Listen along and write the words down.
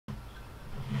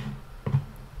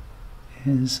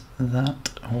Is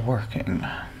that working?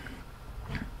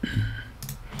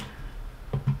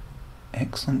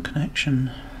 Excellent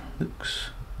connection. Looks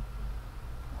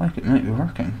like it might be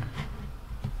working.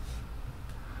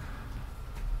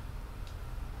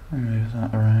 I'll move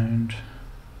that around.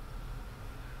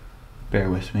 Bear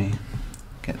with me,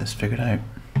 get this figured out.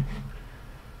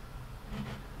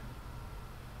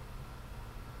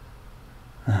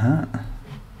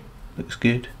 Looks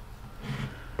good.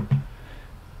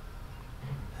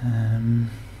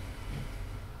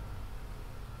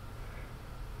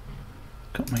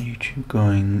 Got my YouTube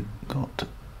going, got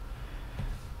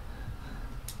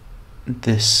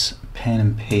this pen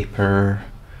and paper.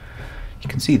 You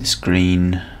can see the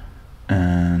screen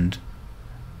and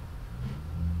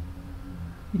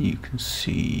you can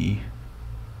see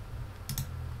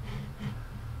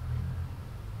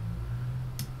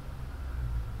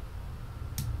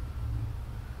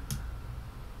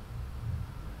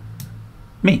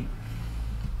me.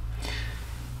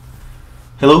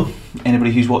 Hello,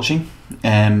 anybody who's watching.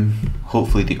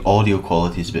 Hopefully the audio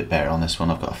quality is a bit better on this one.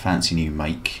 I've got a fancy new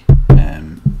mic.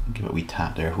 Give it a wee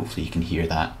tap there, hopefully you can hear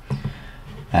that.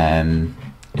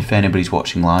 If anybody's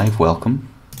watching live, welcome.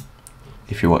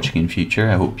 If you're watching in future,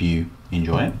 I hope you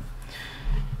enjoy it.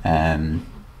 I'm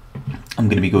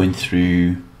going to be going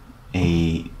through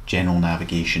a general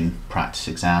navigation practice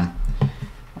exam,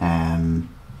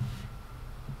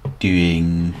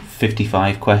 doing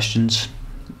 55 questions.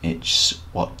 It's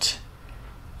what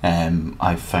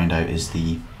I've found out is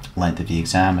the length of the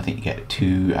exam. I think you get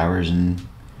 2 hours and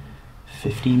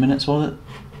 15 minutes, was it,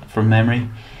 from memory?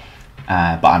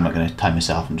 But I'm not going to time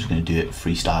myself, I'm just going to do it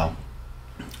freestyle.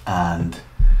 And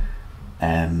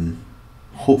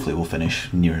hopefully we'll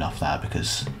finish near enough that,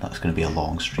 because that's going to be a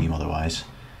long stream otherwise.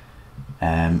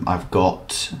 I've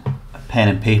got a pen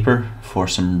and paper for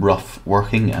some rough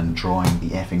working and drawing the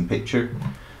effing picture.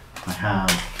 I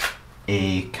have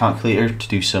a calculator to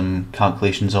do some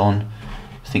calculations on.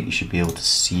 I think you should be able to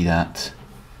see that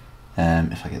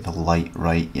if I get the light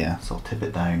right. Yeah, so I'll tip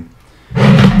it down.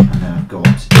 And then I've got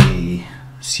a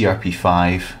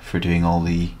CRP5 for doing all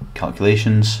the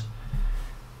calculations,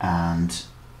 and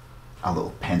a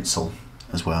little pencil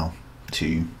as well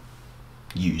to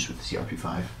use with the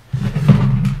CRP5.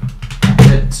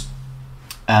 That's it.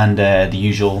 And the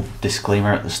usual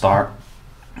disclaimer at the start,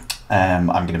 I'm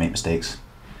going to make mistakes,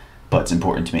 but it's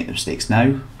important to make the mistakes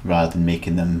now rather than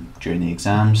making them during the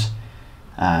exams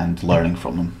and learning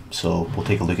from them. So we'll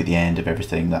take a look at the end of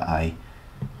everything that I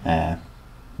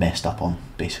messed up on,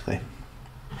 basically.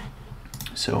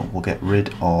 So we'll get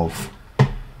rid of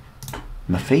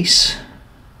my face.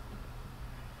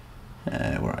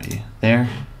 Where are you? There.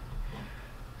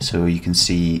 So you can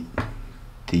see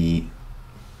the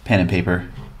pen and paper,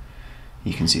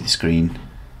 you can see the screen,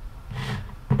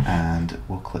 and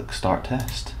we'll click Start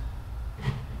Test.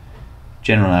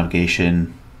 General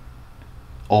navigation,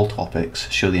 all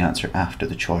topics, show the answer after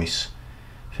the choice.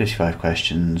 55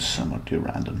 questions, I'm going to do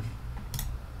random.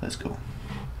 Let's go.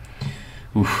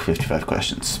 Oof, 55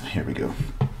 questions, here we go.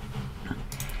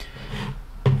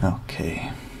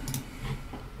 Okay.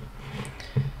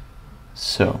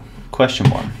 So, question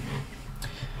 1.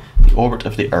 The orbit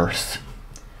of the Earth.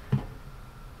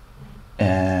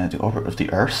 The orbit of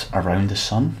the Earth around the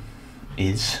Sun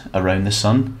is around the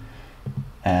Sun.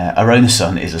 Around the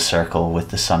Sun is a circle with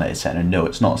the Sun at its center. No,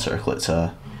 it's not a circle, it's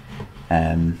a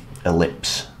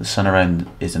ellipse. The Sun around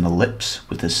is an ellipse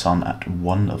with the Sun at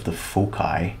one of the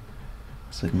foci.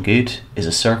 It's looking good. Is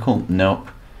a circle? Nope.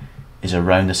 Is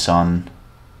around the Sun,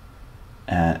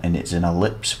 and it's an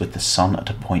ellipse with the Sun at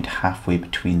a point halfway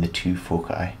between the two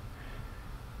foci.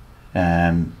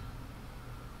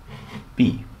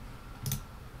 B.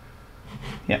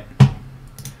 Yeah.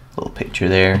 Little picture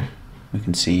there. We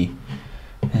can see.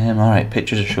 Alright,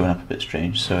 pictures are showing up a bit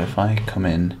strange. So if I come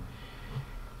in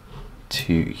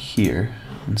to here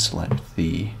and select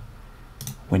the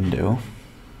window,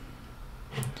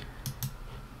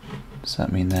 does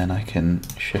that mean then I can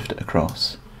shift it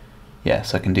across?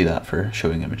 Yes, I can do that for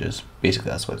showing images. Basically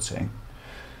that's what it's saying.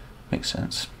 Makes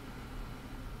sense.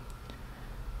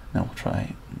 Now we'll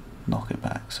try knock it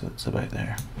back so it's about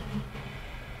there.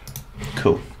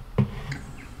 Cool.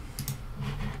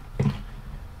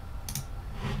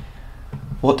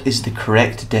 What is the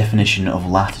correct definition of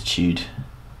latitude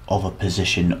of a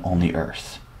position on the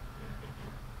Earth?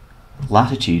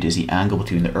 Latitude is the angle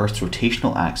between the Earth's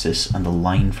rotational axis and the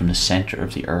line from the centre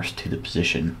of the Earth to the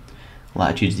position.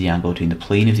 Latitude is the angle between the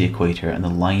plane of the equator and the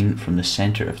line from the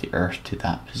centre of the Earth to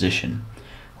that position.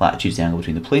 Latitude is the angle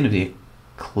between the plane of the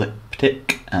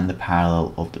ecliptic and the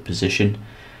parallel of the position.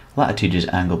 Latitude is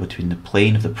angle between the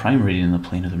plane of the prime meridian and the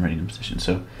plane of the meridian position.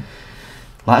 So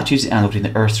latitude is the angle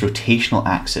between the Earth's rotational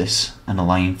axis and a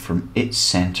line from its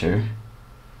centre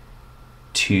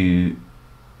to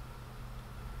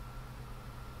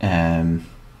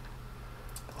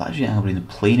latitude is the angle between the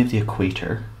plane of the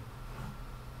equator,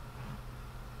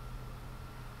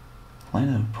 line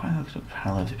of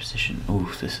parallel of the position.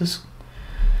 Oh, this is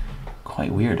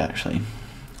quite weird actually.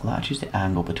 Latitude is the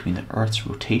angle between the Earth's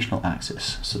rotational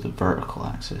axis, so the vertical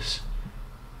axis,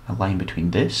 a line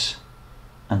between this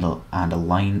and a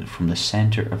line from the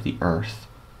centre of the Earth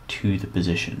to the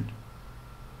position.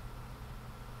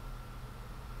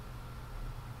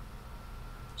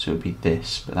 So it would be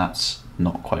this, but that's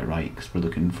not quite right because we're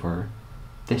looking for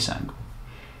this angle.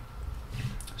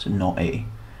 So not A.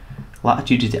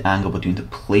 Latitude is the angle between the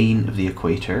plane of the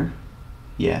equator,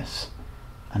 yes,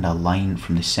 and a line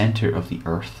from the centre of the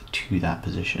Earth to that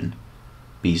position.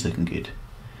 B is looking good.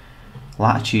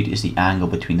 Latitude is the angle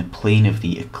between the plane of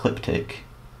the ecliptic,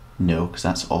 no, because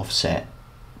that's offset,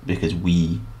 because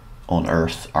we on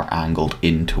Earth are angled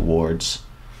in towards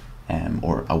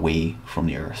or away from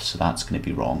the Earth, so that's going to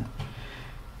be wrong.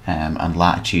 And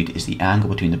latitude is the angle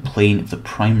between the plane of the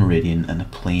prime meridian and the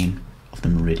plane of the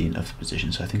meridian of the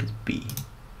position, so I think it's B.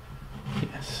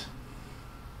 Yes.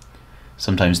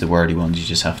 Sometimes the wordy ones you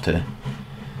just have to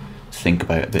think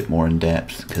about a bit more in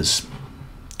depth, because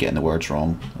getting the words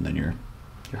wrong and then you're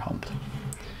humped.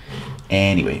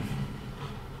 Anyway,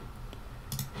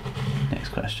 next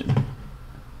question.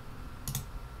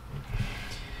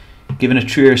 Given a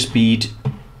true airspeed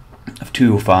of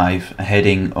 205, a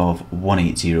heading of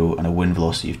 180 and a wind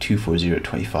velocity of 240 at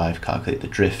 25, calculate the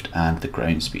drift and the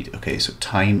ground speed. Okay, so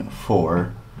time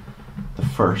for the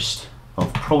first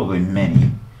of probably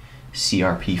many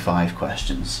CRP5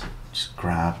 questions. Just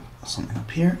grab something up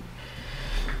here.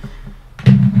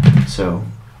 So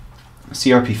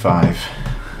CRP5,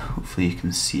 hopefully you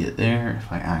can see it there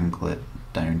if I angle it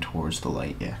down towards the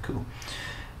light. Yeah, cool.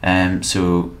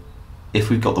 So if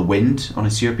we've got the wind on a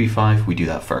CRP5, we do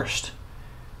that first,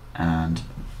 and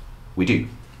we do.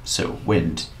 So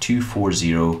wind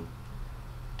 240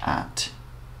 at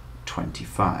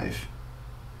 25.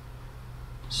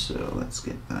 So let's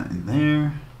get that in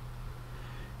there.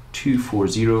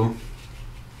 240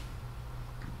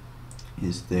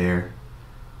 is there,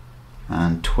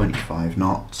 and 25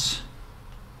 knots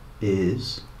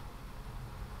is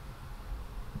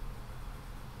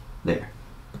there.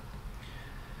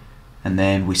 And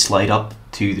then we slide up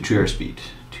to the true airspeed,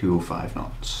 205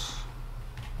 knots.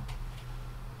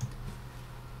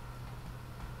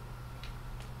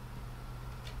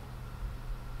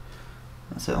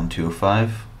 That's it on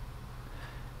 205.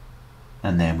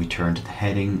 And then we turn to the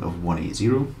heading of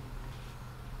 180.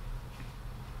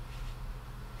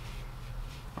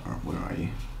 Or where are you?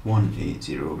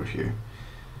 180 over here.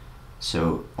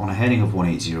 So on a heading of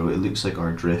 180, it looks like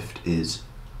our drift is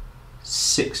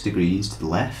 6 degrees to the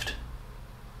left,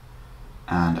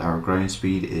 and our ground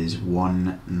speed is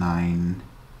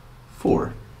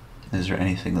 194. Is there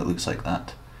anything that looks like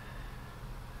that?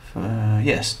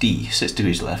 Yes, D, 6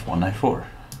 degrees to the left, 194.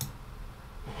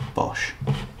 Bosh.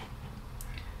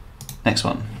 Next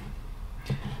one.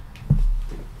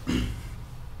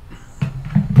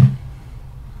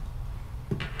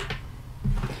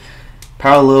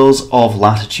 Parallels of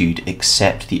latitude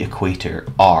except the equator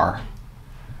are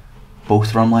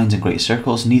both rhumb lines and great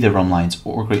circles, neither rhumb lines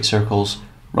or great circles,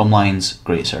 rhumb lines,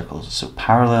 great circles. So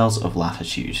parallels of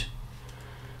latitude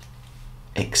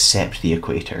except the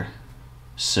equator.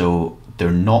 So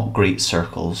they're not great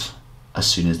circles as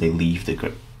soon as they leave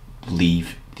the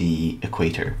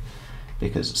equator,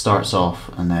 because it starts off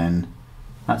and then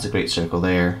that's a great circle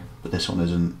there, but this one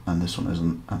isn't, and this one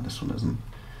isn't, and this one isn't.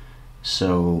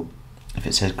 So if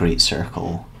it says great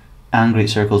circle and great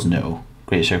circles, no.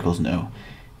 Great circles, no.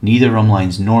 Neither rhumb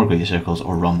lines nor great circles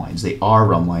or rhumb lines. They are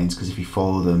rhumb lines because if you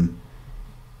follow them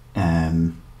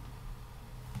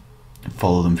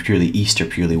purely east or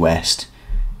purely west,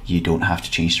 you don't have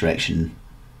to change direction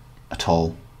at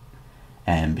all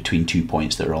between 2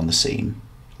 points that are on the same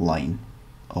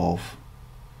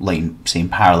same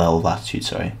parallel of latitude,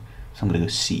 sorry. So I'm going to go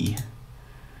C,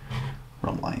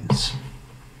 rhumb lines.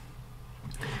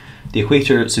 The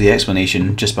equator, so the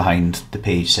explanation just behind the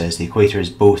page says the equator is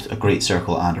both a great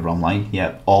circle and a rhumb line.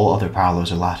 Yep, all other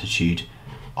parallels of latitude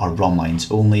are rhumb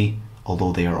lines only,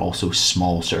 although they are also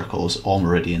small circles. All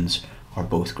meridians are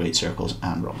both great circles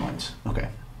and rhumb lines. Okay.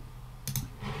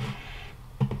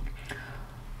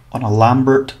 On a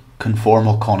Lambert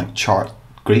conformal conic chart,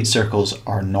 great circles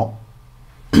are not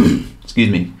excuse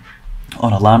me.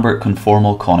 On a Lambert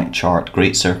conformal conic chart,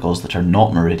 great circles that are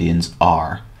not meridians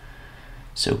are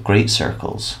So great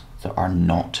circles that are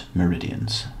not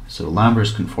meridians. So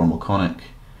Lambert's conformal conic,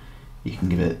 you can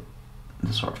give it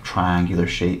the sort of triangular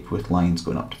shape with lines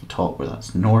going up to the top where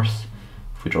that's north.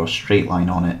 If we draw a straight line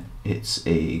on it, it's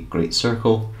a great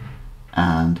circle,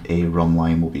 and a rhumb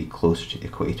line will be closer to the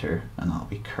equator and that'll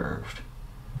be curved.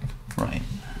 Right,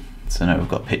 so now we've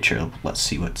got a picture, let's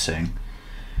see what it's saying.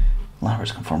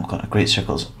 Lambert's conformal conic, great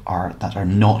circles that are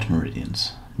not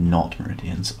meridians. Not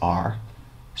meridians are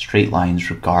straight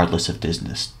lines regardless of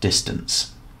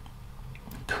distance.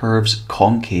 Curves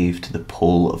concave to the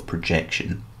pole of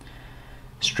projection.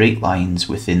 Straight lines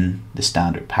within the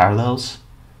standard parallels.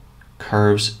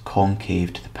 Curves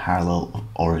concave to the parallel of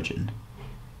origin.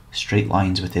 Straight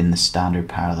lines within the standard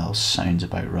parallels sounds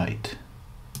about right.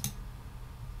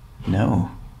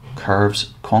 No,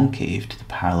 curves concave to the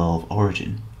parallel of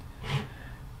origin.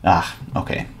 Ah,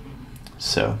 okay.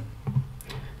 So,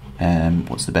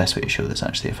 what's the best way to show this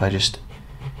actually? If I just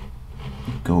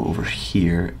go over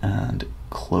here and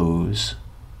close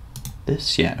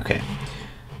this, yeah, okay.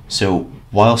 So,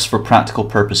 whilst for practical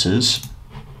purposes,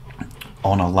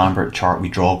 on a Lambert chart we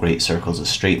draw great circles as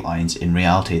straight lines, in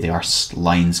reality they are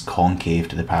lines concave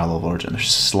to the parallel of origin. They're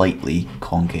slightly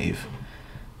concave,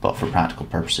 but for practical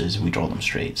purposes we draw them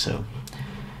straight, so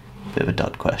a bit of a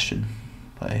dud question.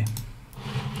 But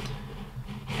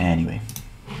anyway,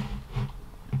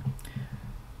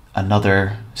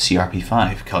 another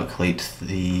CRP5, calculate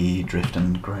the drift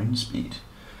and ground speed.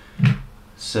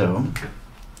 So,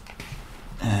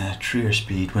 true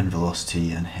airspeed, wind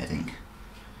velocity and heading.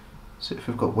 So if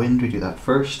we've got wind, we do that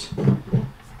first.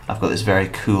 I've got this very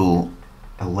cool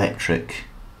electric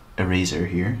eraser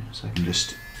here, so I can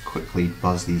just quickly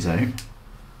buzz these out.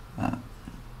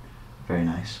 Very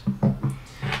nice.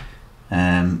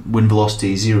 Wind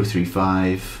velocity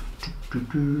 035,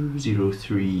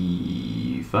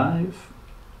 035,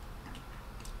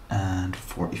 and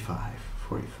 45.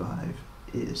 45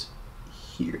 is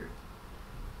here.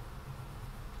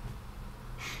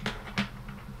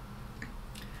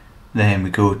 Then we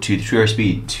go to the true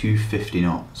airspeed, 250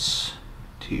 knots.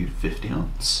 250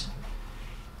 knots.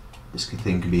 This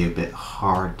thing can be a bit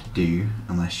hard to do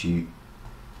unless you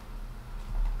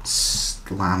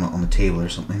slam it on the table or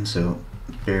something, so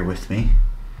bear with me.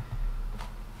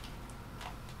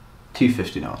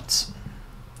 250 knots.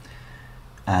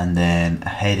 And then a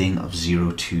heading of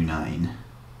 029.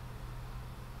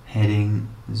 Heading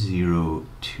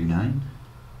 029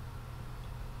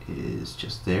 is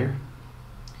just there.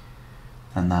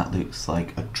 And that looks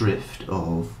like a drift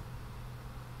of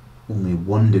only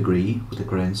 1 degree with a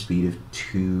ground speed of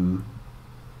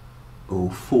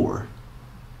 204.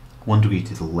 1 degree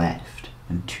to the left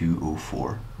and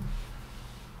 204.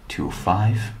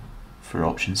 205 for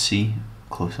option C,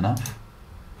 close enough.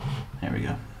 There we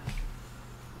go.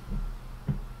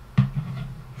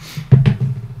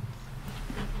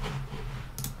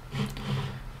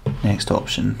 Next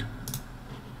option,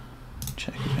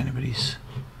 check if anybody's...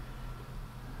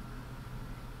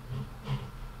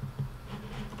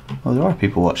 Well, there are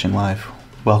people watching live.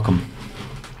 Welcome.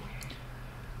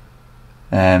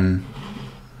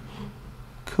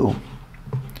 Cool.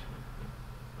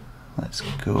 Let's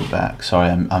go back. Sorry,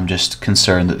 I'm just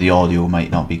concerned that the audio might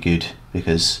not be good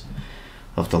because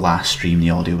of the last stream.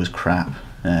 The audio was crap.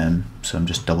 So I'm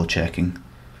just double checking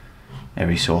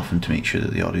every so often to make sure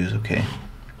that the audio is okay.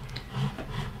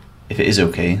 If it is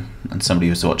okay and somebody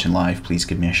was watching live, please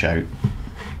give me a shout.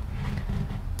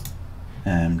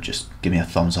 Just give me a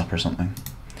thumbs up or something.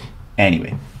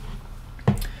 Anyway,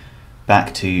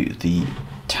 back to the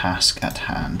task at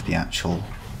hand, the actual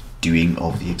doing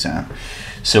of the exam.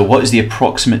 So what is the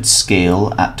approximate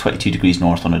scale at 22 degrees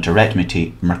north on a direct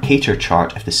Mercator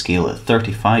chart if the scale at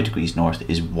 35 degrees north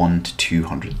is 1 to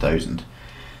 200,000?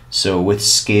 So with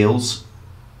scales,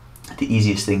 the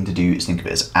easiest thing to do is think of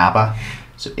it as ABBA.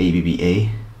 So A, B, B,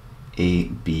 A, A,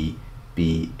 B,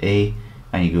 B, A,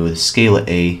 and you go with the scale at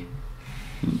A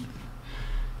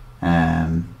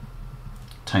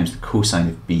times the cosine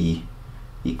of B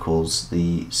equals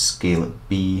the scale at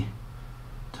B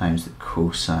times the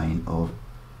cosine of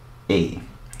A.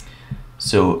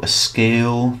 So a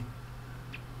scale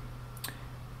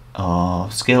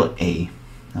at A,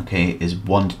 okay, is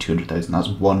 1 to 200,000. That's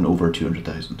 1 over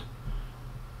 200,000.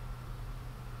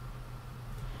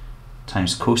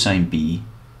 Times cosine B,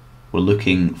 we're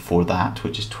looking for that,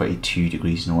 which is 22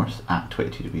 degrees north, at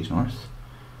 22 degrees north.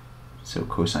 So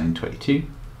cosine 22.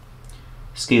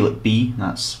 Scale at B,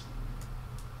 that's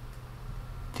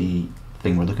the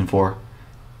thing we're looking for.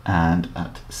 And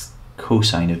at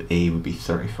cosine of A would be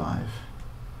 35.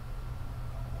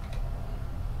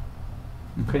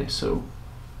 Okay, so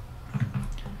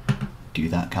do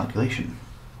that calculation.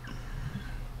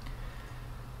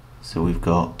 So we've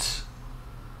got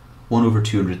 1 over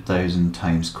 200,000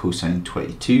 times cosine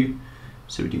 22.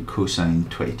 So we do cosine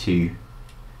 22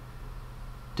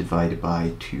 divided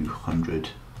by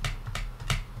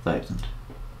 200,000,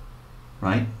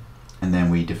 right? And then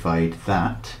we divide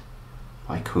that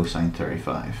by cosine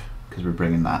 35, because we're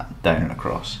bringing that down and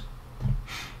across.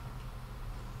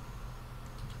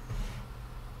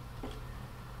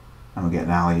 And we get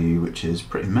value which is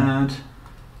pretty mad,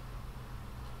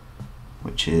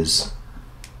 which is,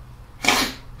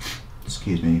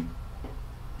 excuse me,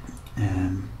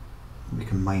 we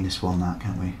can minus 1 that,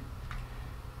 can't we?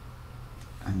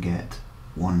 And get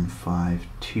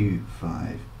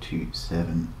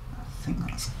 152527. I think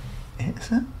that's it,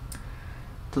 is it?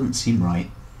 Doesn't seem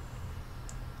right.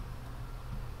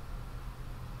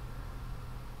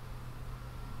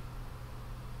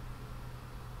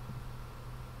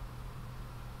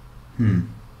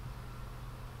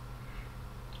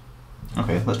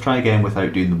 Okay, let's try again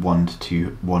without doing the 1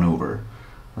 to 1 over.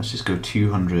 Let's just go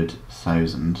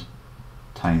 200,000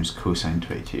 times cosine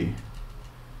 22.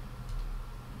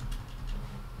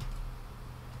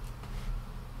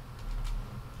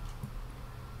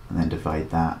 And then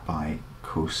divide that by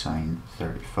cosine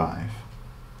 35.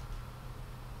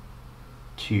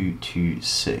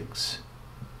 226.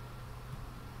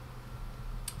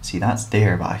 See, that's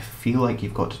there, but I feel like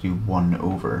you've got to do 1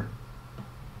 over.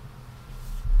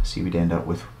 See, we'd end up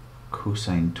with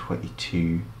cosine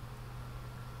 22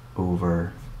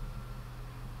 over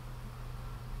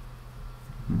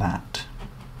that.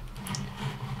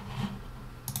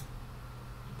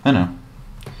 I know.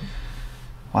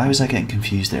 Why was I getting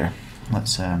confused there?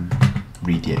 Let's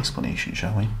read the explanation,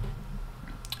 shall we?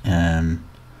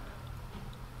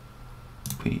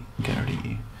 We get rid of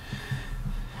you.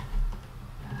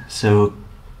 So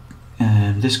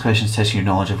this question is testing your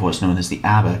knowledge of what's known as the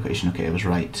ABBA equation. Okay, I was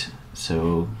right.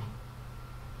 So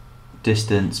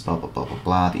distance, blah blah blah blah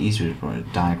blah. The easiest way to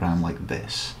draw a diagram like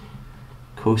this: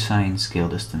 cosine scale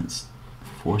distance,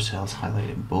 4 cells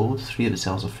highlighted in bold. 3 of the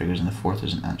cells are figures, and the 4th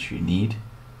is an answer you need.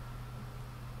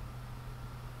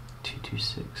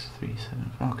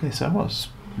 22637. Okay, so I was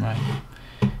right.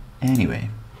 Anyway,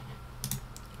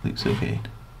 looks okay.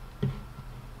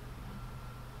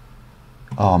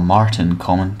 Oh, Martin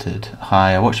commented,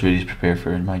 "Hi, I watched videos prepared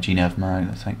for my GNAV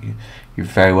mag." Thank you. You're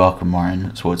very welcome, Martin.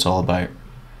 That's what it's all about.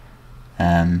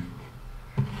 I'm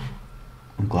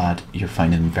glad you're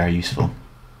finding them very useful.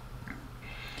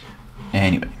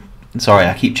 Anyway, sorry,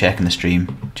 I keep checking the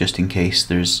stream just in case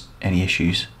there's any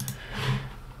issues.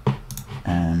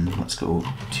 Let's go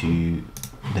to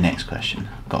the next question.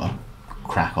 Got to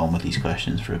crack on with these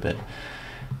questions for a bit.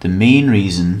 The main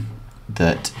reason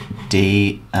that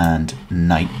day and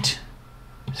night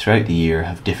throughout the year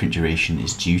have different duration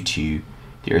is due to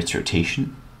the Earth's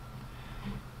rotation,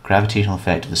 gravitational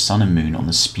effect of the Sun and Moon on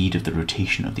the speed of the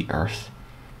rotation of the Earth,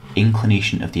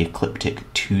 inclination of the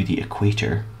ecliptic to the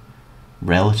equator,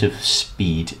 relative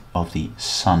speed of the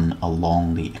Sun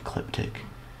along the ecliptic.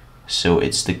 So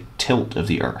it's the tilt of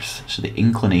the Earth. So the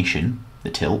inclination, the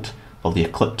tilt of the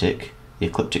ecliptic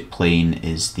plane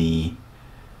is the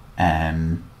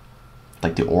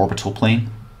like the orbital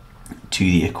plane to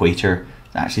the equator.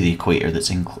 It's actually the equator that's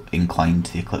inclined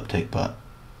to the ecliptic, but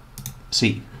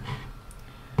see.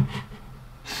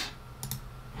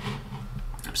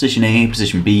 Position A,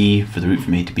 position B, for the route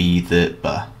from A to B, the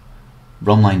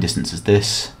run line distance is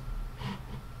this,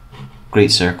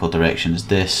 great circle direction is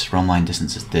this, run line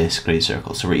distance is this, great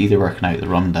circle. So we're either working out the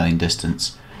run line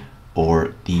distance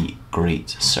or the great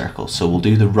circle. So we'll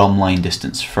do the run line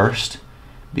distance first,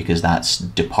 because that's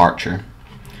departure.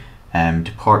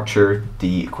 Departure,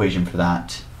 the equation for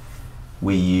that,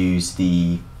 we use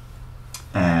the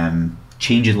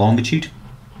change in longitude.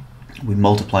 We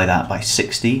multiply that by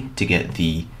 60 to get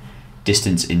the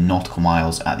distance in nautical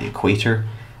miles at the equator,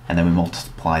 and then we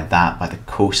multiply that by the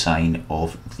cosine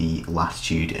of the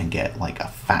latitude and get like a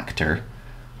factor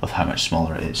of how much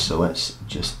smaller it is. So let's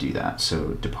just do that.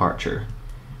 So departure,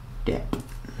 dep.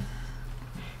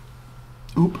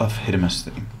 Oop, I've hit a miss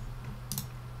thing.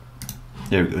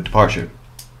 There we go, departure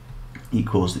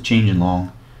equals the change in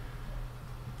long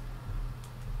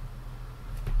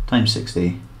times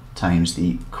 60 times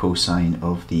the cosine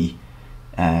of the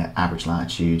average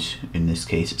latitude. In this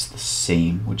case it's the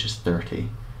same, which is 30.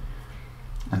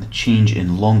 And the change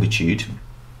in longitude,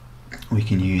 we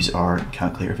can use our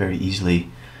calculator very easily.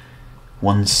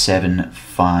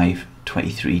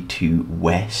 17523 to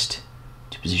west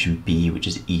to position B, which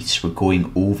is east. We're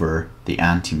going over the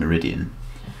anti-meridian.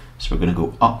 So we're going to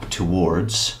go up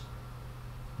towards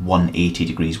 180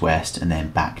 degrees west and then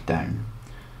back down.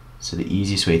 So the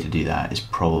easiest way to do that is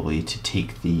probably to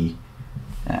take the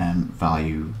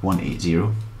value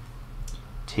 180,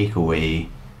 take away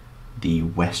the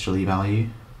westerly value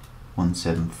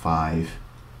 175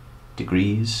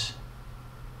 degrees,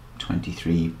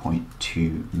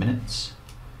 23.2 minutes.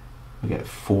 We get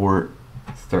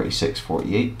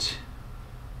 4:36:48,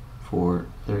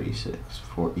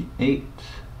 4:36:48,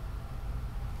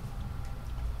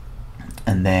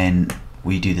 and then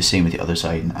we do the same with the other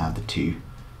side and add the two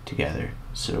together.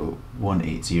 So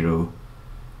 180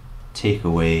 take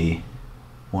away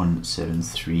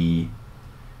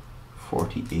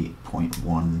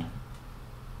 173:48.1,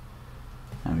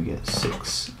 and we get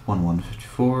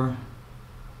 6:11:54,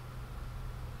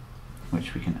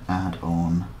 which we can add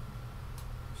on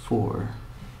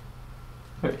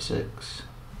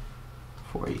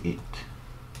 4:36:48,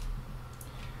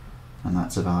 and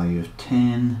that's a value of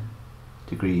 10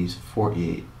 degrees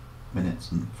 48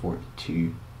 minutes and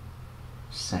 42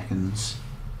 seconds.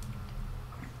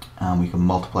 And we can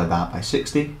multiply that by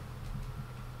 60,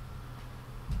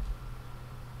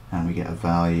 and we get a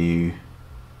value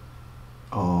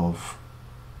of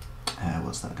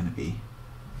what's that going to be?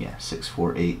 Yeah,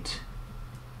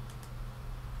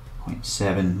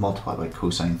 648.7 multiplied by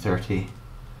cosine 30.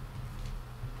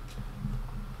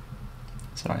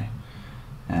 Sorry,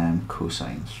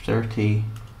 cosine 30,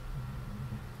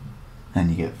 and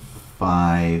you get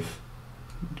 5.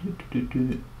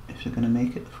 If you're going to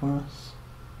make it for us,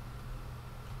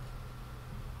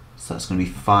 so that's going to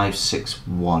be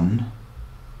 561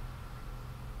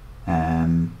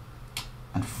 and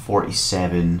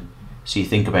 47. So you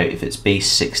think about if it's base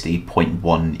 60,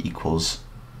 0.1 equals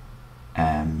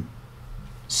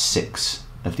 6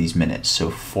 of these minutes, so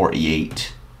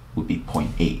 48 would be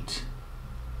 0.8,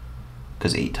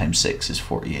 because 8 times 6 is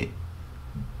 48.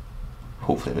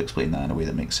 Hopefully I've explained that in a way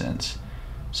that makes sense.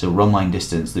 So run line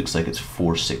distance looks like it's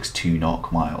 462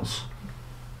 nautical miles,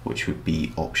 which would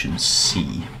be option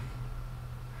C.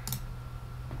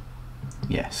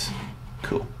 Yes,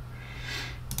 cool.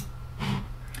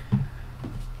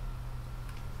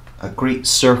 A great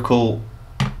circle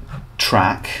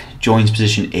track joins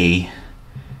position A,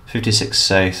 56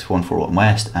 south, 141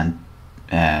 west, and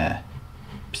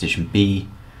position B,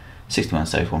 61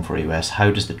 south, 148 west. How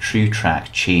does the true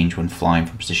track change when flying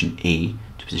from position A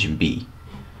to position B?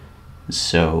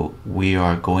 So we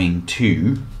are going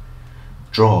to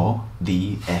draw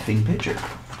the effing picture,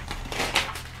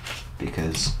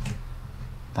 because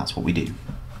that's what we do.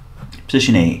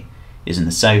 Position A is in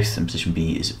the south and position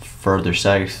B is further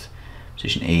south.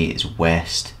 Position A is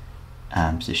west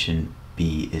and position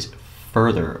B is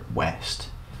further west.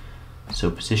 So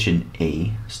position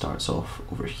A starts off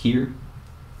over here,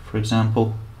 for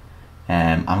example.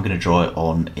 I'm going to draw it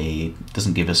on a,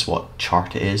 doesn't give us what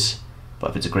chart it is, but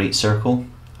if it's a great circle,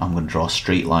 I'm going to draw a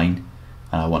straight line,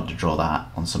 and I want to draw that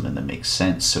on something that makes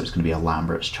sense, so it's going to be a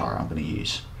Lambert's chart I'm going to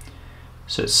use.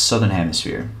 So it's southern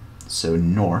hemisphere, so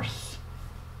north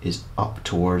is up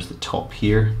towards the top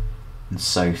here, and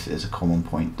south is a common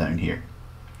point down here.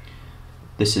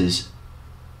 This is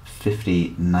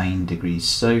 59 degrees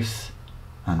south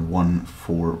and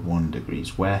 141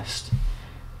 degrees west.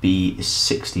 B is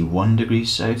 61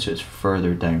 degrees south, so it's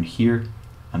further down here,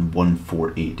 and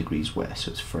 148 degrees west,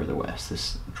 so it's further west.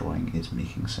 This drawing is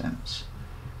making sense.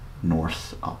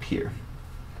 North up here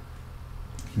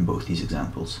in both these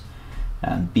examples.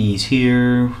 And B's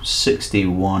here,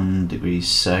 61 degrees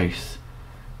south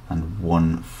and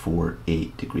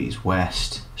 148 degrees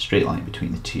west. Straight line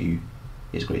between the two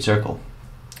is a great circle.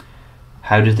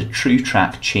 How does the true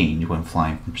track change when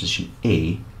flying from position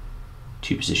A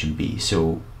to position B?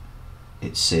 So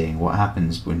it's saying what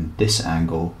happens when this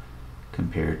angle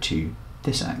compared to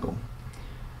this angle.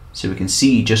 So we can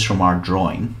see just from our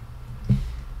drawing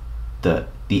that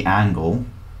the angle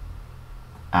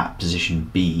at position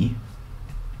B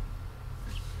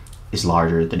is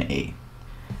larger than A.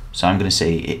 So I'm going to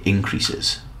say it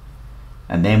increases.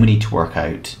 And then we need to work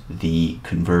out the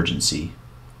convergency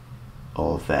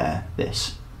of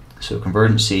this. So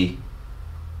convergency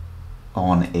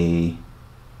on a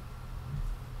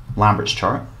Lambert's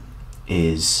chart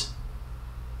is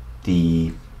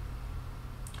the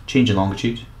change in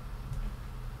longitude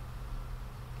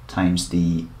times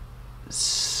the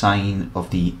sine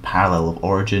of the parallel of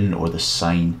origin, or the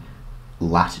sine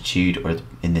latitude, or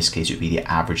in this case it would be the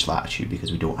average latitude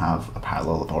because we don't have a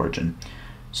parallel of origin.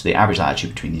 So the average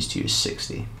latitude between these two is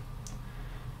 60.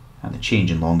 And the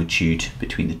change in longitude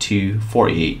between the two,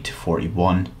 48 to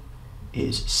 41,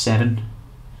 is 7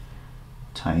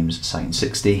 times sine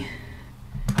 60.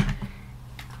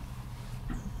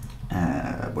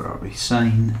 what are we,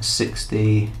 sine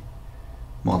 60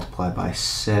 multiplied by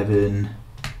 7,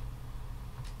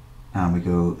 and we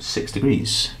go 6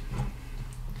 degrees.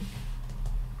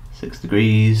 6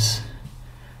 degrees,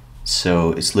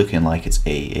 so it's looking like it's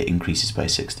A, it increases by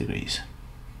 6 degrees.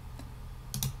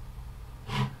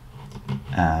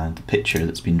 And the picture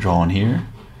that's been drawn here,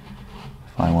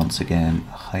 if I once again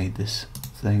hide this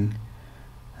thing,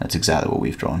 that's exactly what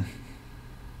we've drawn.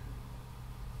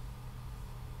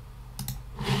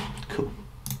 Cool.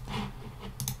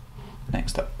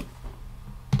 Next up.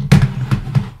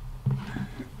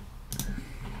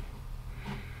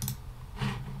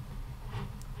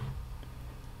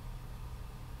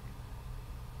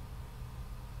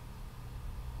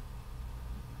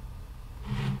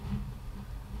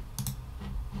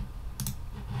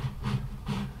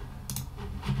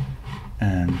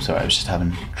 Sorry, I was just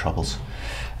having troubles.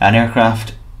 An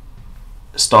aircraft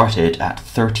started at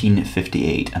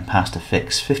 13:58 and passed a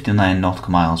fixed 59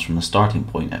 nautical miles from the starting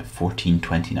point at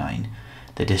 14:29.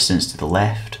 The distance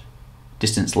left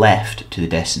to the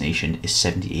destination is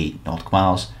 78 nautical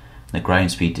miles, and the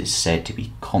ground speed is said to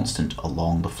be constant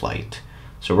along the flight.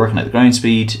 So we're working at the ground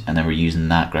speed, and then we're using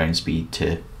that ground speed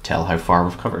to tell how far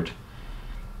we've covered.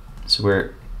 So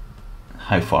we're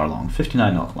how far along?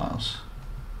 59 nautical miles.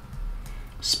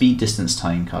 Speed, distance,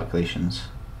 time calculations.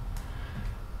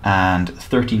 And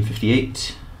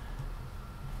 13:58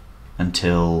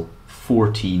 until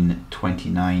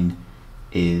 14:29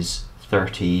 is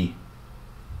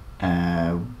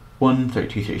 31,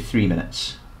 32, 33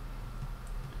 minutes.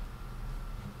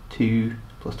 2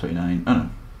 plus 29, oh no,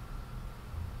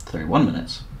 31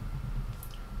 minutes.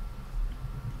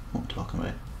 What am I talking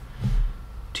about?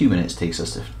 2 minutes takes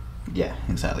us to, yeah,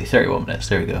 exactly, 31 minutes,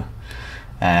 there we go.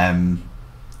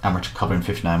 And we're covering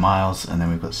 59 miles, and then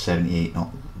we've got 78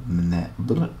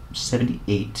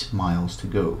 miles to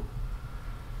go.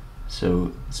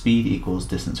 So speed equals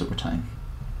distance over time.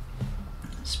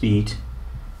 Speed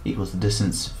equals the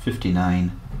distance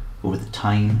 59 over the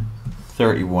time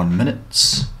 31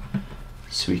 minutes.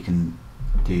 So we can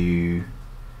do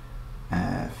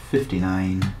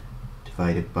 59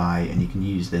 divided by, and you can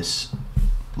use this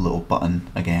little button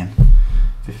again.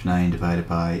 59 divided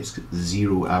by, it's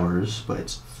 0 hours, but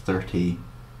it's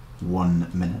 31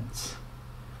 minutes.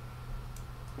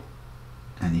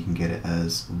 And you can get it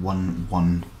as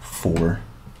 114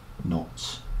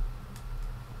 knots.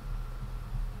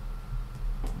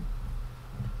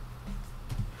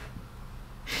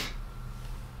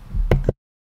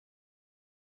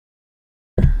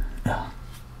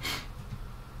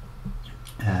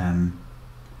 And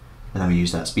then we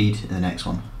use that speed in the next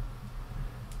one.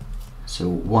 So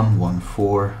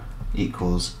 114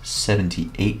 equals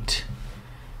 78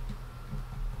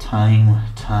 time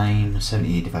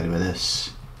 78 divided by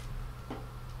this,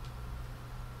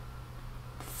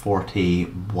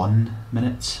 41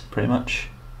 minutes pretty much.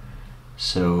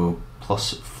 So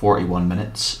plus 41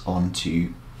 minutes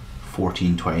onto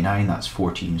 1429, that's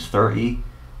 1430,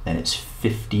 then it's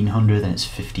 1500, then it's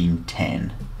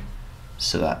 1510.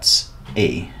 So that's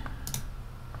A.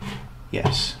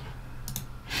 Yes.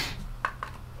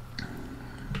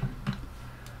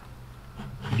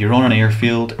 You're on an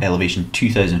airfield, elevation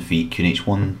 2,000 feet, QNH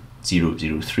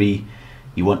 1003.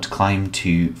 You want to climb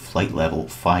to flight level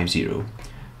 50.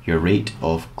 Your rate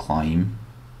of climb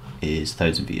is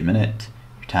 1,000 feet a minute.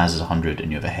 Your TAS is 100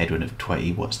 and you have a headwind of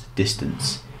 20. What's the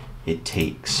distance it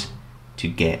takes to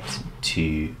get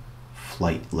to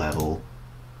flight level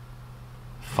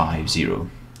 50?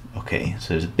 Okay,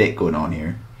 so there's a bit going on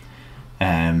here.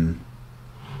 QNH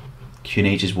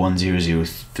is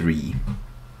 1003.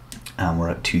 And we're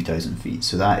at 2,000 feet,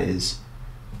 so that is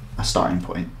a starting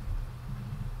point.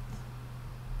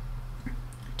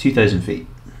 2,000 feet,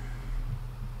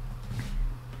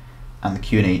 and the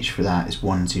QNH for that is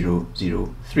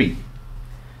 1003.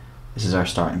 This is our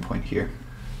starting point here.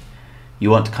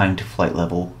 You want to climb to flight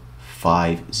level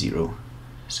 50.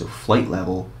 So flight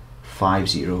level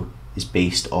 50 is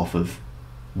based off of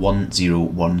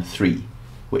 1013,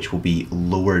 which will be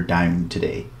lower down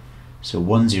today. So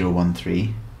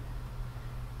 1013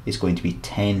 is going to be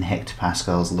 10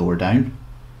 hectopascals lower down.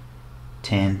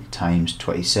 10 times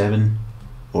 27,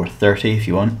 or 30 if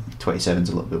you want, 27 is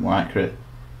a little bit more accurate,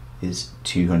 is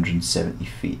 270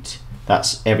 feet.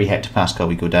 That's every hectopascal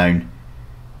we go down,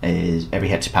 every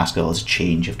hectopascal is a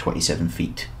change of 27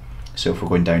 feet. So if we're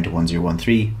going down to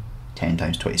 1013, 10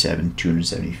 times 27,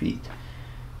 270 feet.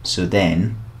 So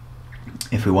then,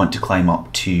 if we want to climb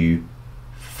up to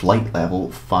flight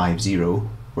level 50,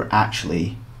 we're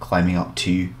actually climbing up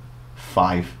to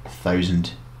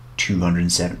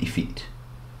 5,270 feet.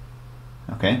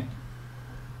 Okay,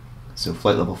 So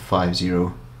flight level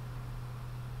 50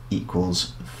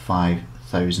 equals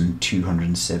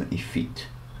 5,270 feet.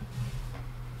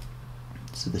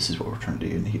 So this is what we're trying to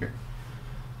do in here.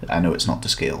 I know it's not to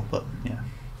scale, but yeah.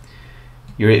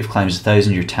 Your rate of climb is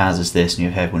 1,000, your TAS is this, and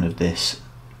your headwind of this.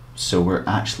 So we're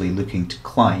actually looking to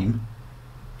climb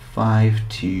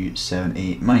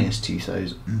 5,278 minus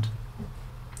 2,000.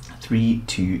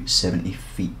 3,270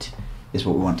 feet is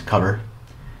what we want to cover.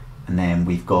 And then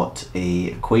we've got a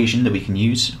equation that we can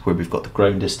use where we've got the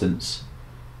ground distance,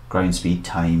 ground speed,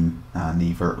 time, and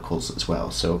the verticals as well.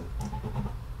 So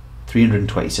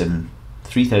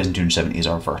 3,270 is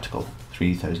our vertical.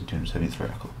 3,270 is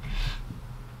vertical.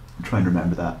 I'm trying to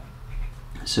remember that.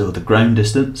 So the ground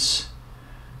distance,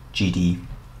 GD,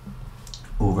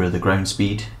 over the ground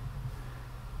speed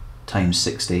times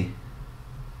 60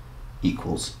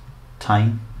 equals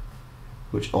time,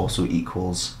 which also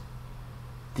equals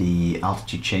the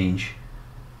altitude change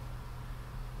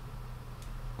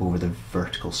over the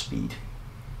vertical speed.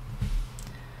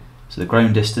 So the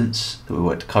ground distance that we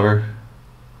want to cover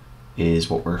is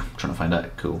what we're trying to find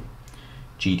out. Cool.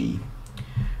 GD.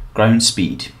 Ground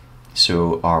speed.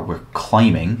 So we're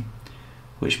climbing,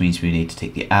 which means we need to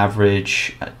take the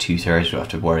average at 2/3. We don't have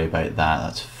to worry about that.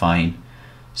 That's fine.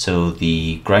 So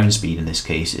the ground speed in this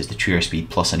case is the true airspeed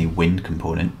plus any wind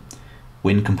component.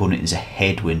 Wind component is a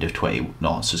headwind of 20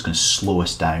 knots, so it's going to slow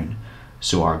us down.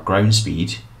 So our ground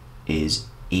speed is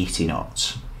 80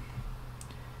 knots.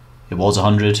 It was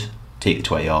 100, take the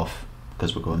 20 off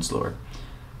because we're going slower.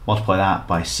 Multiply that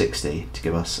by 60 to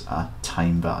give us a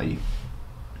time value.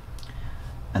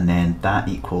 And then that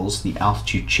equals the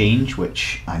altitude change,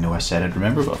 which I know I said I'd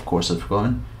remember, but of course I've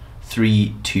forgotten.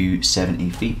 3,270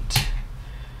 feet.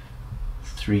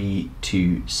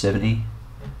 3,270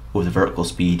 over the vertical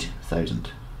speed,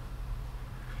 1,000.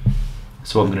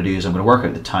 So what I'm going to do is I'm going to work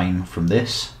out the time from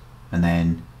this, and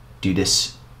then do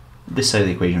this side of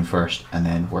the equation first, and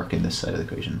then work in this side of the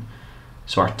equation.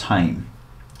 So our time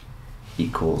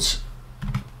equals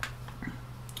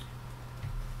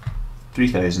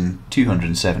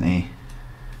 3,270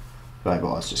 divided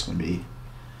by, it's just going to be,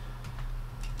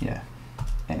 yeah,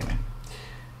 anyway,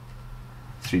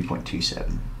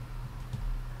 3.27.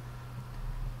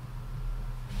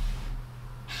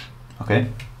 Okay,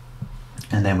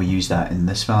 and then we use that in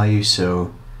this value,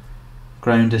 so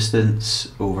ground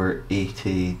distance over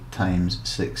 80 times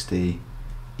 60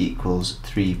 equals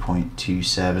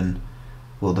 3.27.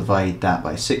 We'll divide that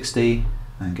by 60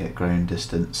 and get ground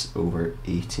distance over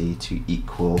 80 to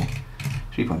equal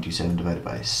 3.27 divided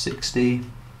by 60,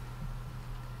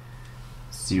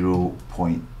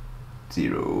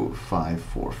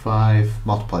 0.0545.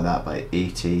 Multiply that by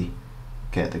 80,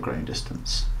 get the ground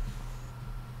distance.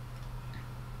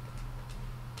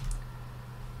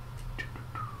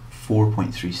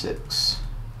 4.36.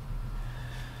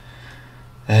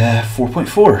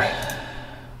 4.4.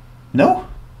 No?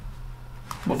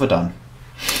 What have I done?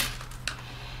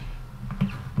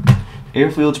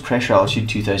 Airfield's pressure altitude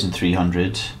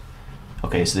 2,300.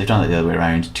 Okay, so they've done it the other way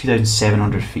around.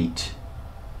 2,700 feet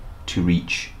to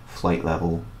reach flight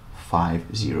level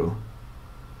 50.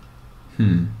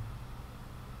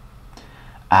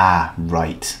 Ah,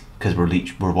 right. Because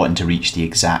we're wanting to reach the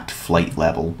exact flight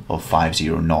level of 50,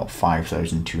 not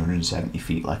 5,270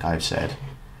 feet like I've said.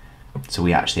 So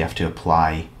we actually have to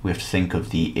apply, we have to think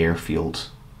of the airfield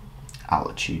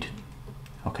altitude.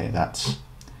 Okay,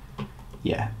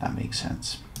 yeah, that makes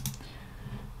sense.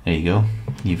 There you go.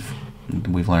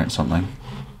 We've learned something.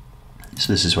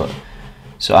 So this is what,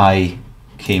 so I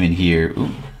came in here,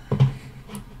 ooh,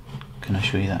 can I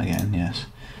show you that again? Yes.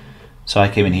 So I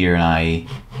came in here and I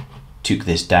took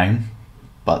this down,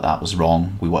 but that was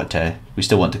wrong. We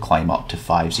still want to climb up to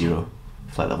 50,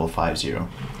 flight level 50.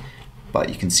 But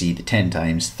you can see the 10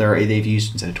 times 30 they've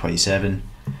used instead of 27,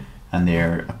 and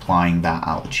they're applying that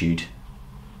altitude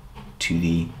to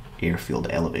the airfield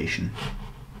elevation.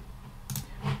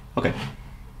 Okay,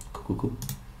 cool.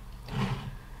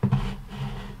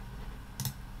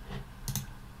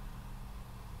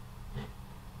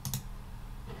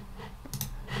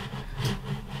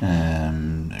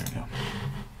 There we go.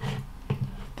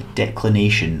 The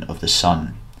declination of the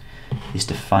sun is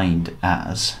defined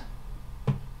as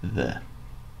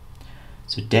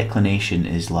so declination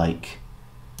is like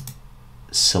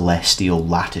celestial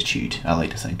latitude, I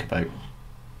like to think about.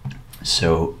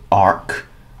 So arc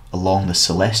along the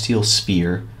celestial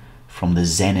sphere from the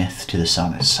zenith to the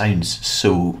sun. It sounds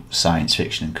so science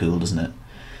fiction and cool, doesn't it?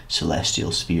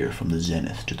 Celestial sphere from the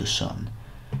zenith to the sun.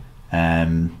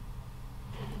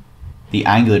 The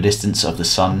angular distance of the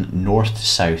sun north to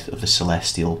south of the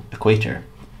celestial equator.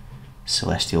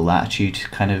 celestial latitude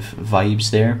kind of vibes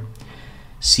there.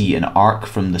 See an arc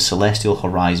from the celestial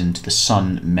horizon to the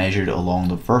sun measured along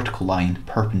the vertical line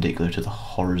perpendicular to the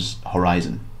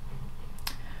horizon.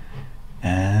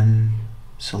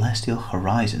 Celestial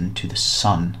horizon to the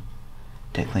sun,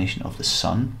 declination of the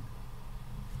sun,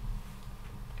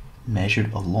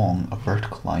 measured along a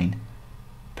vertical line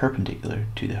perpendicular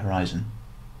to the horizon.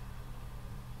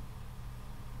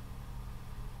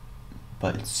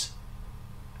 But it's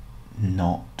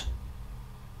not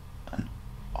an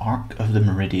arc of the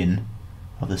meridian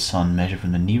of the sun measured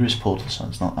from the nearest pole to the sun.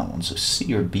 It's not that one. So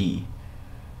C or B.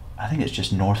 I think it's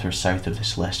just north or south of the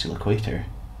celestial equator.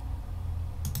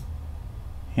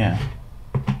 Yeah.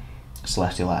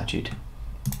 Celestial latitude.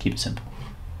 Keep it simple.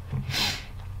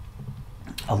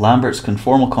 A Lambert's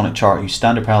conformal conic chart whose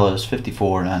standard parallels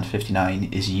 54 and 59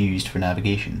 is used for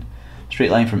navigation. A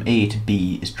straight line from A to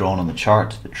B is drawn on the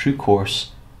chart. The true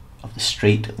course of the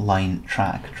straight line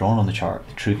track drawn on the chart.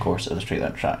 The true course of the straight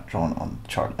line track drawn on the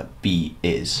chart at B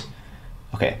is.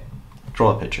 Okay,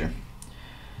 draw a picture.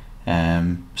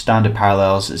 Standard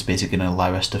parallels is basically going to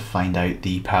allow us to find out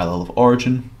the parallel of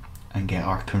origin and get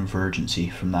our convergency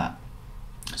from that.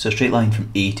 So a straight line from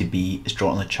A to B is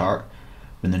drawn on the chart.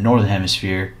 In the northern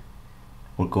hemisphere,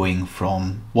 we're going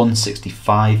from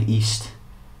 165 east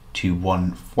to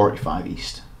 145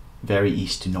 east. Very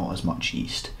east to not as much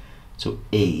east. So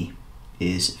A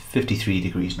is 53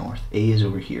 degrees north. A is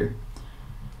over here.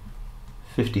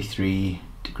 53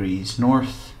 degrees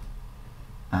north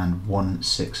and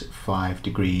 165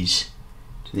 degrees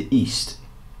to the east.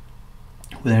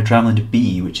 We're now traveling to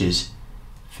B, which is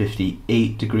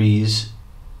 58 degrees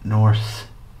north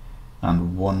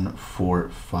and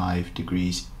 145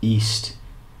 degrees east.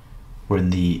 We're in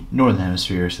the northern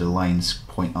hemisphere, so the lines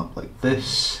point up like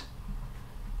this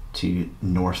to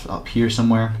north up here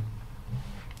somewhere.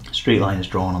 A straight line is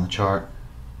drawn on the chart.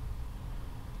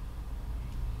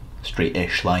 A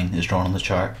straight-ish line is drawn on the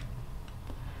chart.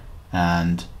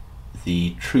 And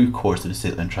the true course of the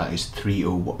straight line track is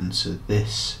 301, so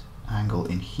this angle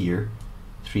in here,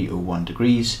 301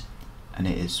 degrees, and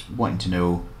it is wanting to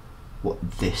know what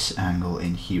this angle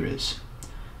in here is.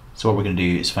 So what we're going to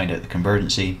do is find out the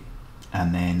convergency,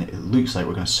 and then it looks like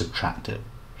we're going to subtract it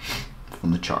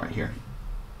from the chart here.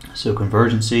 So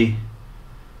convergency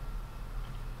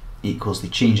equals the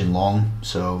change in long,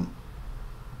 so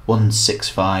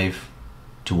 165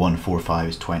 to 145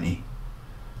 is 20,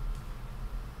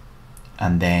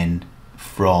 and then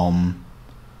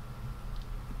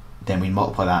we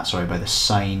multiply that, by the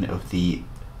sine of the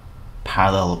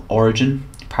parallel of origin.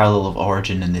 Parallel of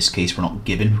origin in this case we're not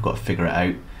given, we've got to figure it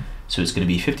out. So it's going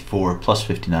to be 54 plus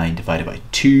 59 divided by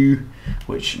 2,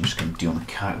 which I'm just going to do on the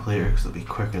calculator because it'll be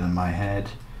quicker than my head.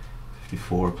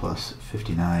 54 plus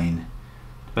 59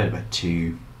 divided by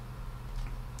 2,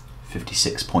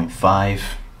 56.5.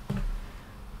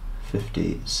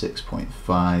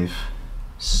 56.5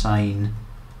 sine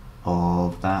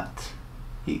of that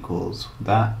equals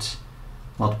that,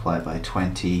 multiplied by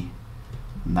 20,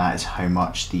 and that is how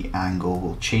much the angle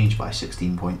will change by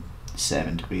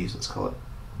 16.7 degrees, let's call it.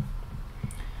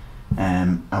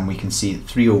 And we can see at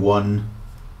 301,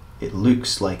 it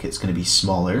looks like it's going to be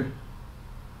smaller,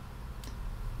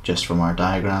 just from our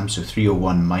diagram, so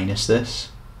 301 minus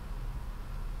this,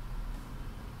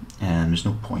 and there's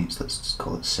no points, let's just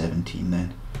call it 17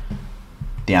 then.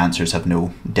 The answers have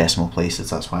no decimal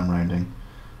places, that's why I'm rounding.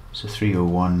 So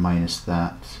 301 minus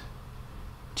that,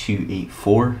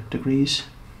 284 degrees.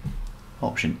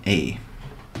 Option A.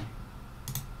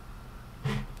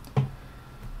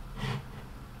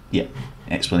 Yeah,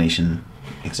 explanation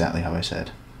exactly how I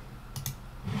said.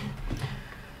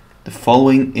 The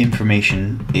following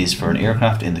information is for an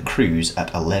aircraft in the cruise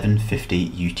at 1150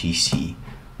 UTC.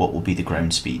 What will be the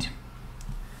ground speed?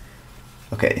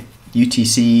 Okay,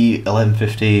 UTC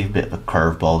 1150, bit of a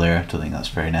curveball there, I don't think that's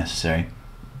very necessary.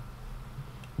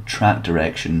 Track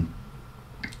direction,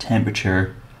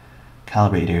 temperature,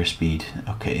 calibrated airspeed.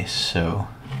 Okay, so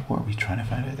what are we trying to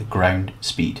find out? The ground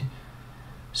speed.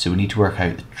 So we need to work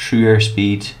out the true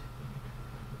airspeed,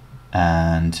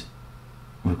 and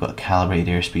we've got calibrated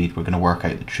airspeed. We're going to work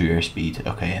out the true airspeed,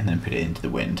 okay, and then put it into the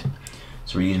wind.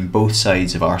 So we're using both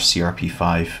sides of our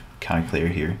CRP5 calculator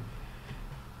here.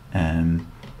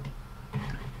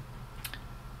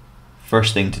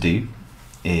 First thing to do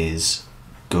is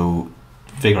go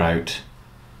figure out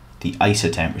the ISA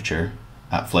temperature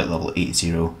at flight level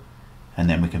 80, and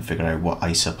then we can figure out what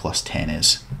ISA plus 10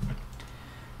 is.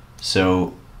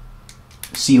 So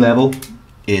sea level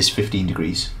is 15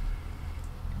 degrees,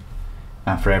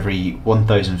 and for every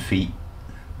 1,000 feet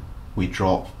we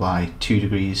drop by 2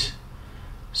 degrees,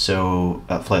 So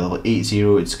at flight level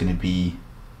 80, it's going to be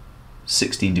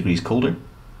 16 degrees colder.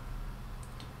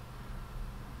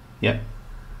 Yep.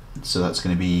 So that's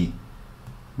going to be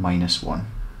 -1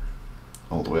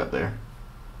 all the way up there.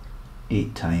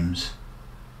 8 times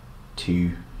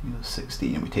 2 equals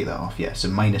 16, and we take that off. Yeah, so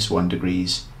 -1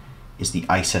 degrees is the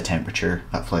ISA temperature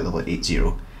at flight level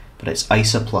 80, but it's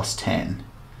ISA plus 10,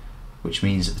 which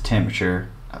means that the temperature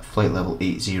at flight level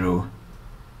 80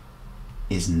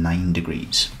 is 9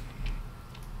 degrees.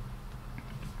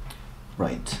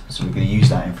 Right, so we're going to use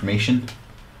that information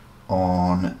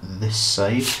on this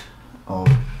side of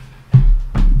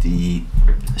the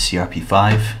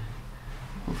CRP5.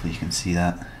 Hopefully you can see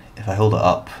that. If I hold it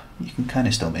up, you can kind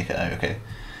of still make it out, okay.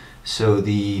 So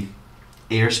the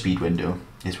airspeed window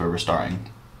is where we're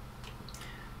starting.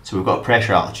 So we've got a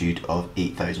pressure altitude of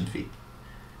 8,000 feet.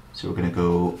 So we're going to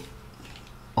go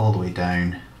all the way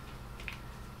down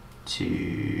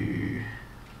to,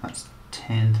 that's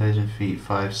 10,000 feet,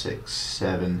 5, 6,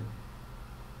 7,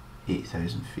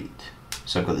 8,000 feet.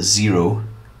 So I've got the 0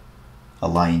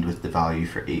 aligned with the value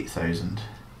for 8,000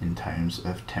 in terms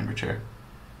of temperature.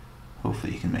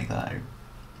 Hopefully you can make that out.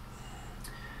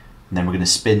 And then we're going to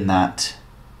spin that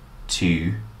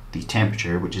to the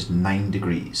temperature, which is 9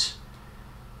 degrees.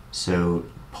 So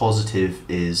positive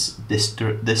is this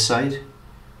side,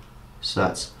 so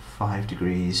that's 5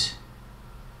 degrees,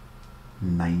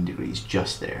 9 degrees,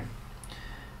 just there.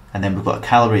 And then we've got a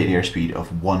calibrated airspeed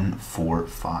of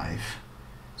 145.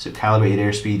 So calibrated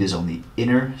airspeed is on the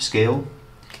inner scale.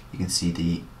 You can see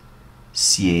the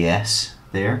CAS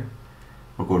there.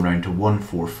 We're going around to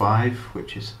 145,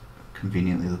 which is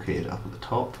conveniently located up at the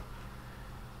top.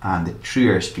 And the true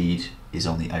airspeed is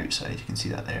on the outside, you can see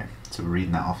that there. So we're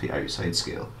reading that off the outside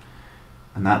scale.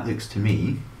 And that looks to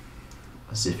me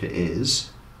as if it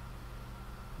is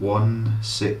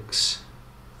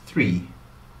 163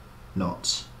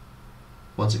 knots.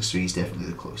 163 is definitely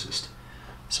the closest.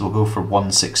 So we'll go for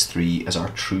 163 as our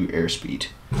true airspeed.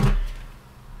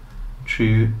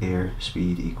 True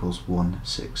airspeed equals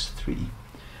 163.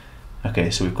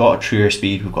 Okay, so we've got a true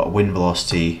airspeed, we've got a wind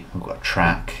velocity, we've got a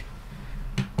track.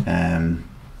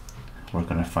 We're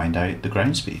going to find out the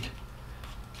ground speed.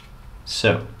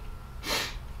 So,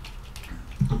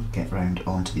 get round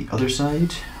onto the other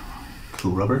side,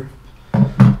 cool rubber,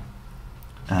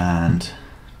 and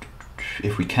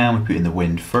if we can, we put in the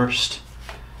wind first.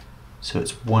 So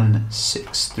it's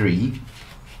 163,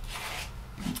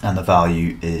 and the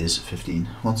value is 15.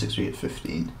 163 at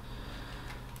 15.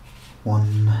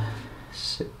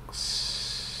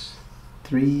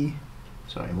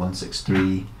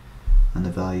 163, and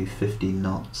the value 15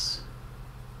 knots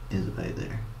is about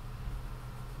there.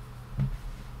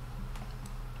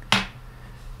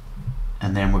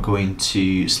 And then we're going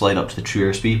to slide up to the true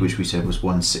airspeed, which we said was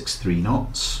 163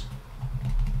 knots.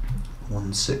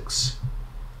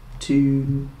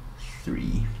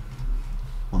 163,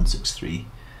 163.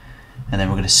 And then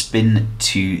we're going to spin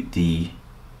to the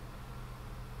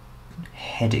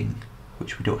heading,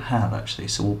 which we don't have actually.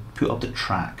 So we'll put up the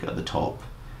track at the top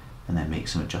and then make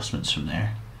some adjustments from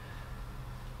there.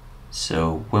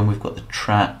 So when we've got the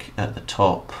track at the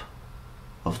top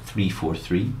of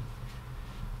 343,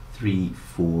 3,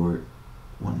 4,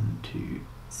 1, 2,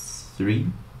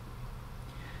 3,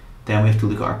 then we have to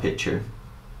look at our picture,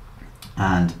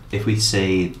 and if we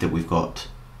say that we've got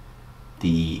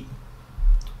the,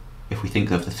 if we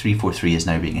think of the 343 as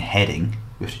now being a heading,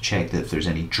 we have to check that if there's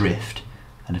any drift,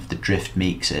 and if the drift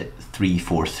makes it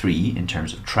 343 in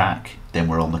terms of track, then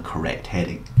we're on the correct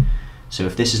heading. So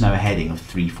if this is now a heading of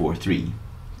 343,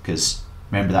 because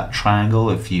remember that triangle,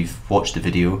 if you've watched the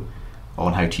video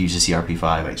on how to use the CRP5,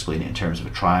 I explain it in terms of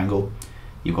a triangle.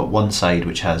 You've got one side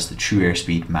which has the true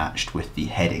airspeed matched with the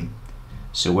heading.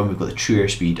 So when we've got the true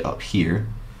airspeed up here,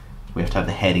 we have to have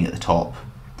the heading at the top,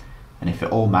 and if it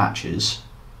all matches,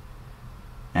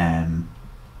 and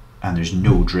there's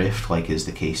no drift, like is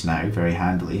the case now, very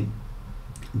handily,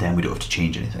 then we don't have to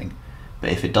change anything.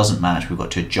 But if it doesn't match, we've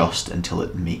got to adjust until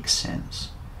it makes sense.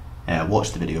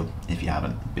 Watch the video if you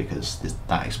haven't, because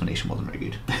that explanation wasn't very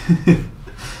good.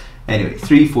 Anyway,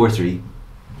 343,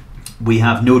 we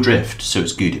have no drift, so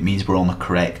it's good. It means we're on the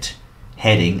correct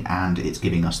heading and it's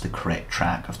giving us the correct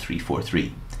track of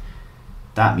 343.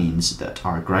 That means that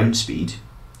our ground speed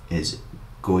is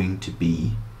going to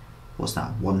be, what's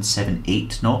that,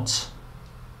 178 knots?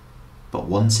 But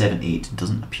 178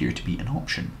 doesn't appear to be an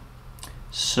option.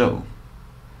 So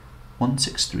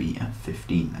 163 at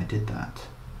 15, I did that.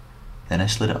 Then I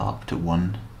slid it up to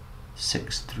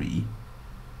 163.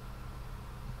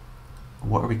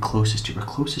 What are we closest to? We're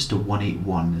closest to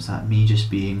 181. Is that me just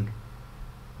being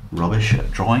rubbish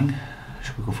at drawing?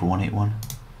 Should we go for 181?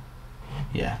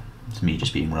 Yeah, it's me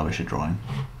just being rubbish at drawing.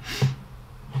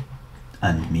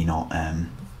 And me not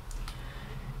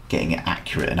getting it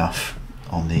accurate enough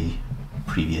on the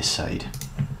previous side.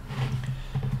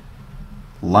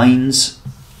 Lines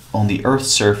on the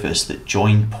Earth's surface that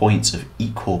join points of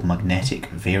equal magnetic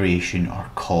variation are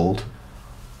called...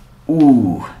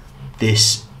 Ooh,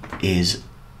 this is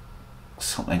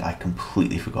something I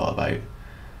completely forgot about.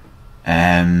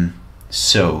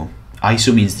 So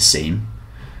iso means the same,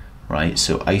 right?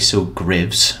 So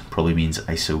isogrids probably means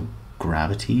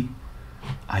isogravity.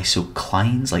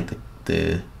 Isoclines, like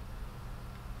the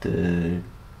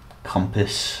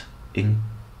compass in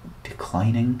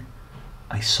declining.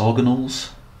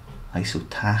 Isogonals,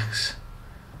 isotachs.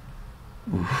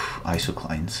 Oof,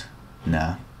 isoclines.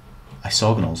 Nah.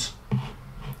 Isogonals.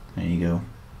 There you go.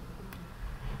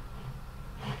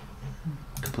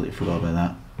 Completely forgot about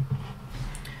that.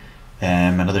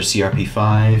 Another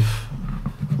CRP5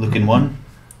 looking one.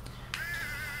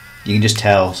 You can just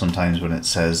tell sometimes when it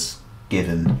says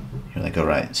given, you're like,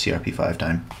 alright, CRP5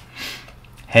 time.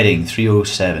 Heading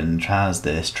 307,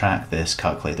 track this,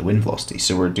 calculate the wind velocity.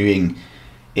 So we're doing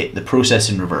the process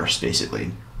in reverse,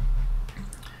 basically.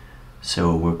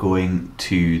 So we're going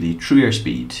to the true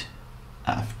airspeed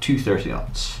at 230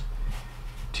 knots.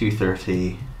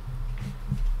 230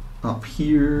 up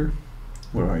here.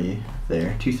 Where are you?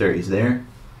 There. 230 is there.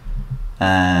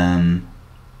 Heading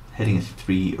at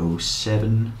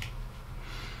 307.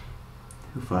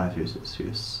 25,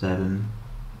 307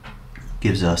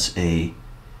 gives us a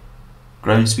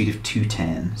ground speed of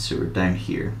 210. So we're down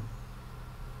here.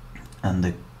 And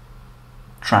the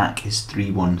track is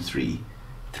 313.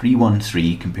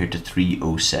 313 compared to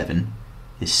 307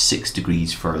 is 6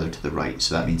 degrees further to the right.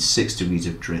 So that means 6 degrees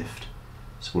of drift.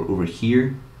 So we're over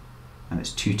here and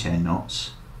it's 210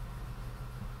 knots.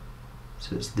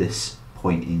 So it's this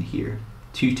point in here.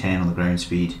 210 on the ground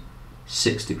speed,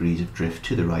 6 degrees of drift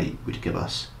to the right would give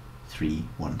us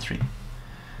 313.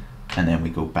 And then we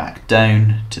go back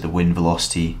down to the wind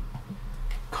velocity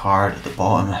card at the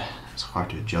bottom. It's hard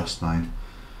to adjust now.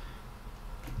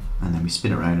 And then we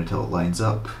spin it around until it lines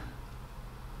up.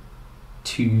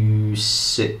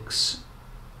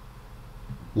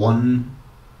 261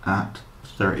 at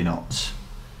 30 knots.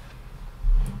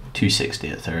 260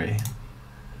 at 30.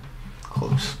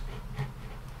 Close.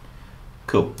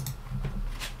 Cool.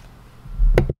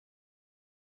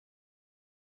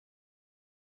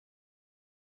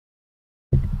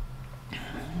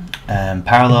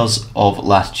 Parallels of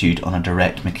latitude on a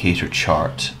direct Mercator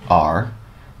chart are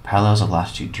parallels of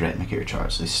latitude direct Mercator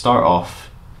charts. They start off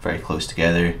very close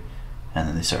together and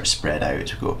then they sort of spread out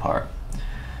as we go apart.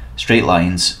 Straight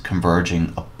lines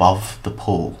converging above the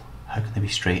pole. How can they be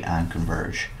straight and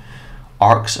converge?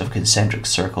 Arcs of concentric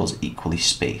circles equally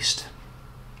spaced.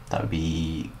 That would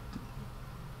be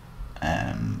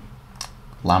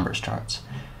Lambert's charts.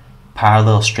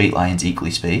 Parallel straight lines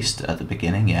equally spaced at the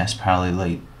beginning, yes.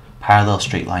 Parallel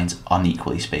straight lines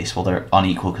unequally spaced. Well, they're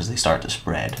unequal because they start to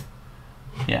spread.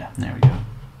 Yeah, there we go.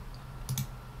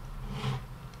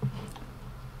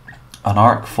 An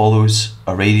arc follows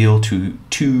a radial to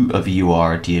a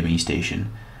VOR DME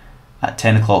station. At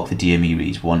 10 o'clock the DME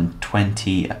reads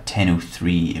 120, at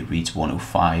 10:03 it reads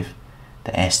 105.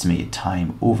 The estimated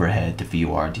time overhead the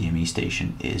VOR DME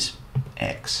station is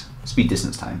X. Speed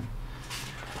distance time.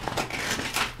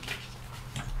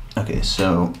 Okay,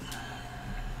 so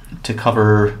to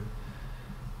cover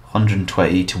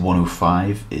 120 to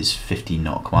 105 is 50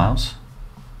 nautical miles.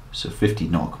 So 50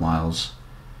 nautical miles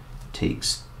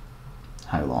takes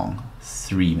how long?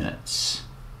 3 minutes.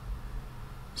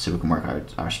 So we can work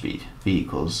out our speed. V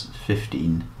equals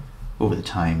 15 over the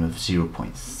time of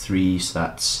 0.3, so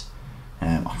that's,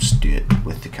 I'll just do it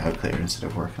with the calculator instead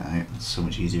of working it out. It's so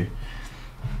much easier.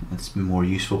 It's more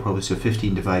useful probably. So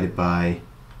 15 divided by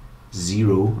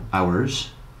 0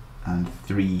 hours and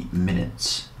 3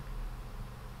 minutes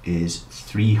is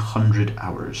 300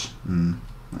 hours.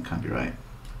 That can't be right.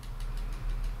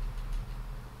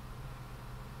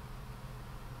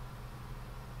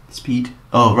 Speed?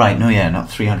 Oh, right, no, yeah, not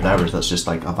 300 hours, that's just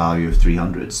like a value of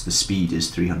 300s. The speed is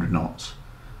 300 knots.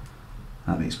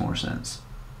 That makes more sense.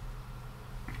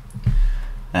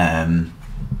 The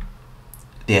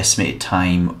estimated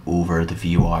time over the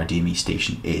VOR DME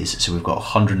station is, so we've got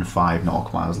 105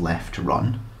 nautical miles left to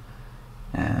run.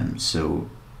 So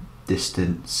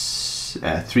distance,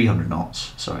 300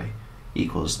 knots, sorry,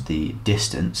 equals the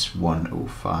distance,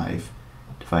 105,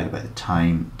 divided by the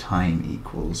time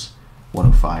equals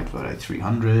 105 divided by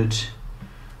 300,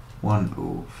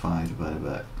 105 divided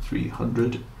by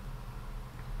 300,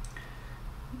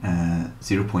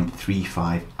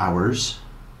 0.35 hours.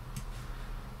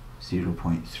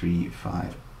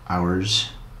 0.35 hours.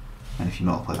 And if you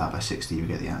multiply that by 60, you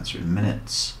get the answer in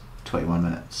minutes, 21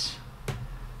 minutes.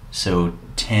 So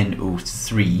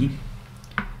 10:03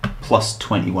 plus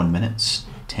 21 minutes,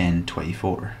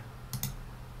 10:24.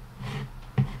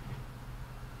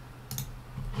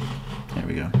 There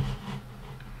we go.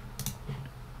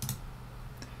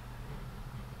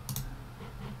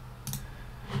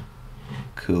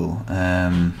 Cool.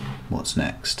 What's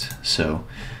next? So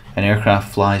an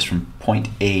aircraft flies from point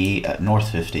A at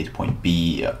north 50 to point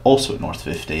B also at north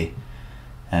 50.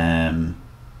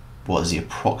 What is the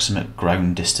approximate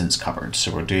ground distance covered?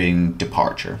 So we're doing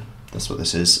departure. That's what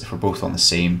this is. If we're both on the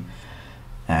same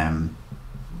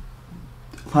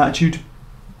latitude,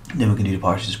 then we can do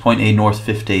departures. Point A north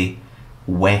 50,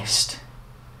 west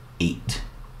 8.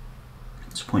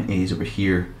 So point A is over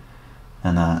here,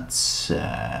 and that's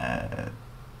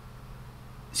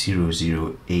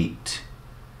 008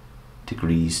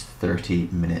 degrees 30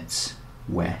 minutes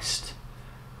west.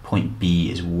 Point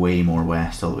B is way more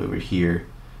west, all the way over here,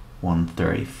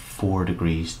 134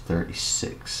 degrees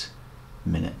 36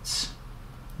 minutes.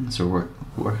 And so we'll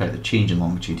work out the change in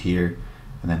longitude here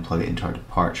and then plug it into our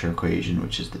departure equation,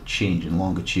 which is the change in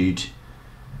longitude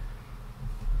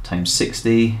times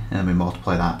 60, and then we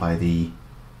multiply that by the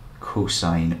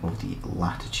cosine of the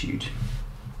latitude.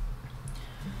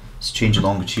 So change in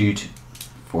longitude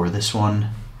for this one,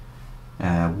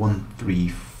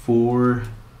 134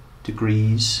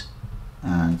 degrees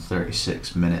and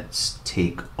 36 minutes,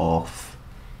 take off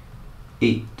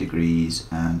 8 degrees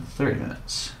and 30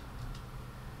 minutes.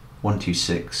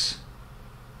 126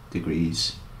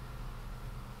 degrees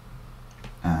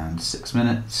and 6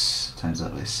 minutes, times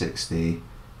that by 60,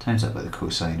 times that by the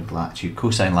cosine of latitude.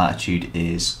 Cosine latitude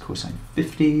is cosine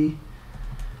 50.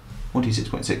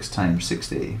 126.6 times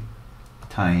 60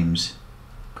 times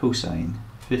cosine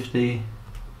 50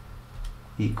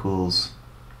 equals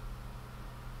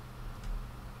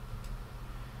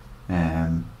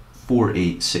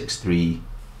 4863.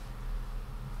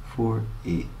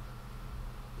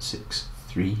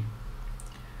 4863.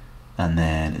 And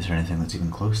then, is there anything that's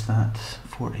even close to that?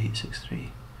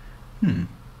 4863.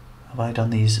 Have I done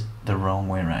these the wrong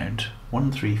way around?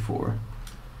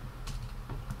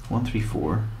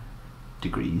 134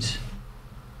 degrees,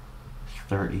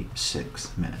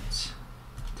 36 minutes.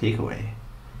 Take away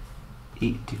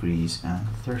 8 degrees and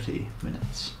 30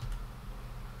 minutes.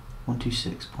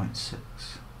 126.6,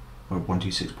 or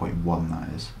 126.1 that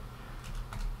is,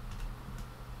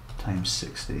 times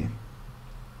 60,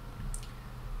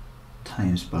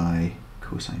 times by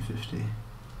cosine 50.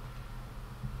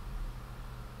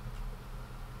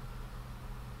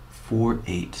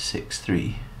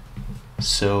 4863.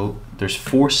 So there's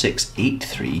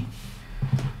 4683.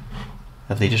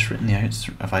 Have they just written the outs?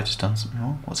 Have I just done something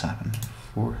wrong? What's happened?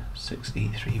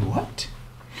 4683. What?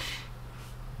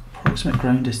 Approximate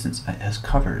ground distance it has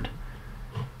covered.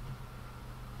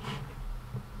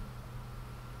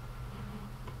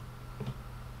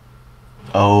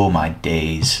 Oh my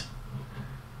days.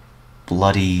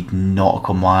 Bloody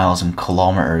nautical miles and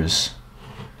kilometers.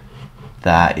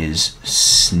 That is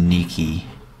sneaky.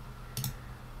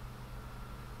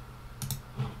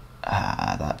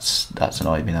 That's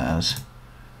annoyed me, that is.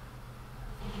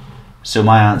 So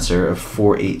my answer of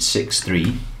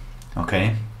 4863,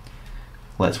 okay,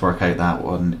 let's work out that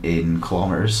one in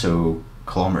kilometers. So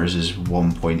kilometers is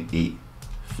 1.8,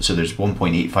 so there's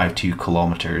 1.852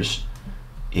 kilometers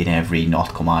in every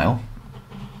nautical mile.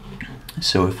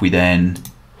 So if we then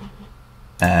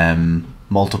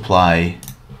multiply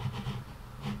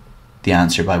the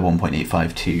answer by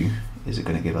 1.852, is it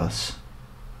going to give us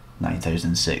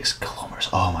 9,006 kilometers?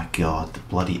 Oh my god, the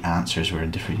bloody answers were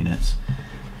in different units.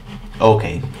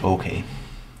 Okay,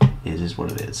 it is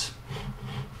what it is.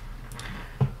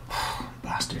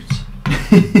 Bastards.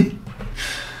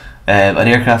 An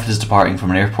aircraft is departing from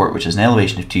an airport which has an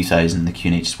elevation of 2,000, the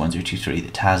QNH is 1023,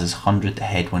 the TAS is 100, the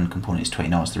headwind component is 20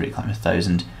 knots, the rate climb is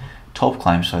 1,000, top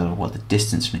climb, so what the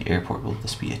distance from the airport will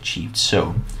this be achieved?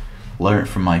 So, learn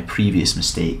from my previous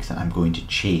mistake that I'm going to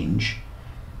change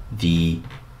the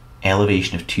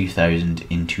elevation of 2,000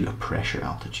 into a pressure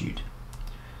altitude.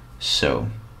 So,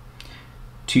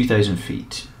 2,000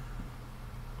 feet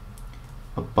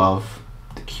above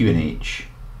the QNH,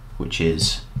 which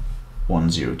is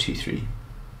 1023.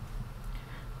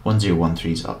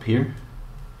 1013 is up here,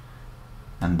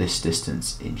 and this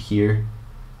distance in here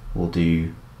we'll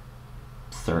do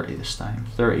 30 this time.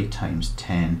 30 times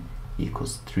 10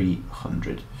 equals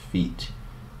 300 feet.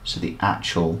 So the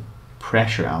actual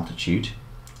pressure altitude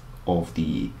of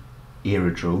the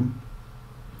aerodrome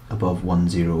above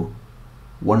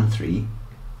 1013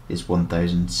 is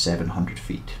 1,700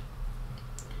 feet.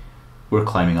 We're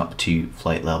climbing up to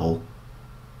flight level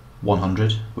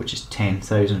 100, which is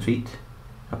 10,000 feet,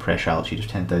 a pressure altitude of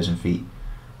 10,000 feet.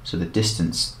 So the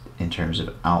distance in terms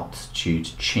of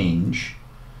altitude change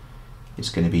is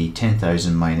going to be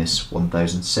 10,000 minus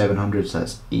 1,700, so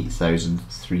that's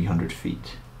 8,300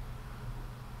 feet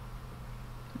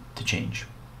to change.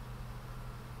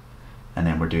 And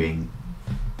then we're doing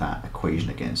that equation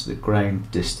again. So the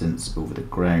ground distance over the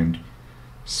ground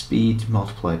speed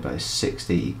multiplied by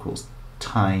 60 equals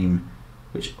time,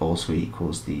 which also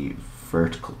equals the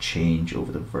vertical change over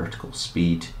the vertical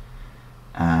speed.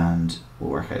 And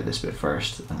we'll work out this bit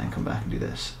first and then come back and do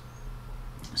this.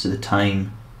 So the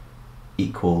time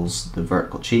equals the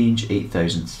vertical change,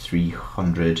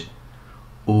 8,300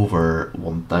 over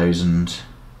 1,000.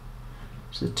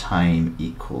 So the time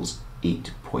equals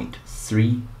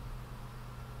 8.3.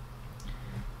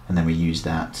 And then we use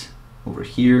that over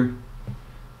here.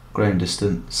 Ground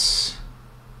distance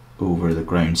over the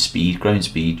ground speed,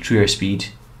 true airspeed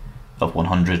of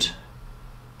 100,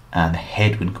 and the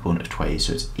headwind component of 20,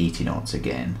 so it's 80 knots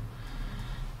again.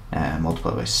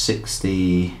 Multiplied by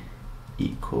 60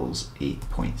 equals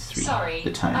 8.3. Sorry,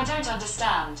 the time. I don't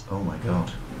understand. Oh my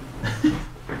god.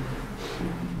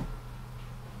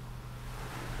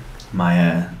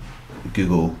 My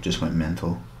Google just went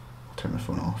mental. I'll turn my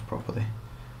phone off properly.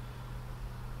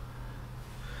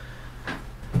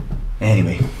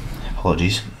 Anyway,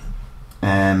 apologies.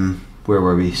 Where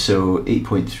were we? So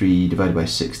 8.3 divided by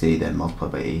 60, then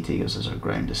multiplied by 80 gives us our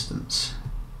ground distance.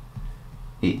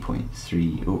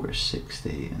 8.3 over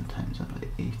 60 and times that by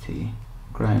 80.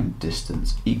 Ground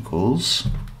distance equals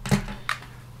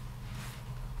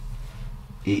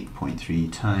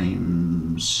 8.3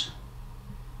 times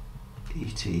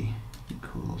 80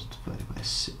 equals divided by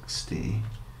 60.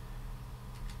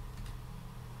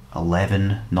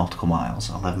 11 nautical miles,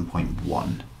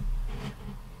 11.1.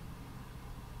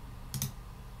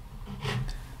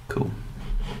 Cool.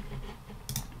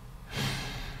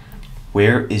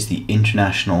 Where is the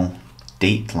international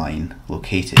date line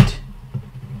located?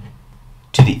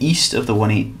 To the east of the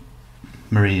 18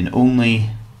 meridian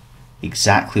only,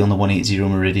 exactly on the 180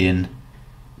 meridian,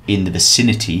 in the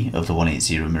vicinity of the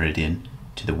 180 meridian,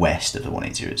 to the west of the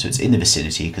 180. So it's in the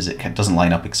vicinity because it doesn't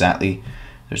line up exactly.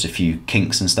 There's a few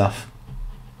kinks and stuff.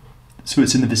 So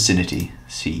it's in the vicinity,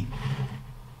 C.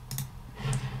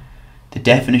 The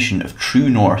definition of true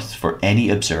north for any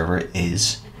observer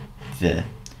is the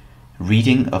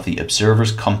reading of the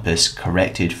observer's compass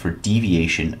corrected for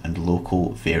deviation and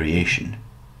local variation.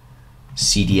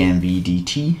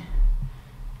 CDMVDT,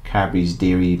 Cadbury's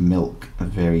Dairy Milk,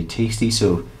 very tasty.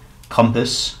 So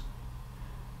compass,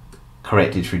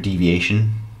 corrected for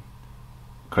deviation,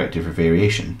 corrected for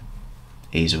variation.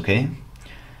 A is okay.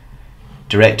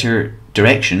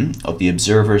 Direction of the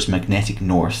observer's magnetic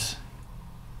north,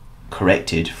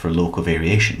 corrected for local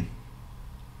variation.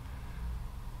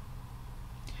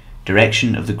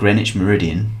 Direction of the Greenwich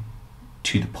meridian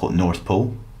to the North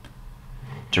Pole.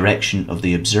 Direction of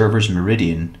the observer's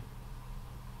meridian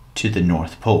to the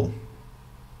North Pole.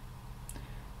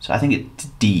 So I think it's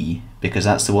D, because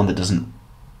that's the one that doesn't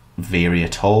vary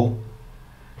at all.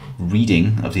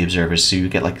 Reading of the observer's, so you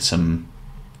get like some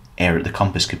error, the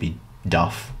compass could be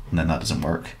duff, and then that doesn't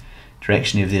work.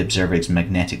 Direction of the observer's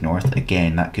magnetic north,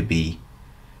 again, that could be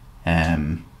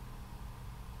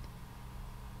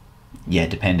yeah,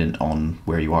 dependent on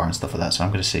where you are and stuff like that. So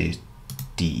I'm going to say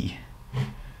D.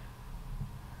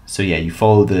 So yeah, you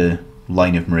follow the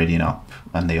line of meridian up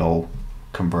and they all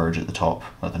converge at the top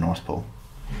at the North Pole,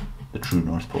 the true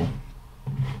North Pole.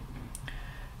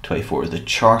 24. The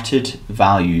charted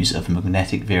values of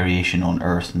magnetic variation on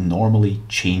Earth normally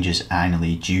changes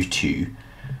annually due to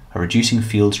a reducing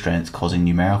field strength causing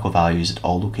numerical values at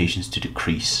all locations to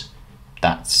decrease.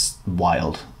 That's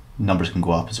wild. Numbers can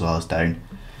go up as well as down.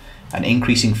 An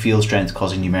increasing field strength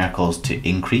causing numericals to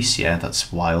increase. Yeah,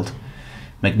 that's wild.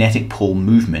 Magnetic pole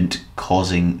movement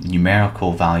causing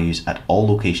numerical values at all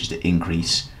locations to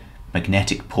increase.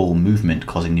 Magnetic pole movement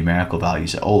causing numerical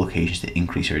values at all locations to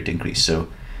increase or decrease. So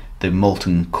the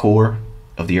molten core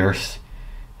of the Earth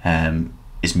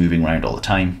is moving around all the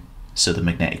time. So the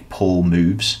magnetic pole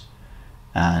moves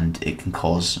and it can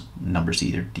cause numbers to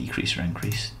either decrease or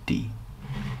increase. D.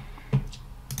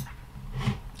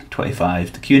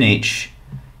 25. The QNH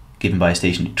given by a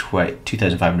station at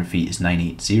 2,500 feet is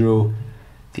 980.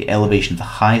 The elevation of the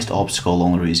highest obstacle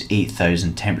along the route is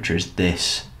 8,000. Temperature is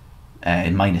this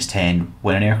in -10.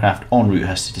 When an aircraft en route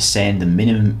has to descend the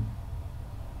minimum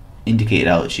indicated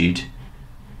altitude,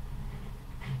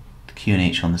 the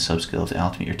QNH on the subscale of the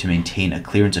altimeter to maintain a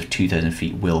clearance of 2,000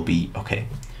 feet will be, okay,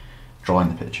 drawing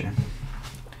the picture.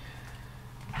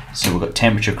 So we've got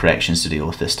temperature corrections to deal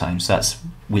with this time. So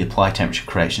we apply temperature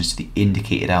corrections to the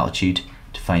indicated altitude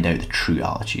to find out the true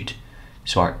altitude.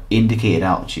 So our indicated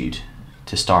altitude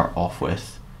to start off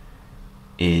with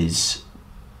is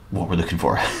what we're looking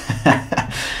for.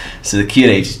 So the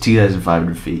QNH is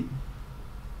 2,500 feet.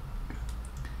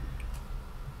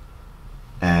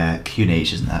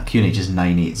 QNH isn't that. QNH is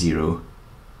 980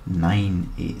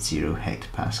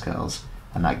 hectopascals,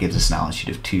 and that gives us an altitude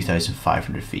of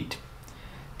 2,500 feet.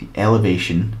 The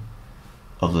elevation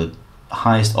of the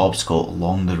highest obstacle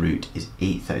along the route is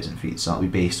 8,000 feet, so that'll be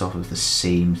based off of the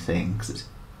same thing, because it's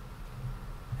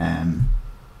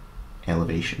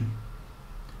elevation.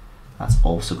 That's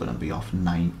also going to be off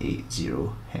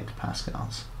 980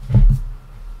 hectopascals.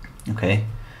 Okay,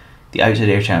 the outside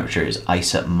air temperature is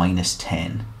ice at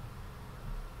 -10,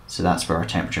 so that's where our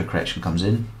temperature correction comes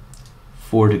in.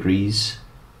 4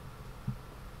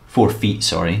 feet,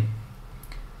 sorry,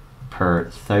 per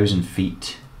 1,000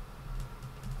 feet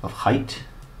of height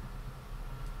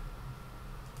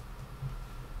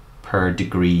per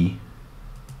degree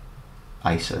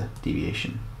ISA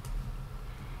deviation.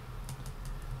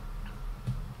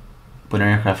 When an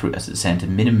aircraft route has to descend to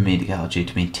minimum matic altitude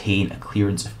to maintain a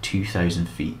clearance of 2,000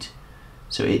 feet.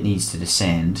 So it needs to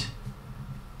descend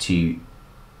to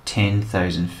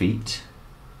 10,000 feet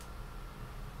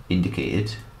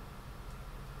indicated,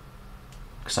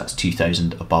 because that's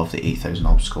 2,000 above the 8,000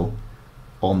 obstacle,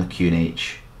 on the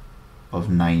QNH of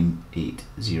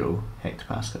 980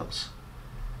 hectopascals.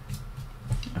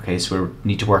 Okay, so we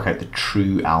need to work out the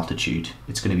true altitude.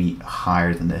 It's going to be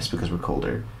higher than this because we're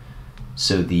colder.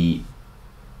 So the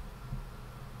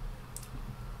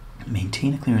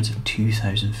maintain a clearance of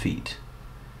 2,000 feet.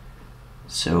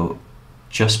 So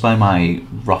just by my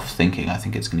rough thinking, I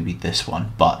think it's going to be this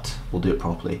one, but we'll do it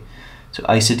properly. So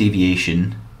ISA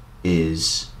deviation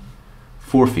is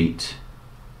 4 feet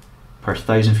per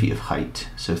 1,000 feet of height.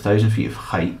 So 1,000 feet of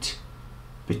height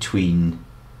between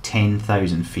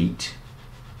 10,000 feet,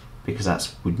 because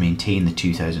that would maintain the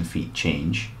 2,000 feet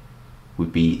change,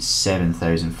 would be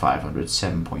 7,500,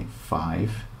 7.5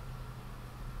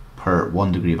 per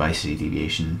 1 degree of ISA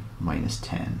deviation minus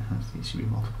 10. These should be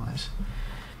multiplies.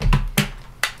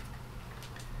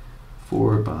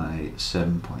 4 by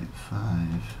 7.5 by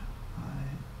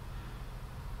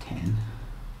 10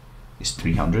 is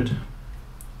 300.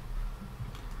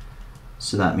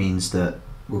 So that means that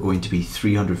we're going to be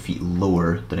 300 feet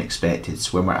lower than expected.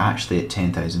 So when we're actually at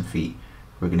 10,000 feet,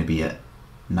 we're going to be at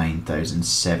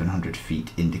 9,700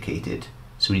 feet indicated.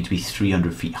 So we need to be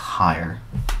 300 feet higher,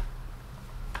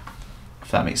 if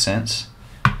that makes sense.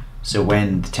 So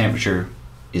when the temperature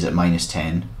is at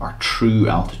 -10, our true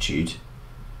altitude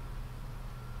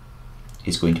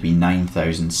is going to be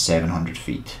 9,700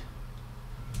 feet.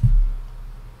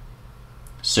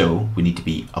 So we need to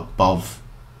be above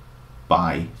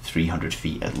by 300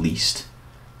 feet at least.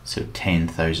 So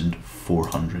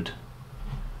 10,400.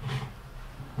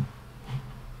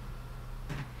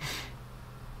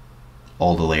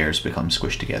 All the layers become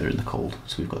squished together in the cold,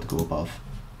 so we've got to go above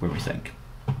where we think.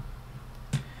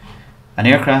 An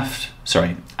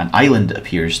island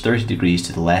appears 30 degrees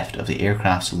to the left of the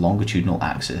aircraft's longitudinal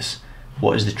axis.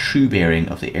 What is the true bearing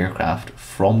of the aircraft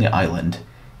from the island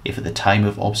if at the time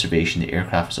of observation the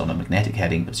aircraft is on a magnetic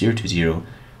heading of 020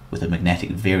 with a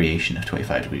magnetic variation of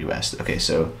 25 degrees west? Okay,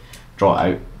 so draw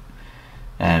it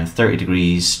out. 30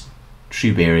 degrees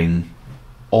true bearing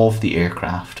of the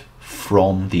aircraft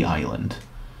from the island.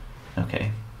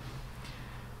 Okay.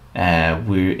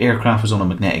 Where aircraft was on a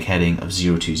magnetic heading of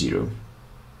 020.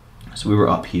 So we were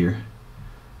up here,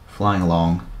 flying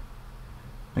along,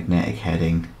 magnetic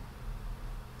heading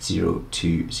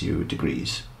 020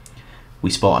 degrees. We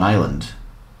spot an island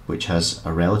which has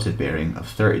a relative bearing of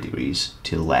 30 degrees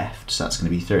to the left, so that's going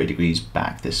to be 30 degrees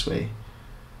back this way.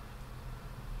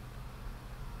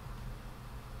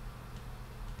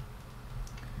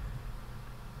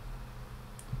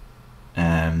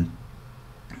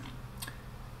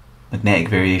 Magnetic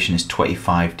variation is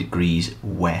 25 degrees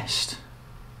west.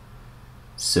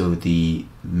 So the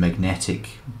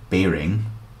magnetic bearing,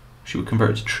 should we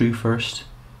convert it to true first?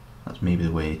 That's maybe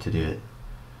the way to do it.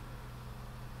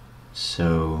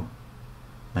 So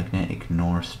magnetic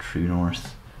north, true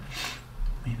north.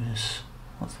 Maybe this,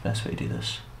 what's the best way to do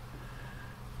this?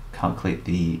 Calculate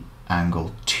the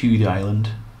angle to the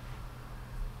island.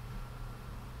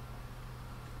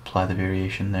 Apply the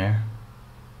variation there.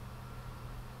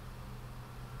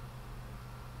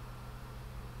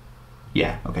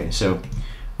 Yeah, okay, so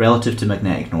relative to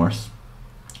magnetic north,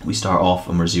 we start off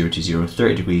and we're 0 to 0.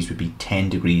 30 degrees would be 10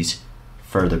 degrees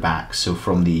further back. So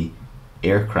from the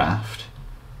aircraft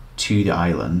to the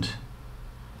island,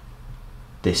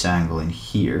 this angle in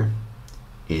here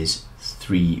is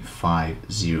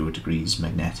 350 degrees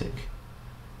magnetic.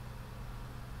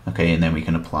 Okay, and then we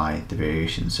can apply the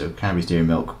variation. So Cadbury's Dairy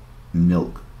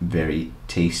Milk, very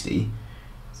tasty.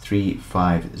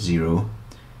 350,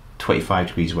 25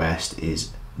 degrees west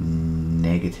is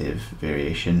negative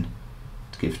variation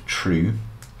to give true,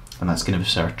 and that's going to give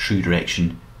us our true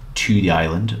direction to the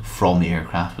island from the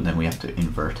aircraft, and then we have to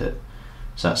invert it.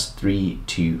 So that's 3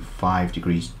 to 5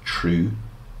 degrees true,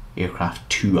 aircraft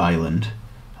to island,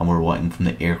 and we're wanting from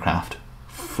the aircraft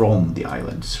from the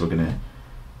island. So we're going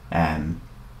to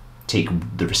take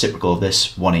the reciprocal of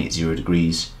this, 180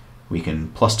 degrees. We can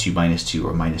 +2 -2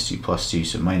 or -2 +2.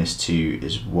 So -2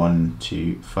 is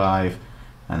 125,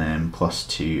 and then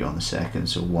 +2 on the second,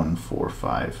 so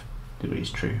 145 degrees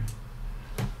true.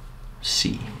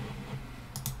 C.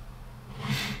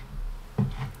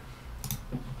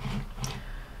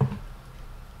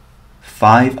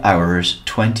 "5 hours,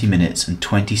 20 minutes and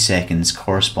 20 seconds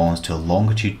corresponds to a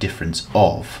longitude difference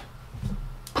of,"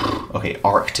 okay,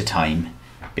 arc to time,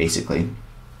 basically.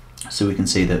 So we can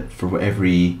say that for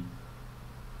every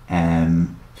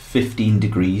 15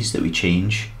 degrees that we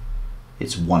change,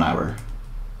 it's 1 hour.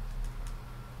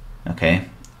 Okay,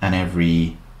 and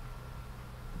every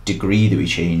degree that we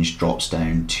change drops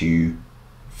down to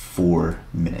 4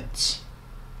 minutes.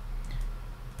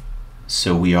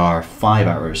 So we are 5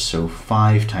 hours, so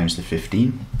 5 times the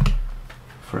 15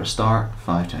 for a start.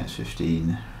 5 times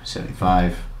 15,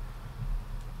 75.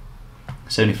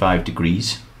 75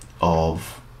 degrees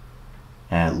of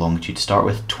longitude to start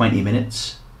with. 20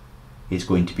 minutes is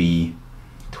going to be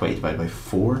 20 divided by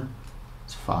 4.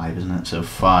 It's 5, isn't it? So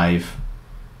 5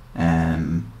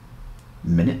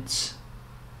 minutes.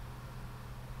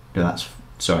 No, that's,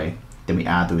 sorry, then we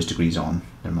add those degrees on,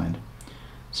 never mind.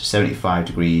 So 75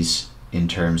 degrees in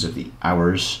terms of the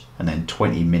hours, and then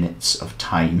 20 minutes of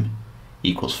time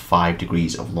equals 5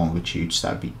 degrees of longitude, so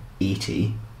that would be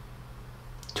 80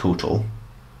 total.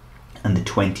 And the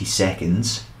 20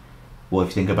 seconds, well, if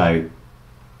you think about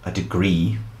a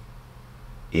degree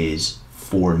is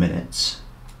 4 minutes,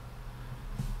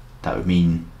 that would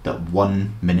mean that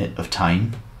 1 minute of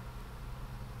time,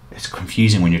 it's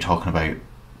confusing when you're talking about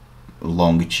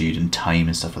longitude and time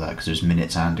and stuff like that, because there's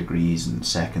minutes and degrees and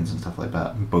seconds and stuff like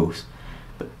that, both.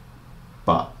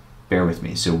 But bear with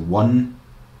me. So 1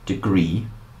 degree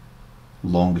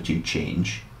longitude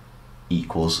change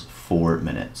equals 4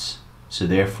 minutes. So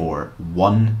therefore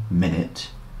 1 minute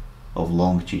of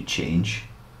longitude change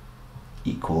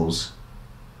equals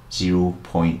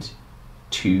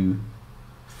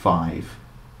 0.25.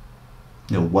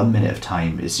 No, 1 minute of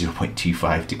time is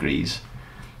 0.25 degrees,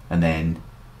 and then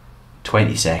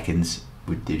 20 seconds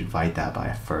would divide that by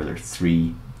a further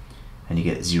 3, and you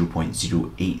get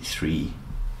 0.083,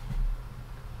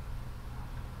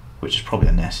 which is probably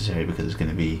unnecessary because it's going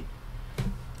to be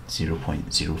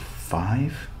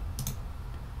 0.05.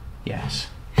 Yes.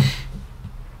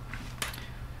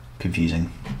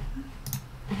 Confusing.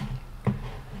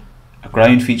 A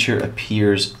ground feature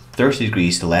appears 30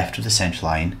 degrees to the left of the central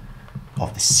line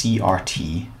of the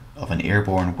CRT of an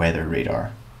airborne weather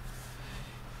radar.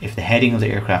 If the heading of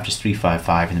the aircraft is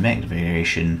 355 and the magnetic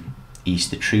variation east,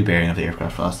 the true bearing of the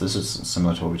aircraft. This is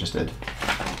similar to what we just did.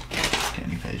 Get a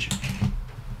new page.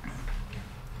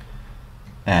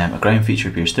 A ground feature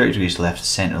appears 30 degrees to the left of the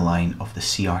centre line of the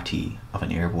CRT of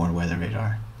an airborne weather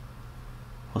radar.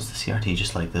 What's the CRT?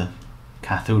 Just like the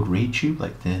cathode ray tube,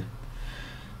 like the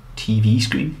TV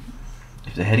screen?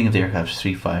 If the heading of the aircraft is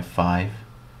 355,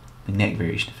 the magnetic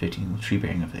variation of 15, the true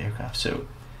bearing of the aircraft. So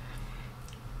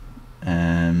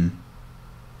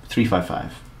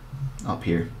 355 up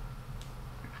here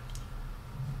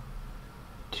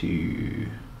to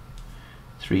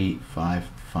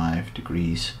 355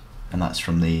 degrees, and that's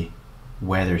from the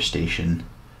weather station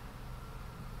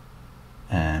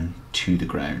to the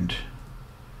ground.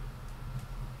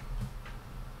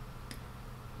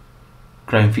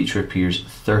 Ground feature appears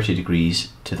 30 degrees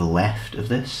to the left of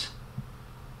this.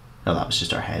 Oh, that was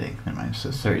just our heading, never mind.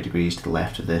 So 30 degrees to the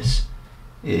left of this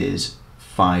is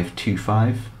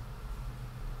 525,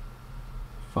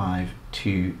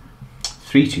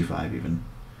 325 even,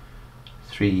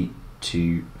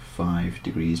 325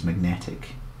 degrees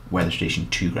magnetic, weather station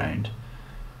to ground.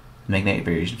 Magnetic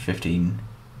variation 15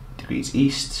 degrees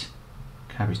east,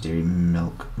 Cadbury's Dairy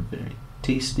Milk, very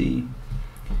tasty,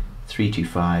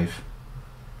 325,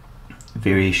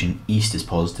 variation east is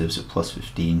positive, so plus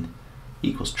 15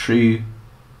 equals true,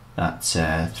 that's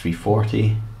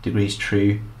 340 degrees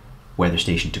true, weather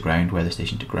station to ground, weather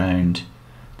station to ground.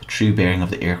 The true bearing of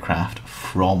the aircraft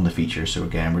from the feature, so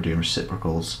again we're doing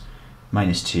reciprocals,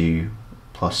 -2,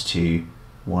 +2,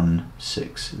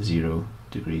 160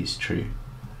 degrees true.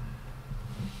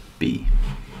 B.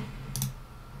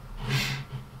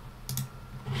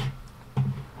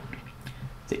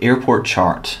 The airport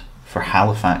chart for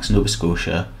Halifax, Nova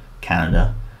Scotia,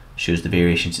 Canada shows the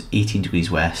variations at 18 degrees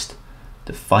west.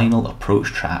 The final approach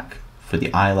track for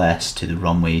the ILS to the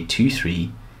runway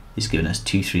 23 is given as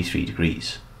 233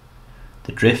 degrees.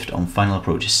 The drift on final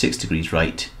approach is 6 degrees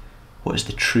right. What is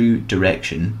the true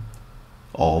direction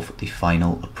of the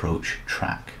final approach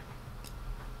track?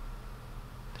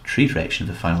 The true direction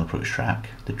of the final approach track,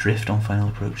 the drift on final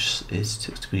approach is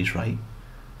 6 degrees right.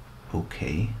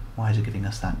 Okay, why is it giving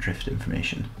us that drift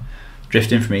information?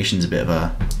 Drift information is a bit of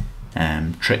a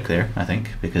trick there, I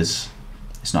think, because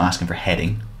it's not asking for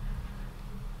heading,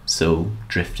 so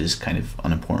drift is kind of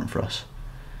unimportant for us.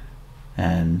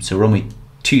 So runway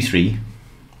 23,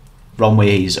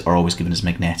 runways are always given as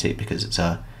magnetic because it's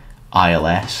a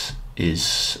ILS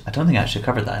is, I don't think I actually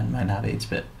covered that in my nav aids,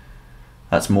 but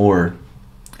that's more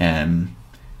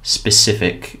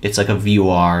specific. It's like a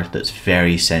VOR that's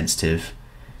very sensitive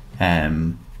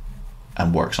and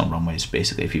works on runways,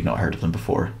 basically, if you've not heard of them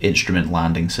before. Instrument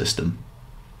landing system.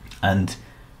 And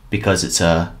because it's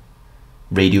a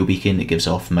radio beacon, it gives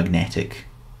off magnetic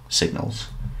signals.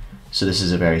 So this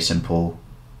is a very simple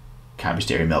Cadbury's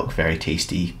Dairy Milk, very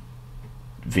tasty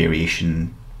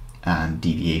variation and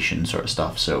deviation sort of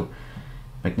stuff. So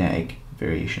magnetic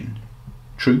variation,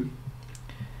 true.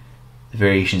 The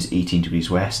variation is 18 degrees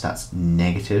west, that's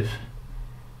negative.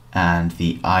 And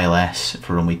the ILS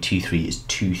for runway 23 is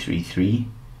 233.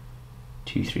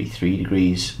 233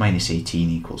 degrees minus 18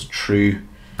 equals true.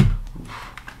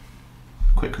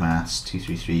 Quick maths,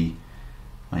 233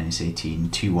 minus 18,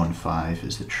 215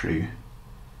 is the true.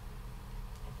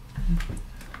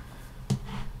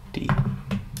 D.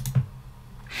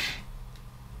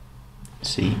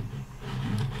 C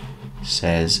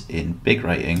says in big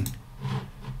writing,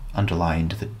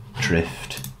 underlined, the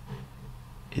drift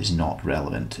is not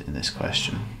relevant in this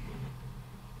question.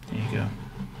 There you go.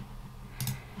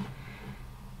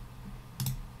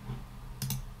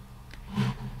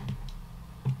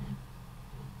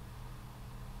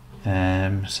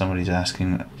 Somebody's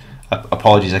asking,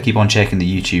 apologies, I keep on checking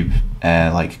the YouTube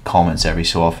like comments every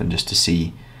so often just to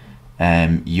see.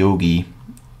 Yogi,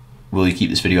 will you keep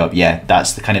this video up? Yeah,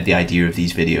 that's the kind of the idea of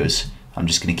these videos. I'm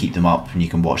just going to keep them up and you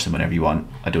can watch them whenever you want.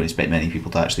 I don't expect many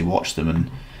people to actually watch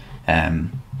them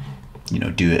and you know,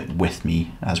 do it with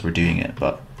me as we're doing it,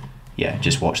 but yeah,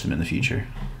 just watch them in the future.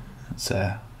 That's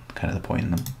kind of the point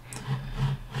in them.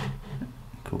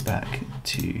 Go back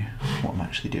to what I'm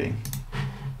actually doing.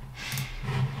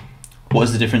 What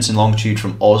is the difference in longitude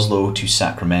from Oslo to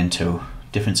Sacramento?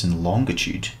 Difference in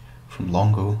longitude from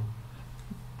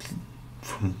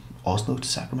Oslo to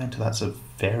Sacramento? That's a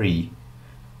very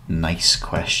nice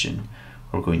question.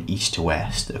 We're going east to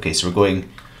west. Okay, so we're going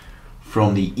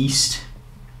from the east,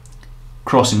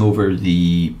 crossing over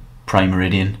the prime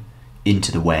meridian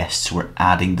into the west, so we're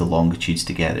adding the longitudes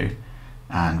together,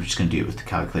 and we're just going to do it with the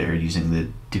calculator using the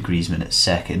degrees minutes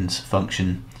seconds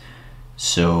function.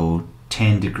 So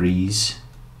 10 degrees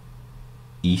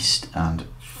east and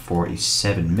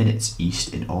 47 minutes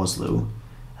east in Oslo,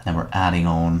 and then we're adding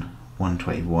on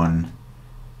 121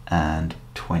 and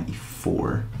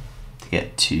 24 to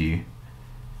get to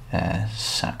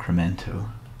Sacramento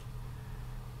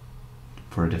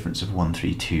for a difference of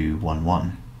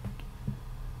 13211.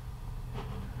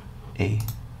 A.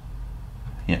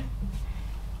 Yeah.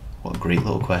 What a great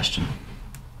little question.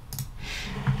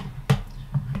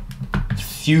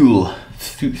 Fuel.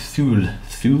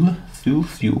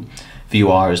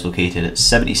 VOR is located at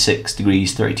 76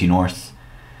 degrees 32 north,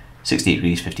 68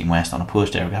 degrees 15 west on a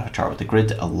Polish aerographic chart with the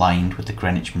grid aligned with the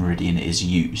Greenwich meridian is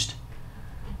used.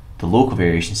 The local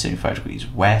variation is 75 degrees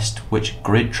west. Which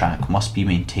grid track must be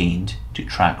maintained to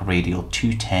track radial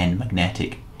 210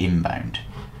 magnetic inbound?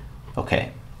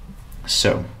 Okay,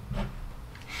 so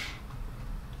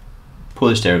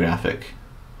Polish aerographic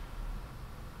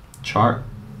chart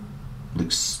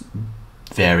looks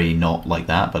very not like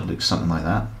that, but it looks something like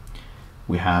that.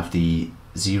 We have the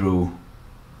 0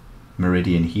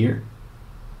 meridian here,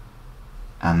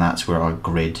 and that's where our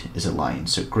grid is aligned.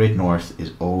 So grid north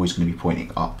is always going to be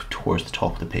pointing up towards the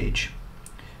top of the page.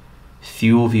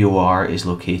 Fuel VOR is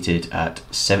located at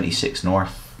 76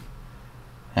 north,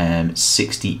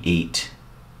 68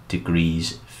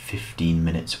 degrees 15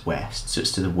 minutes west. So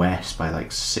it's to the west by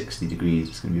like 60 degrees.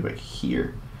 It's going to be about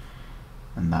here,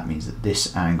 and that means that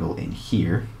this angle in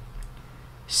here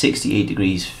 68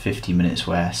 degrees 50 minutes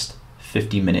west.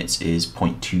 50 minutes is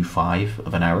 0.25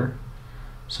 of an hour,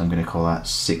 so I'm going to call that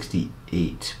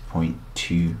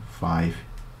 68.25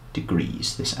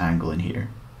 degrees, this angle in here.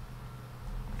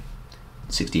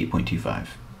 68.25.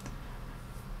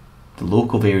 The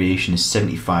local variation is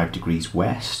 75 degrees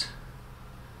west.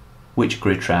 Which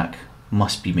grid track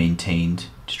must be maintained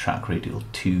to track radial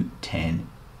 210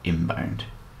 inbound?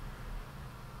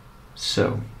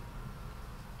 So,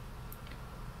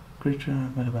 grid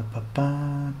track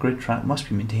must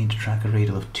be maintained to track a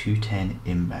radial of 210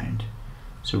 inbound.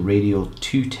 So radial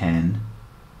 210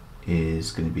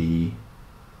 is going to be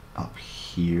up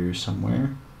here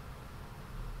somewhere.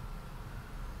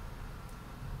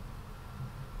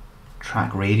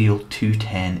 Track radial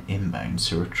 210 inbound,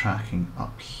 so we're tracking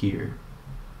up here.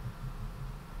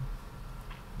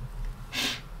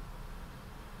 Is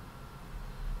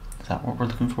that what we're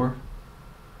looking for?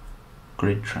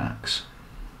 Grid tracks.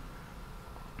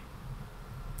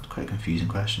 It's quite a confusing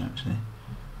question actually.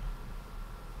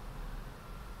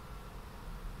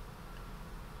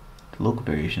 The local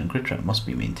variation of grid track must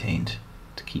be maintained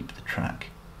to keep the track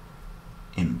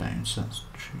inbound, so that's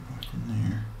true right in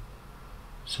there.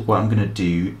 So what I'm going to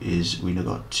do is I'm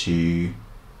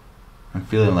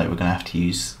feeling like we're going to have to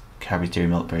use Cadbury's Dairy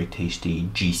Milk Very Tasty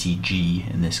GCG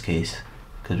in this case,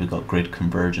 because we've got grid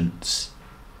convergence.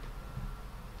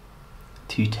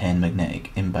 210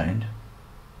 magnetic inbound.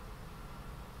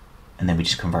 And then we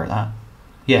just convert that.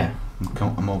 Yeah,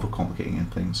 I'm overcomplicating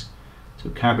things. So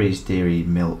Cadbury's Dairy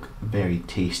Milk Very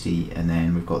Tasty, and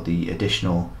then we've got the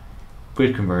additional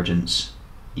grid convergence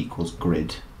equals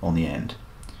grid on the end.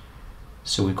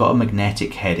 So we've got a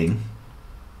magnetic heading,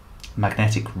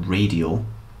 magnetic radial.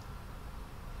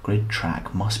 Grid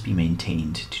track must be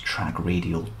maintained to track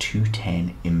radial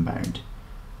 210 inbound.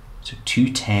 So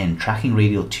 210, tracking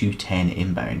radial 210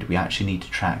 inbound, we actually need to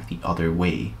track the other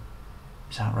way.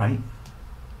 Is that right?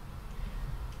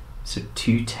 So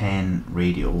 210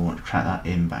 radial, we want to track that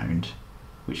inbound,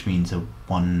 which means a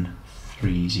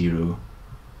 130,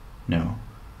 no,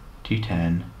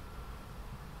 210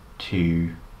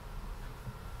 to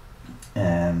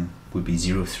would be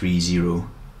 030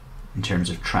 in terms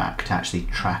of track, to actually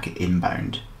track it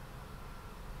inbound.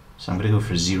 So I'm going to go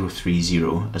for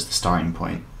 030 as the starting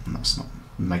point, and that's not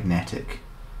magnetic.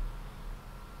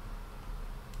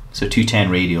 So 210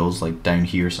 radials like down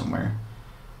here somewhere,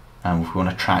 and if we want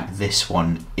to track this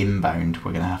one inbound,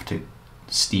 we're going to have to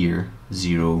steer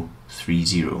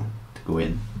 030 to go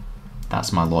in.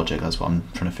 That's my logic, that's what I'm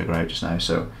trying to figure out just now.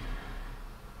 So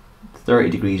 30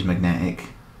 degrees magnetic,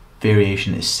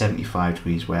 variation is 75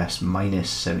 degrees west, minus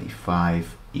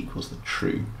 75 equals the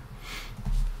true.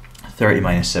 30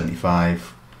 minus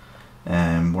 75,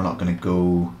 we're not going to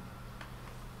go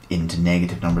into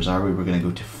negative numbers, are we? We're going to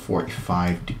go to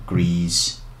 45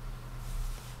 degrees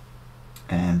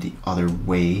and the other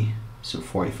way. So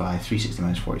 45, 360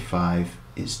 minus 45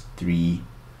 is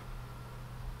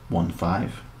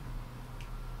 315.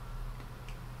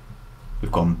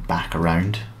 We've gone back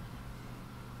around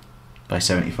by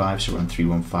 75, so we're on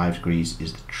 315 degrees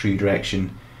is the true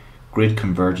direction. Grid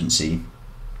convergency,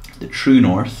 the true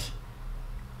north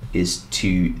is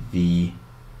to the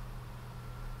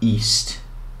east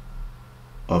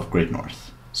of grid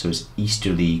north, so it's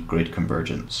easterly grid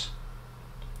convergence.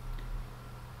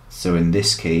 So in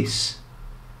this case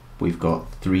we've got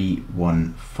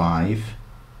 315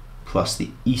 plus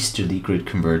the easterly grid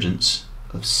convergence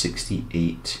of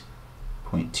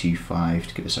 68.25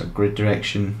 to give us our grid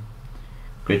direction.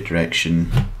 Grid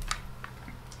direction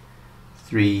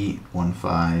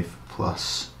 315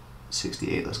 plus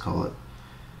 68, let's call it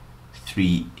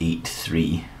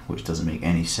 383, which doesn't make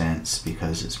any sense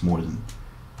because it's more than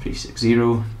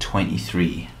 360.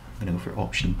 23. I'm going to go for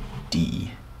option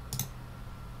D.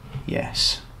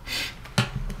 Yes.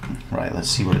 Right, let's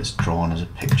see what it's drawn as a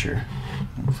picture.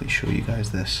 Hopefully show you guys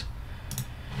this.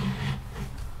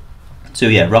 So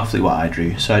yeah, roughly what I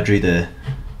drew. So I drew the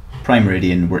prime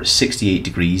meridian, we're at 68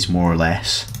 degrees more or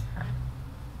less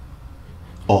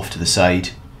off to the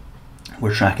side.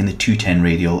 We're tracking the 210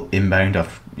 radial inbound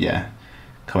of, yeah,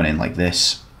 coming in like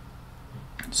this.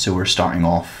 So we're starting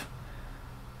off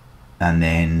and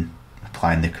then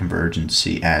applying the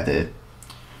convergency, the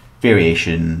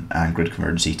variation and grid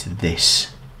convergency to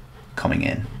this coming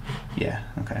in. Yeah,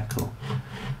 okay, cool.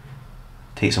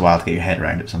 Takes a while to get your head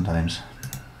around it sometimes.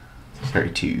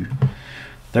 32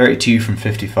 from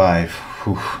 55.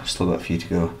 Whew, still got a few to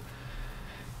go.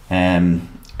 An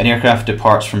aircraft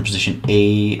departs from position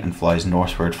A and flies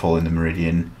northward following the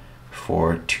meridian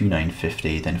for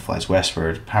 2950, then flies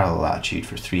westward parallel latitude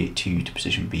for 382 to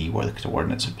position B, where the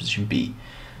coordinates of position B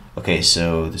Okay,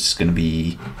 so this is going to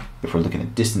be, if we're looking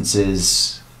at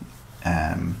distances,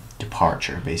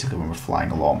 departure, basically when we're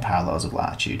flying along parallels of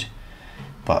latitude.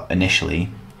 But initially,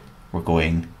 we're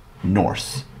going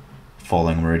north,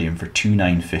 following meridian for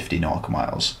 2950 nautical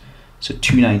miles. So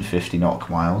 2950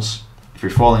 nautical miles, if you're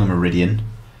following a meridian,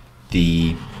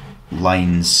 the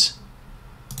lines,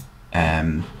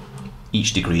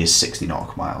 each degree is 60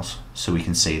 nautical miles. So we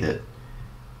can say that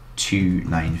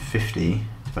 2950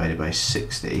 divided by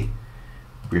 60,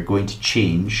 we're going to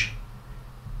change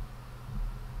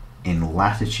in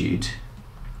latitude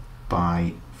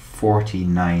by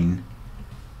 49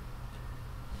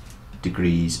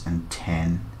 degrees and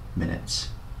 10 minutes.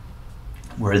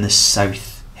 We're in the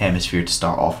south hemisphere to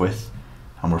start off with,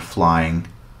 and we're flying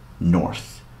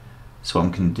north. So what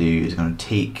I'm going to do is I'm going to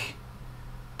take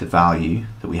the value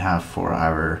that we have for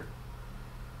our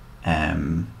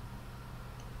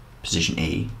position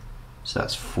A, so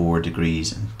that's 4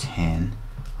 degrees and 10.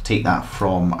 I'll take that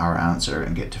from our answer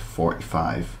and get to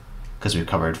 45, because we've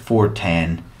covered 4,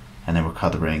 10, and then we're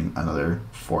covering another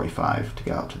 45 to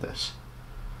get up to this.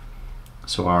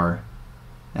 So our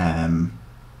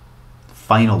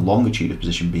final longitude of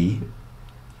position B,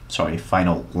 sorry,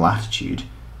 final latitude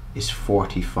is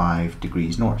 45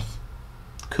 degrees north.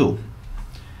 Cool.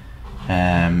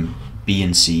 B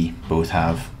and C both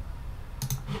have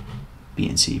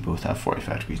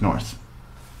 45 degrees north.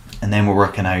 And then we're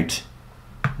working out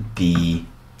the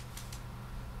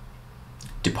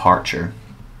departure.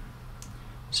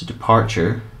 So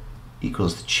departure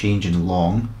equals the change in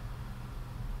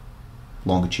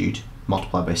longitude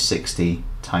multiplied by 60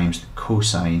 times the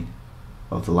cosine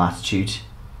of the latitude.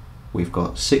 We've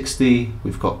got 60,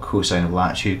 we've got cosine of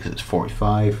latitude because it's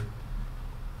 45.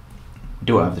 We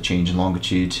don't have the change in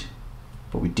longitude,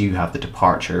 but we do have the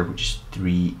departure, which is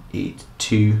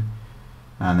 382,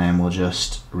 and then we'll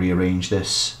just rearrange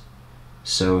this.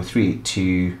 So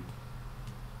 382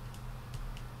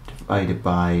 divided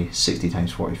by 60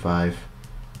 times 45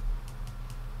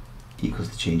 equals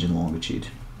the change in longitude.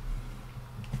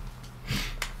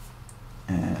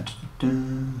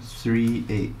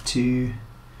 382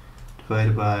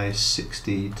 divided by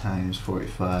 60 times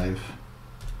 45,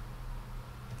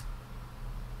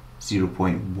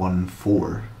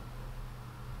 0.14.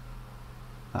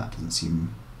 That doesn't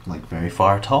seem like very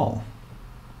far at all.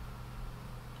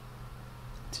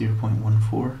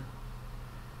 0.14.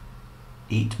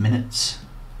 8 minutes.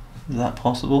 Is that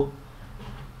possible?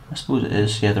 I suppose it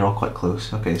is. Yeah, they're all quite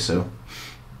close. Okay, so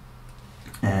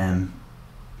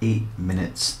 8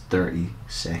 minutes 30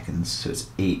 seconds, so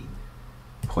it's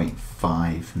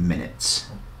 8.5 minutes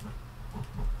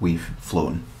we've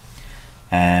flown.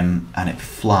 And it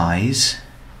flies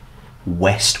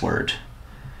westward,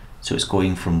 so it's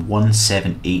going from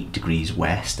 178 degrees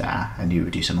west, I knew it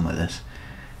would do something like this,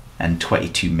 and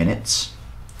 22 minutes,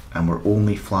 and we're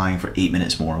only flying for 8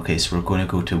 minutes more. Okay, so we're going to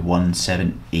go to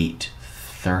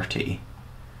 178.30.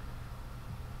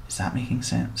 Is that making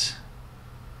sense?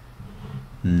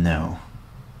 No.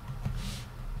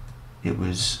 It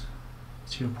was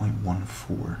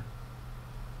 0.14.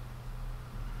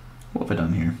 What have I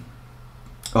done here?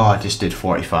 Oh, I just did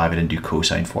 45, I didn't do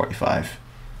cosine 45.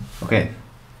 Okay.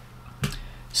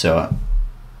 So,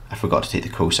 I forgot to take the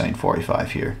cosine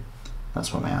 45 here.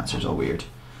 That's why my answer's all weird.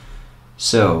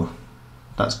 So,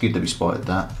 that's good that we spotted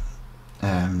that.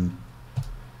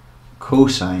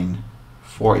 Cosine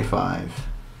 45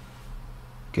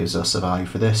 gives us a value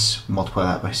for this. Multiply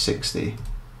that by 60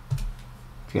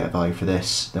 to get a value for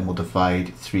this. Then we'll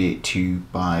divide 382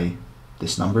 by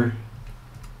this number.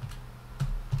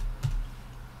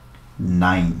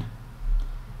 9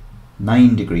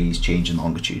 degrees change in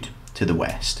longitude to the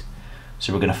west.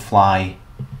 So we're going to fly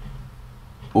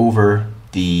over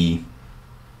the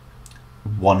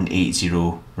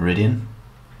 180 meridian,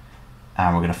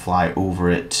 and we're going to fly over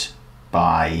it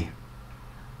by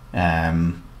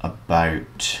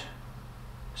about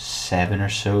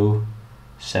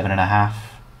 7.5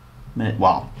 minutes.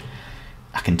 Well,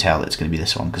 I can tell it's going to be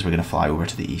this one because we're going to fly over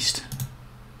to the east.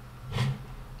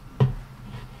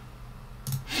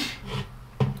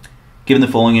 Given the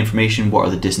following information, what are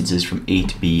the distances from A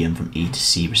to B and from A to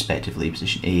C respectively?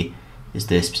 Position A is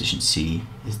this, position C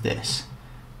is this.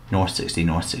 North 60,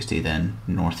 then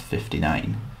north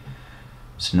 59.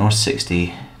 So north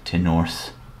 60 to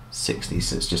north 60,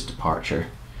 so it's just departure.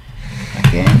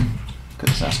 Again, because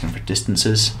it's asking for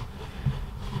distances.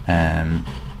 Let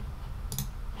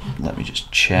me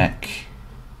just check.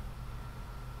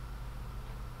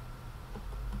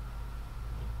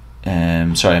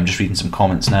 Sorry, I'm just reading some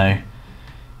comments now.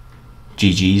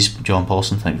 GG's, John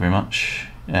Paulson, thank you very much.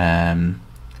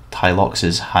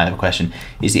 Tylox's I have a question.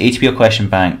 Is the ATPL question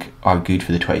bank are good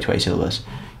for the 2020 syllabus?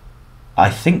 I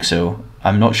think so.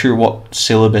 I'm not sure what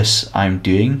syllabus I'm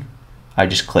doing. I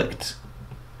just clicked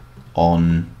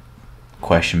on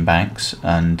question banks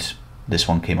and this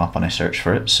one came up and I searched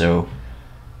for it, so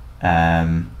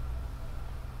I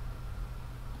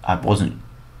wasn't,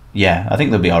 yeah, I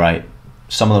think they'll be alright.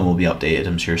 Some of them will be updated,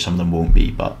 I'm sure some of them won't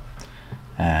be, but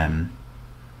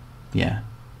yeah,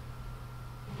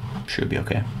 should be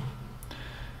okay.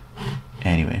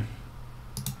 Anyway,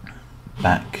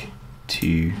 back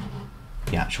to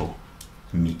the actual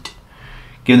meat.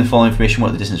 Given the following information, what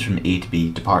is the distance from A to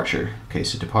B? Departure. Okay,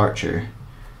 so departure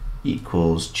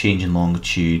equals change in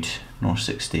longitude, north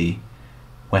 60,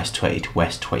 west 20 to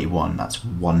west 21. That's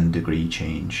 1 degree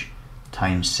change,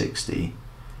 times 60,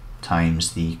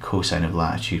 times the cosine of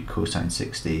latitude, cosine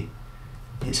 60,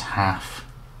 is half.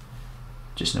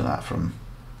 Just know that from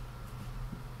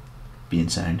being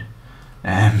sound.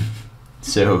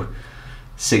 So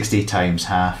 60 times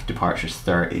half, departure is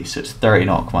 30, so it's 30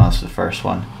 nautical miles for the first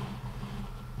one.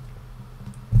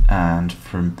 And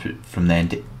from then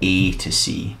to A to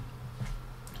C.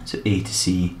 So A to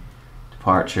C,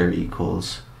 departure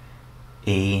equals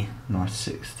A, north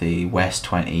 60, west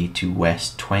 20 to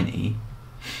west 20,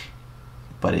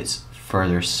 but it's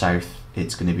further south,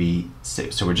 it's going to be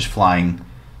 6, so we're just flying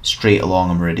straight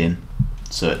along a meridian,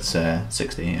 so it's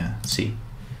 60, C.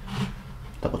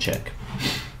 Double check.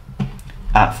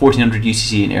 At 1400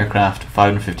 UCC, an aircraft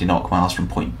 550 nautical miles from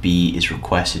point B is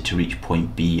requested to reach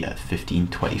point B at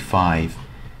 1525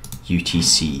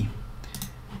 UTC.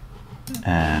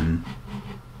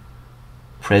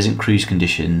 Present cruise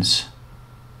conditions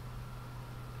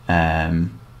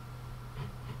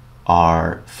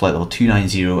are flight level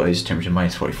 290, ice temperature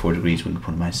minus 44 degrees, wind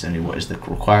component minus 70. What is the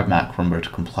required Mach number to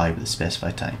comply with the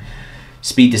specified time?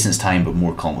 Speed, distance, time, but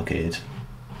more complicated,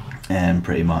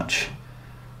 pretty much.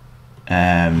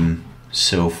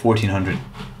 So 1400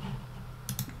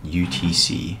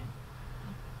 UTC.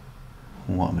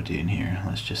 What am I doing here?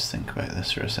 Let's just think about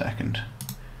this for a second.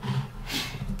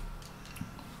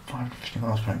 550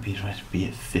 miles per hour, B is right to be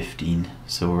at 15.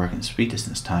 So we're working speed,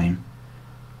 distance, time.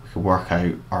 We could work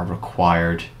out our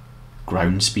required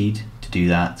ground speed to do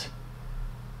that,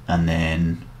 and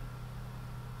then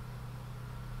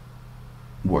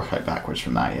work out backwards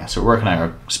from that. Yeah, so we're working out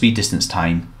our speed, distance,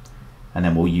 time, and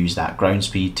then we'll use that ground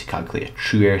speed to calculate a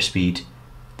true airspeed,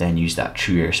 then use that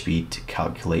true airspeed to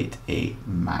calculate a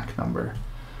Mach number.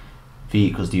 V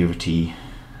equals d over t,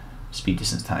 speed,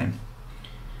 distance, time.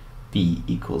 V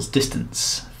equals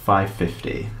distance,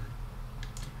 550,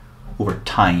 over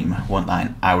time, want that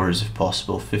in hours if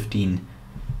possible, 15,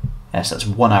 yes, that's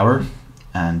 1 hour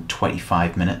and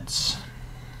 25 minutes.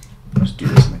 Let's do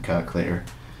this in the calculator.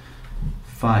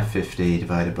 550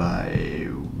 divided by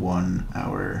 1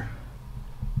 hour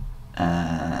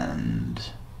and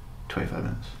 25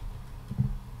 minutes.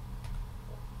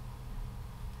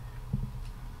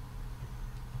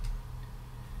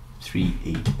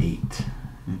 .388.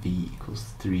 V equals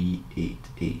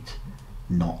 388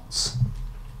 knots.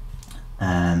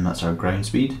 And that's our ground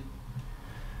speed.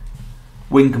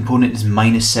 Wind component is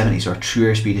minus 70, so our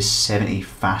true airspeed is 70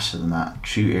 faster than that.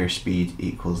 True airspeed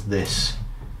equals this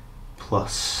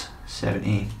plus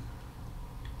 70.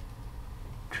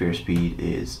 True airspeed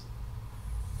is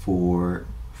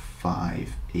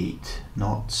 458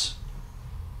 knots.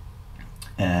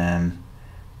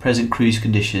 Present cruise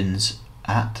conditions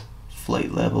at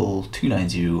flight level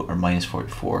 290 or minus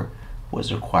 44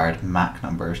 was required Mach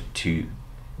number to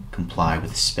comply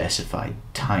with the specified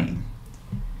time.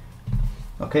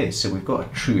 Okay, so we've got a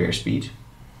true airspeed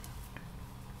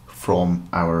from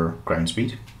our ground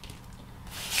speed.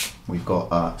 We've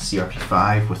got a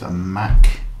CRP5 with a Mach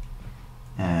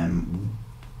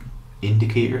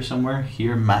indicator somewhere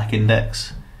here, Mach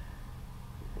index.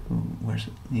 Where's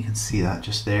it? You can see that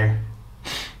just there.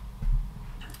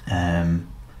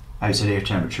 Outside air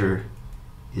temperature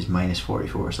is minus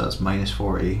 44, so that's minus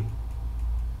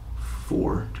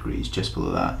 44 degrees, just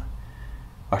below that.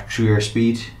 Our true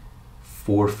airspeed,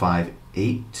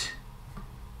 458.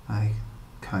 I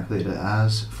calculate it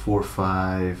as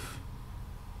 45.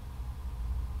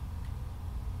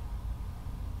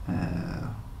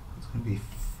 It's going to be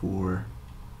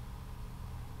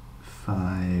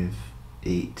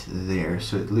 458 there.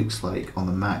 So it looks like on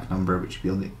the Mach number, which would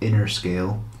be on the inner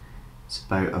scale, it's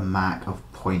about a Mach of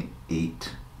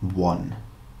 0.81,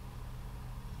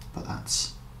 but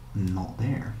that's not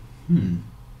there.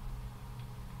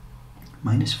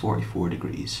 Minus 44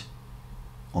 degrees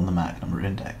on the Mach number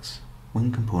index.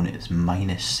 Wind component is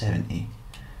minus 70.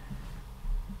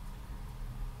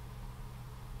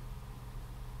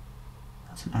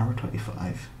 It's an hour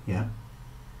 25, yeah.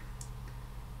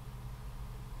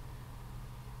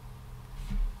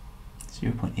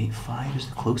 .85 is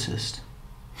the closest,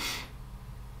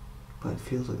 but it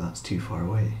feels like that's too far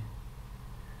away.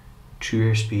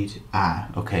 True airspeed,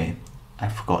 okay, I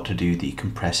forgot to do the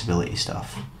compressibility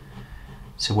stuff.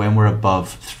 So when we're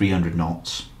above 300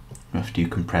 knots, we have to do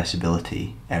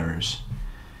compressibility errors.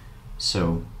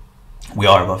 So we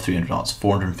are above 300 knots,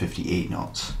 458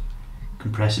 knots.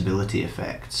 Compressibility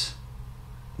effects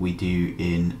we do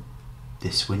in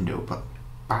this window, but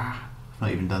I've not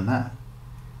even done that.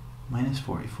 Minus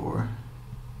 44,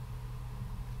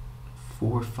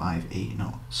 458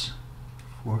 knots,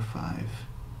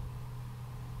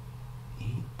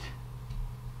 458,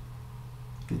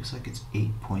 looks like it's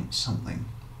 8 point something,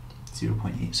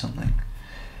 0.8 something.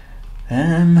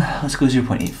 Let's go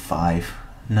 0.85,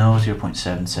 no,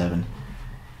 0.77.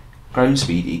 Ground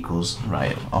speed equals,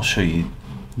 right, I'll show you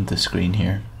the screen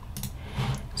here,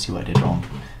 see what I did wrong.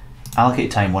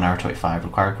 Allocate time 1 hour 25,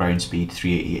 required ground speed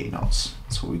 388 knots,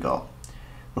 that's what we got.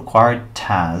 Required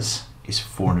TAS is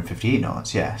 458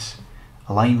 knots, yes.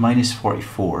 Align minus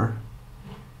 44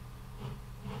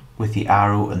 with the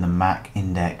arrow in the Mach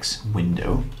index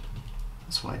window,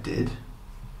 that's what I did.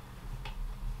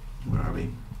 Where are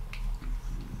we?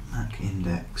 Mach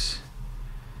index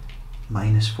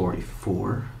minus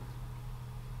 44.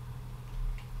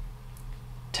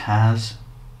 TAS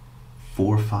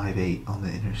 458 on the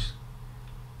inners.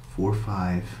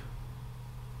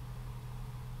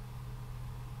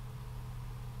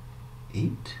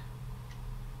 458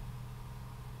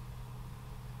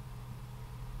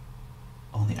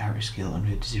 on the outer scale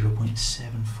under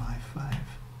 0.755.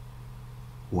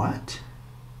 What?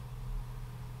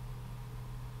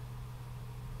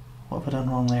 What have I done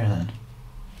wrong there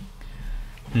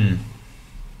then?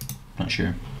 Not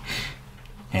sure.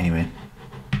 Anyway.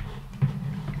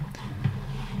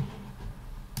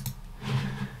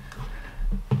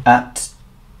 At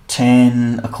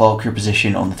 10 o'clock, your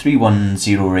position on the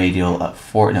 310 radial at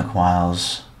 40 nautical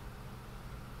miles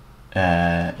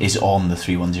is on the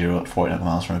 310 at 40 nautical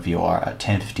miles from a VOR. At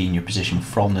 10:15, your position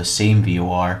from the same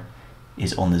VOR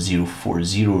is on the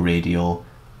 040 radial,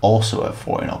 also at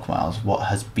 40 nautical miles. What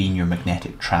has been your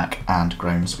magnetic track and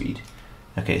ground speed?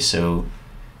 Okay, so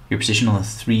your position on the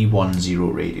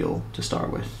 310 radial to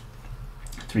start with.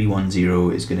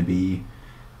 310 is going to be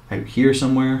out here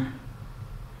somewhere.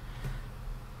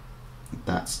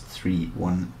 That's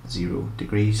 310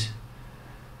 degrees.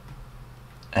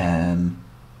 At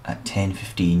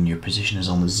 10:15, your position is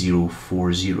on the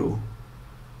 040,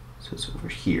 so it's over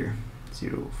here,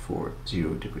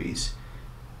 040 degrees,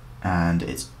 and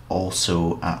it's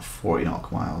also at 40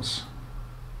 nautical miles.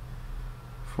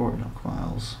 40 nautical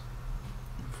miles,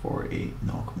 40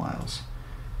 nautical miles.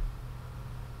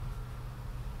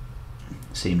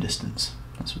 Same distance.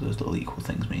 That's what those little equal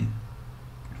things mean.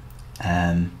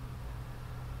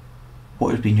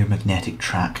 What has been your magnetic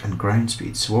track and ground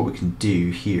speed? So what we can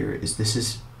do here is, this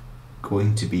is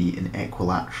going to be an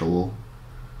equilateral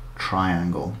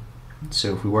triangle.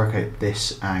 So if we work out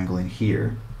this angle in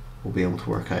here, we'll be able to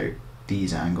work out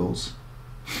these angles.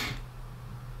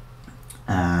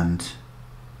 And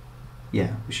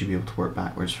yeah, we should be able to work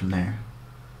backwards from there.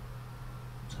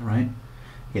 Is that right?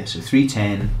 Yeah, so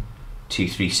 310 to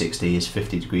 360 is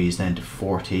 50 degrees, then to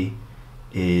 40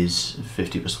 is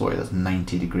 50 plus 40, that's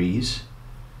 90 degrees.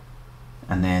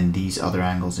 And then these other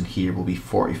angles in here will be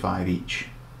 45 each.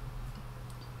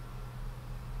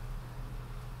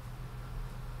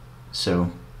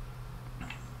 So,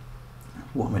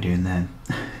 what am I doing then?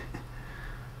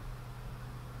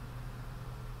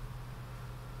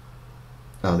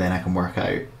 Oh, then I can work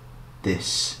out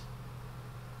this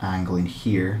angle in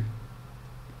here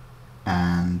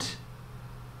and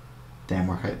then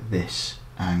work out this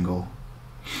angle.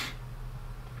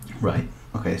 Right,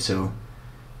 okay, so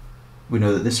we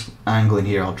know that this angle in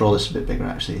here, I'll draw this a bit bigger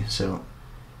actually. So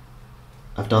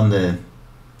I've done the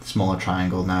smaller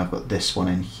triangle, now I've got this one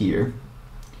in here.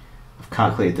 I've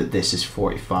calculated that this is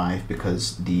 45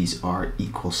 because these are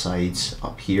equal sides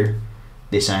up here.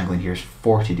 This angle in here is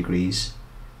 40 degrees.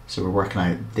 So we're working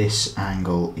out this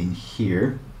angle in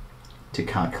here to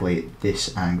calculate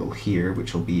this angle here,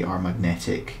 which will be our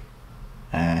magnetic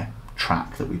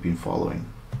track that we've been following.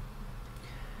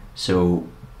 So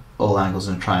all angles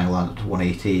in a triangle add up to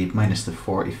 180, minus the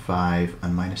 45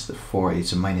 and minus the 40,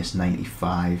 so minus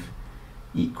 95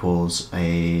 equals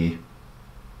a,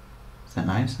 is that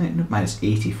nice? No, minus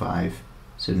 85,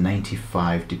 so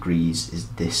 95 degrees is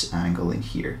this angle in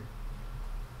here.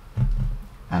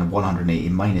 And 180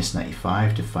 minus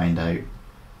 95 to find out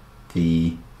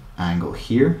the angle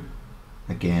here,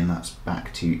 again that's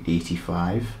back to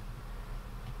 85,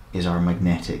 is our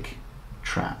magnetic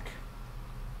track.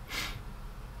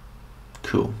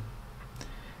 Cool.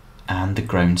 And the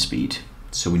ground speed.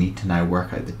 So we need to now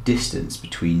work out the distance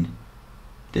between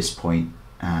this point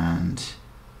and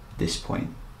this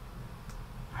point.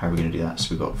 How are we going to do that?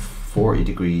 So we've got 40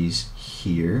 degrees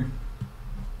here.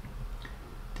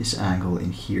 This angle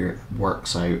in here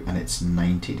works out and it's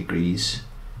 90 degrees.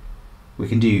 We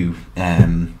can do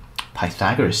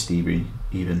Pythagoras theory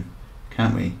even,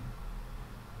 can't we?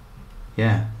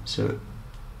 Yeah, so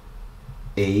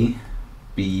A,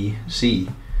 B, C.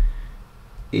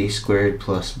 A squared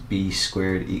plus B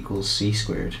squared equals C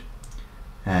squared.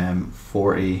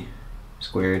 40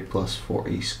 squared plus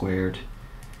 40 squared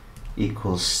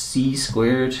equals C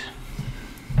squared.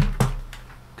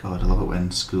 God, I love it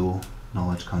when school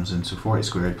knowledge comes in. So 40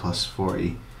 squared plus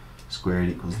 40 squared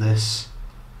equals this.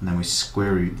 And then we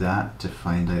square root that to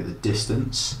find out the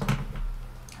distance.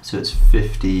 So it's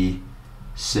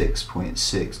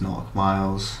 56.6 nautical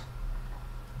miles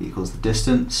equals the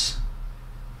distance.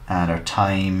 And our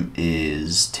time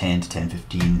is 10 to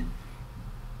 10:15.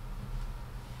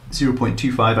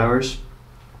 0.25 hours.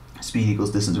 Speed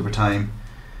equals distance over time.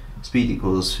 Speed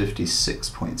equals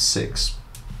 56.6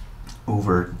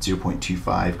 over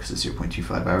 0.25 because it's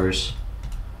 0.25 hours.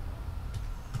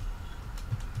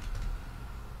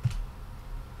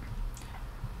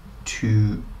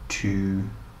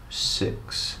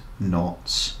 226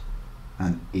 knots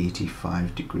and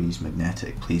 85 degrees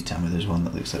magnetic. Please tell me there's one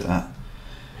that looks like that.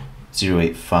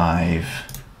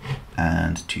 085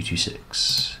 and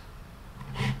 226.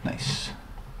 Nice.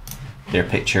 Their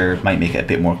picture might make it a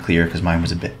bit more clear because mine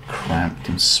was a bit cramped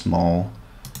and small.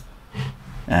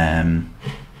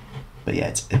 But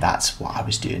yeah, that's what I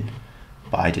was doing.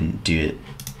 But I didn't do it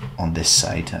on this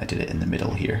side, I did it in the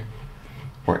middle here.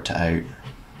 Worked it out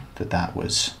that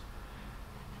was,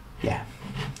 yeah.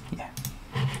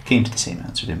 Came to the same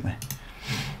answer, didn't we?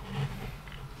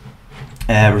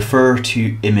 Refer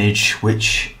to image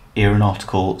which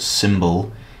aeronautical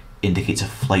symbol indicates a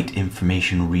flight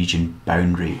information region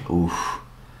boundary. Oof.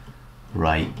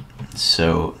 Right.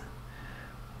 So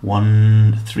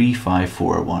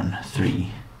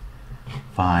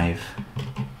 1354135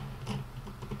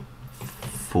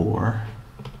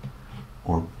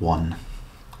 or 1.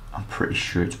 I'm pretty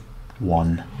sure it's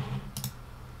 1.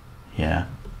 Yeah,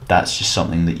 that's just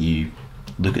something that you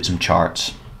look at some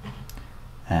charts.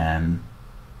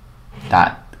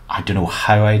 That I don't know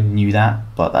how I knew that,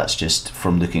 but that's just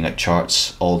from looking at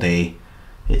charts all day.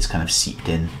 It's kind of seeped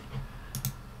in.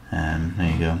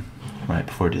 There you go. Right,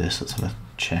 before I do this, let's have a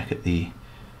check at the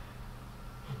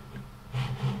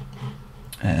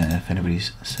if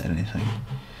anybody's said anything.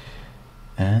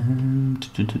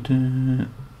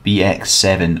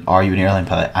 BX7, are you an airline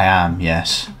pilot? I am,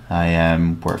 yes. I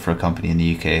work for a company in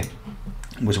the UK.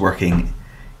 Was working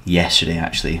yesterday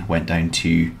actually. Went down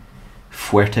to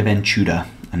Fuerteventura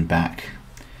and back,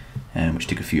 which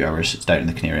took a few hours. It's down in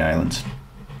the Canary Islands.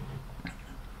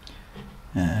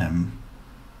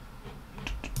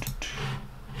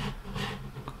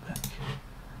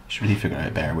 Should really figure out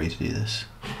a better way to do this.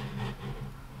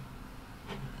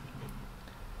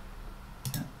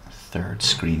 Third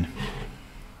screen.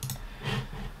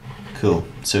 Cool.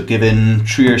 So given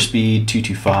true airspeed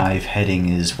 225, heading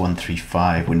is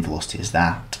 135, wind velocity is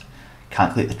that.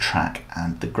 Calculate the track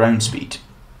and the ground speed.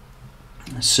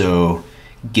 So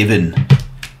given,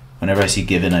 whenever I see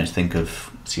given, I think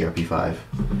of CRP5.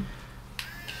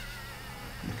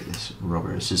 Look at this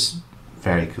rubber. This is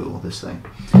very cool, this thing.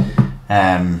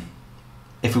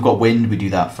 If we've got wind, we do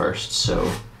that first.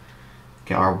 So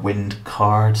get our wind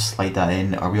card, slide that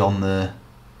in. Are we on the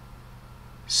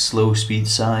slow speed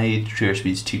side? True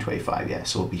airspeed is 225, yeah,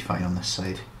 so we'll be fine on this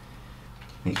side.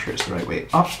 Make sure it's the right way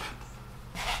up.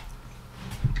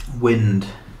 Wind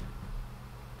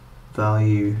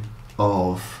value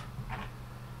of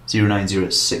 090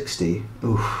 at 60.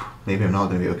 Oof, maybe I'm not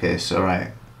going to be okay, so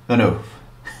alright. Oh no.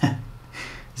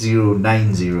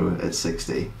 090 at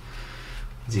 60.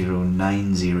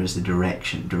 090 is the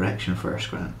direction. Direction first,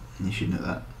 Grant. You should know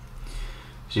that.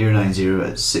 090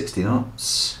 at 60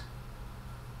 knots.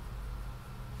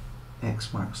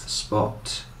 X marks the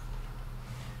spot.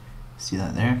 See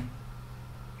that there?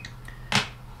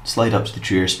 Slide up to the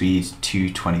true airspeed,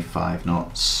 225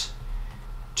 knots.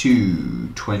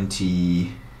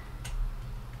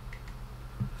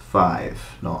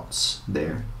 225 knots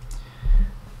there.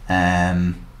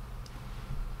 And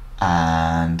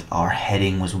our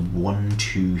heading was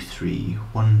 123.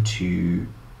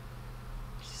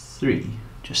 123,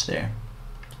 just there.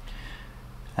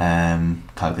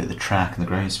 Calculate the track and the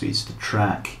ground speed. So the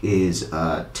track is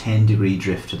a 10-degree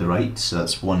drift to the right, so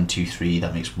that's 1, 2, 3,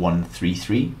 that makes 1, 3,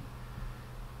 3.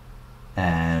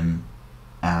 And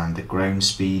the ground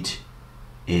speed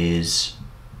is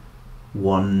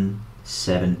 1,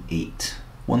 7, 8.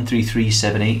 1, 3, 3,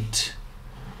 7, 8.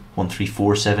 1, 3,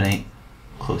 4, 7, 8.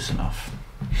 Close enough.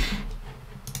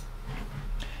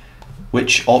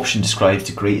 Which option describes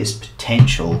the greatest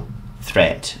potential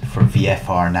threat for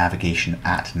VFR navigation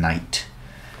at night?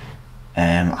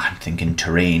 I'm thinking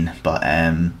terrain, but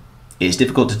it's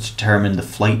difficult to determine the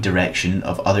flight direction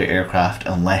of other aircraft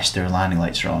unless their landing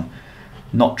lights are on.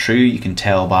 Not true, you can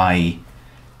tell by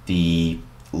the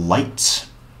lights.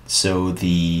 So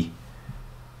the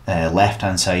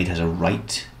left-hand side has a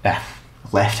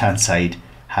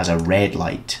red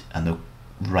light, and the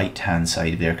right-hand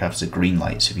side of the aircraft is a green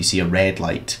light. So if you see a red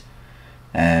light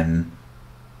on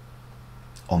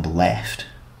the left,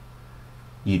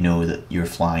 you know that you're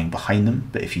flying behind them,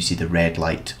 but if you see the red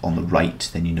light on the right,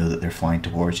 then you know that they're flying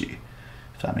towards you,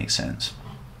 if that makes sense.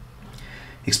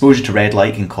 Exposure to red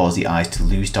light can cause the eyes to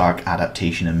lose dark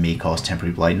adaptation and may cause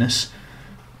temporary blindness.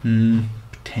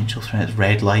 Potential threats,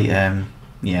 red light,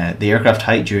 yeah, the aircraft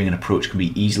height during an approach can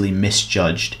be easily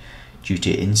misjudged due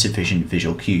to insufficient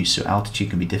visual cues, so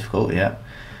altitude can be difficult, yeah.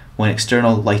 When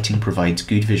external lighting provides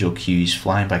good visual cues,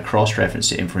 flying by cross-reference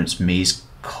to inference may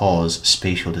cause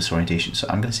spatial disorientation. So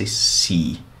I'm going to say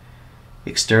C.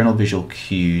 External visual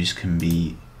cues can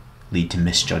lead to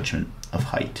misjudgment of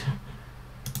height.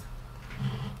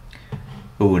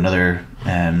 Oh, another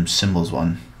symbols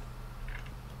one.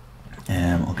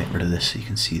 I'll get rid of this so you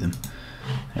can see them.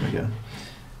 There we go.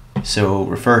 So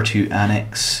refer to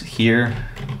annex here.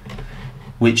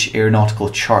 Which aeronautical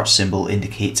chart symbol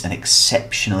indicates an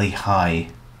exceptionally high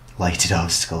lighted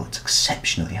obstacle? It's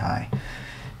exceptionally high.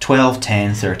 12,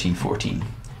 10, 13, 14.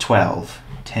 12,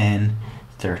 10,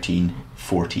 13,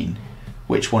 14.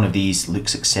 Which one of these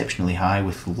looks exceptionally high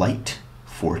with light?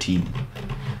 14.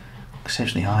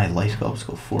 Exceptionally high lighted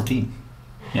obstacle, 14.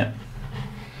 Yep.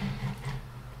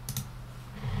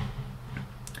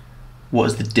 What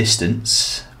is the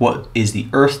distance? What is the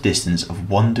Earth distance of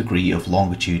 1 degree of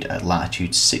longitude at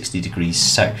latitude 60 degrees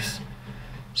south?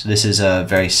 So this is a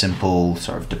very simple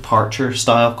sort of departure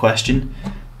style question,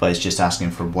 but it's just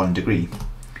asking for 1 degree.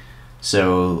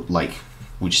 So like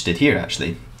we just did here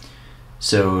actually.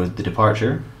 So the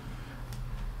departure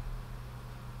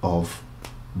of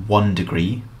 1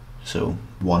 degree, so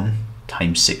 1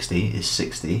 times 60 is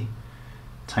 60,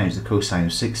 times the cosine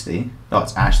of 60, oh,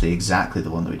 it's actually exactly the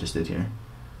one that we just did here,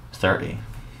 30.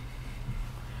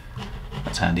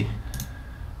 That's handy.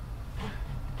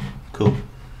 Cool.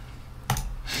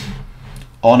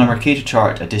 On a Mercator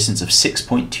chart, a distance of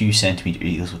 6.2 centimetres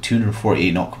equals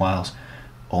 248 nautical miles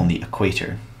on the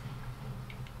equator.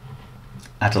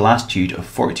 At a latitude of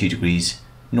 42 degrees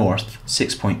north,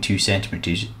 6.2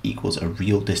 centimetres equals a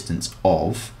real distance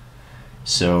of.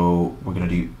 So we're going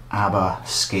to do ABBA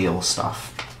scale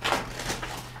stuff.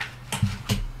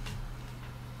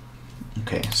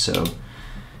 Okay, so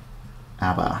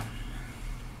ABBA.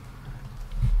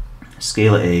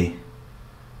 Scale at A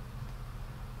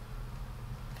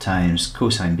times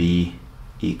cosine B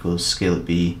equals scale at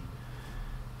B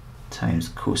times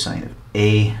cosine of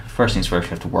A. First things first,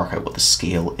 we have to work out what the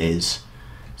scale is.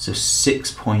 So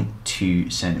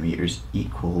 6.2 centimetres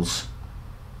equals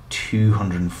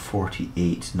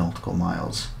 248 nautical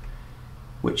miles,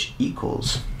 which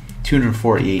equals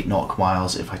 248 nautical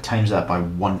miles. If I times that by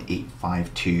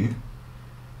 1852,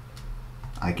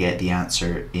 I get the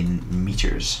answer in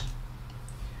meters.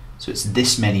 So it's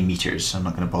this many meters. So I'm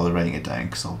not going to bother writing it down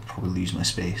because I'll probably lose my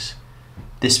space.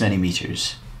 This many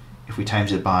meters. If we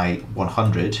times it by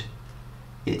 100,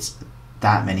 it's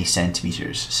that many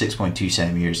centimeters. 6.2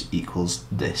 centimeters equals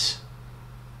this.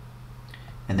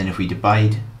 And then if we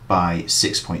divide by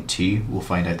 6.2, we'll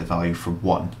find out the value for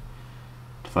 1.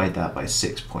 Divide that by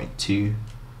 6.2,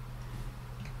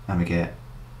 and we get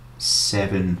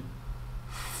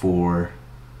 7408000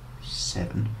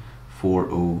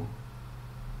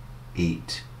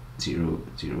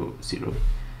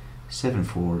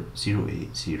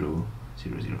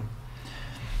 7408000.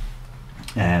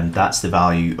 And that's the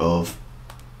value of,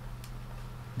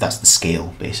 that's the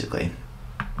scale basically.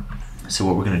 So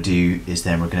what we're going to do is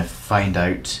then we're going to find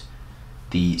out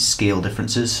the scale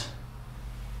differences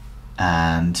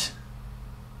and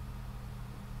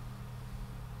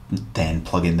then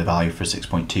plug in the value for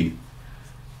 6.2. Do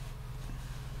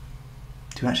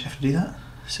we actually have to do that?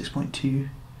 6.2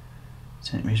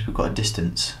 centimeters, we've got a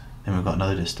distance, then we've got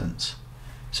another distance.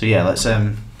 So yeah, let's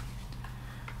not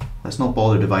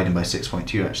bother dividing by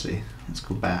 6.2 actually. Let's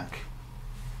go back.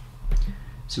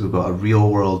 So we've got a real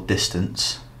world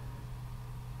distance.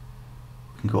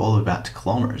 We can go all the way back to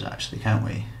kilometers actually, can't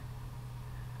we?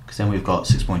 Because then we've got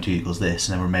 6.2 equals this,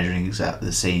 and then we're measuring exactly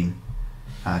the same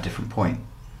at a different point.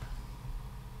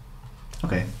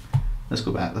 Okay, let's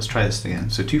go back, let's try this again.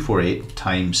 So 248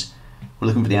 times, we're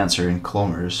looking for the answer in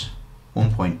kilometers,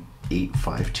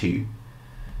 1.852.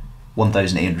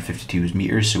 1,852 is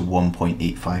meters, so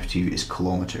 1.852 is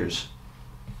kilometers.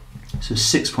 So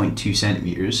 6.2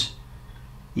 centimeters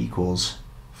equals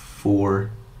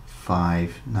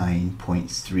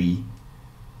 459.3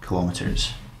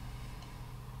 kilometers.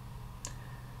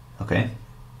 Okay,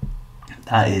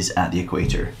 that is at the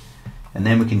equator. And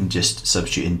then we can just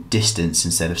substitute in distance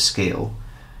instead of scale.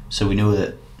 So we know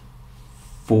that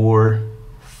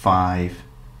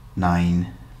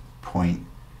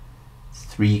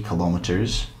 459.3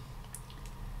 kilometers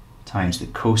times the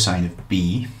cosine of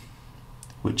b,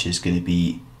 which is going to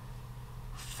be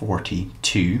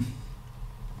 42,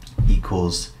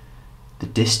 equals the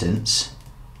distance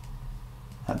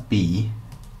at b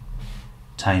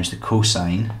times the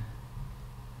cosine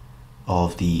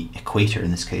of the equator in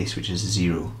this case, which is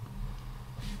 0.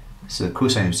 So the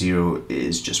cosine of 0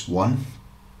 is just 1,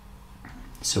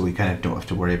 so we kind of don't have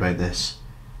to worry about this.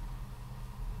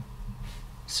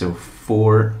 So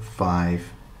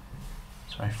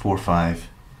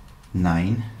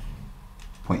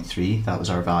 459.3, that was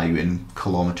our value in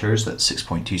kilometers, that's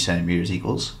 6.2 centimeters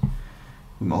equals.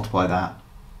 We multiply that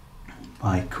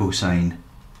by cosine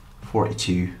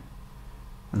 42,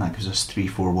 and that gives us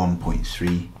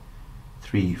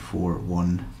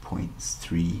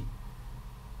 341.3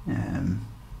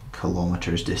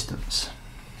 kilometers distance.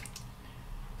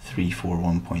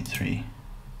 341.3.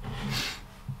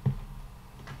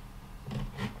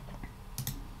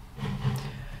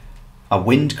 A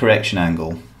wind correction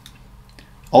angle.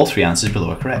 All three answers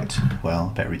below are correct.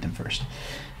 Well, I better read them first.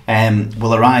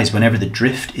 Will arise whenever the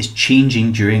drift is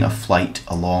changing during a flight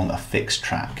along a fixed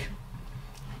track.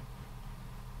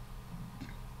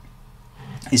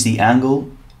 Is the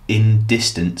angle in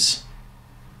distance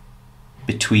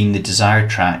between the desired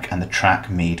track and the track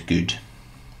made good.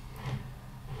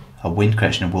 A wind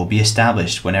correction will be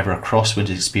established whenever a crosswind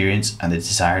is experienced and the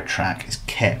desired track is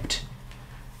kept.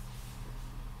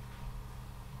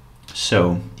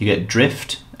 So you get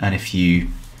drift, and if you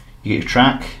get your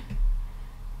track,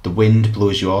 the wind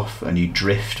blows you off and you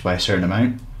drift by a certain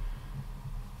amount.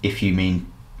 If you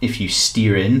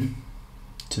steer in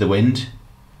to the wind,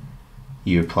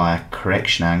 you apply a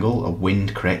correction angle, a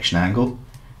wind correction angle,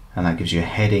 and that gives you a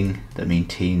heading that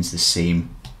maintains the same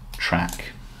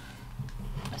track.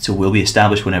 So will be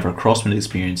established whenever a crosswind is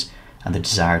experienced and the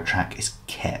desired track is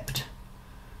kept.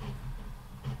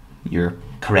 You're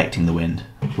correcting the wind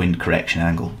correction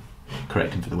angle,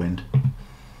 correcting for the wind.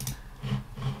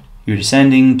 You're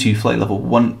descending to flight level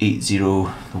 180,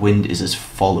 the wind is as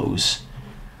follows.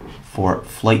 For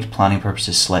flight planning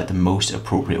purposes, select the most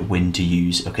appropriate wind to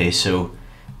use. Okay, so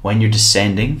when you're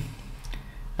descending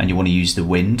and you want to use the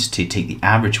wind to take the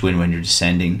average wind when you're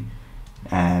descending,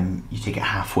 you take it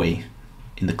halfway.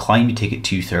 In the climb, you take it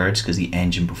 2/3 because the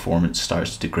engine performance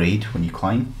starts to degrade when you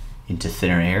climb into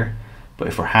thinner air. But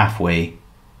if we're halfway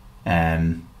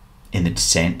in the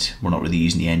descent, we're not really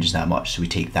using the engines that much, so we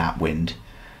take that wind.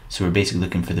 So we're basically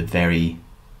looking for the very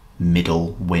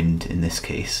middle wind in this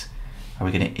case. Are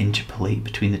we going to interpolate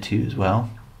between the two as well?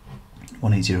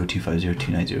 180, 250,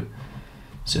 290.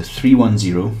 So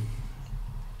 310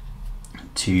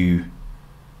 to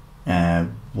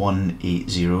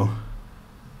 180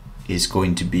 is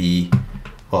going to be,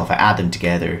 well, if I add them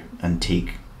together and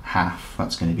take half,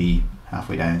 that's going to be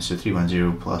halfway down. So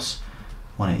 310 plus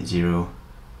 180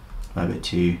 divided by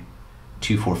 2,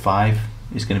 245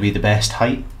 is going to be the best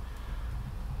height,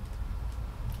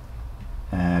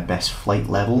 best flight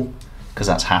level, because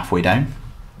that's halfway down.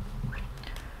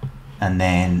 And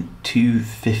then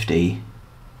 250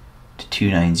 to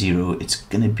 290, it's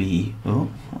going to be, oh,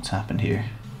 what's happened here?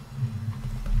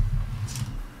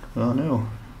 Oh no,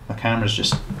 my camera's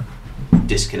just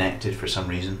disconnected for some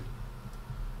reason.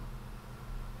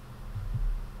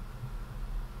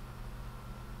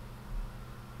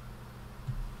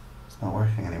 It's not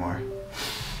working anymore.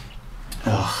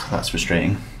 Ugh, that's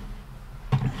frustrating.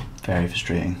 Very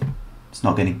frustrating. It's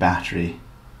not getting battery.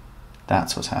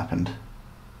 That's what's happened.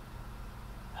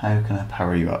 How can I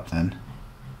power you up then?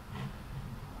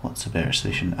 What's a better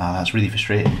solution? Ah, that's really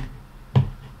frustrating.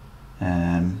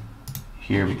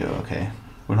 Here we go, okay.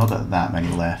 We're not got that many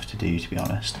left to do, to be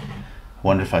honest. I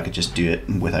wonder if I could just do it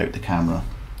without the camera.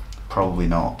 Probably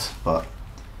not, but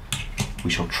we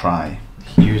shall try.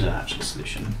 Here's an actual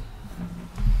solution.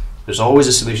 There's always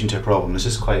a solution to a problem. This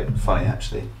is quite funny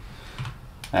actually.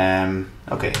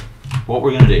 Okay, what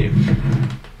we're gonna do,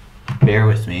 bear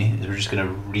with me, is we're just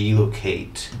gonna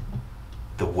relocate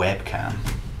the webcam.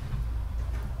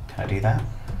 Can I do that?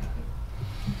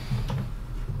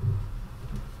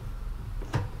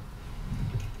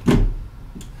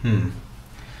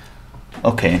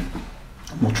 Okay,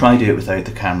 we'll try to do it without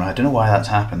the camera. I don't know why that's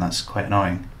happened, that's quite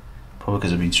annoying. Probably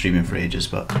because I've been streaming for ages,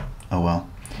 but oh well.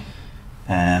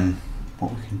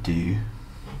 What we can do,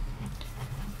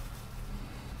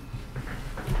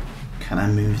 can I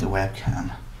move the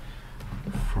webcam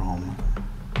from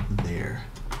there?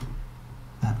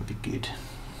 That would be good.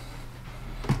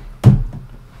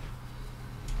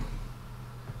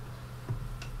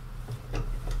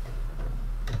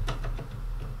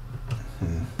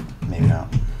 Maybe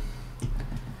not.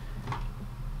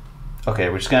 Okay,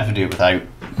 we're just gonna have to do it without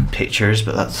pictures,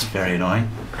 but that's very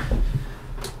annoying.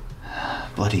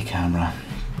 Bloody camera.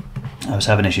 I was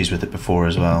having issues with it before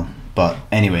as well, but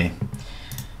anyway.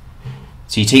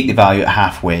 So you take the value at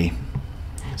halfway,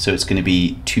 so it's going to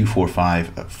be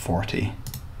 245 at 40.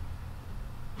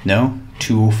 No,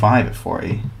 205 at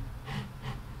 40.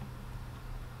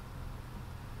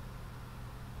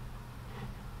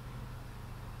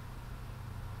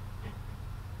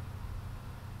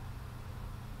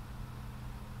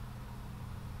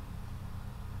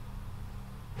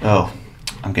 Oh,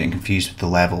 I'm getting confused with the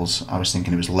levels. I was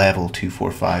thinking it was level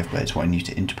 245, but it's wanting you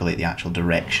to interpolate the actual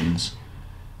directions.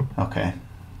 Okay.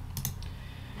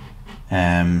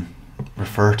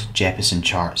 Refer to Jeppesen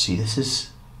chart. See, this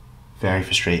is very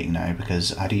frustrating now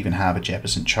because I don't even have a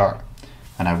Jeppesen chart,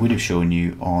 and I would have shown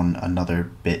you on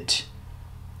another bit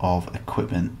of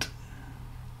equipment.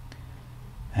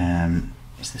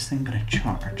 Is this thing going to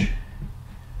charge?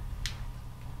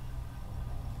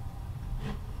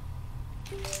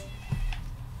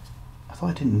 I thought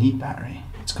I didn't need battery.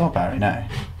 It's got battery now.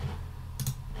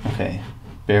 Okay,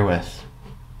 bear with.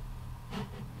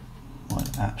 What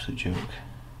an absolute joke.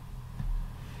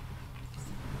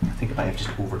 I think it might have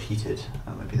just overheated.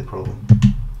 That might be the problem.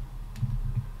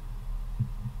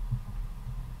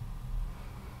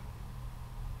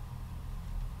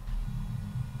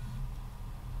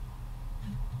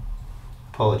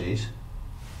 Apologies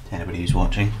to anybody who's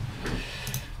watching.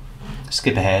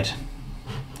 Skip ahead,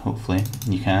 hopefully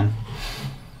you can.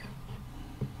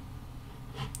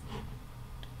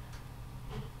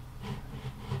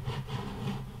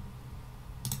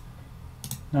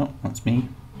 No, that's me.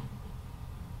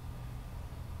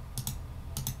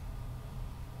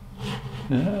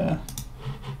 God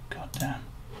damn.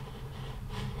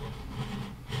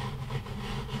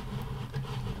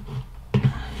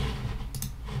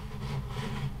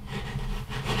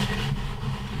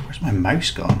 Where's my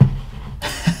mouse gone?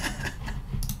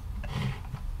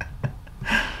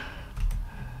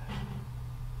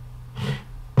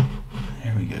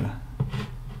 There we go.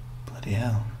 Bloody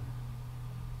hell.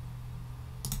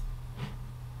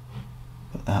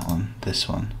 Got that one, this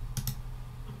one.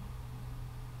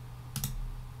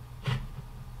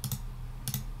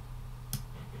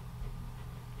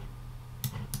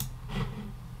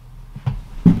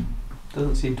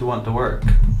 Doesn't seem to want to work.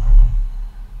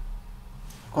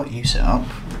 I've got you set up.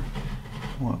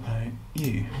 What about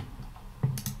you?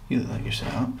 You look like you're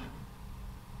set up.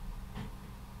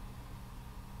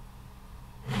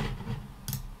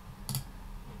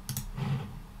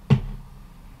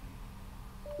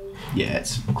 Yeah,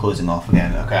 it's closing off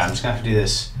again. Okay, I'm just gonna have to do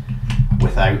this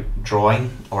without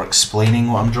drawing or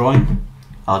explaining what I'm drawing.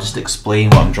 I'll just explain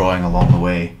what I'm drawing along the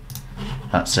way.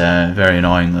 That's very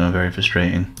annoying though, very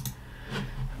frustrating.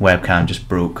 Webcam just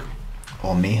broke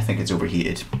on me. I think it's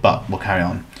overheated, but we'll carry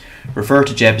on. Refer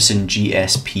to Jeppesen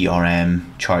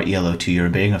GSPRM chart ELO to your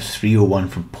bearing of 301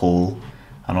 from pole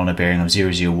and on a bearing of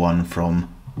 001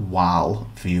 from WAL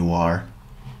VOR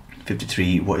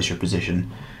 53. What is your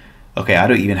position? Okay, I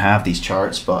don't even have these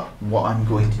charts, but what I'm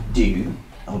going to do,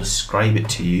 I'll describe it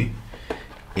to you,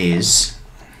 is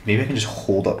maybe I can just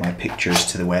hold up my pictures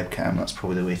to the webcam. That's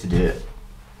probably the way to do it.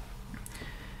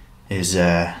 Is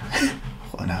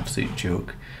what an absolute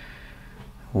joke.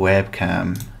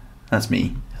 Webcam, that's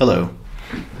me. Hello.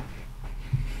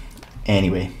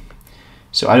 Anyway,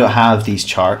 so I don't have these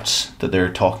charts that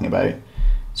they're talking about.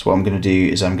 So what I'm going to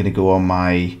do is I'm going to go on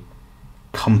my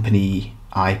company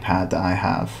iPad that I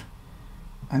have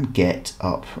and get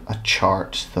up a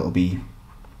chart that'll be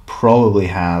probably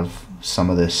have some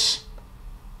of this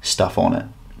stuff on it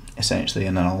essentially,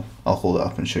 and then I'll hold it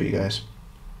up and show you guys.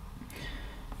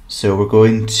 So we're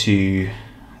going to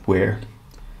where?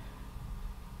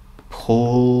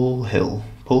 Pole Hill.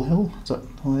 Pole Hill? Is that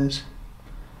what it is?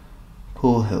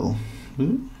 Pole Hill.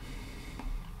 Ooh.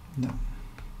 No.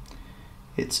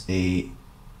 It's a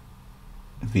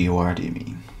VOR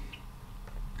DME.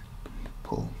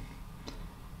 Pull.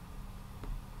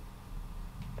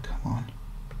 Come on.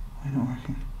 Why not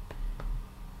working?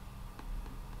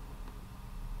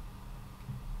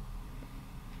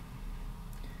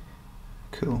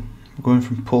 Cool. We're going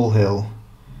from Pole Hill.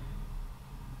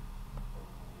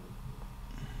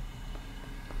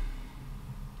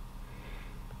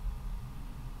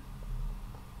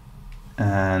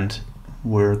 And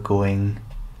we're going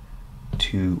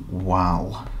to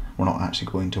WAL. We're not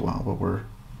actually going to WAL, but we're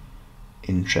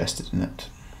interested in it.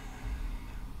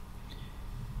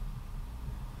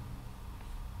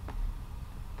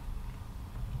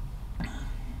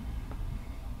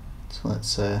 So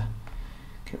let's get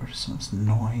rid of some of this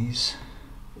noise.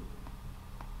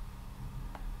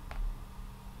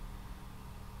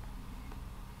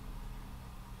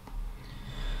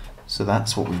 So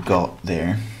that's what we've got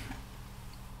there.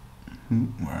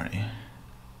 Where are you?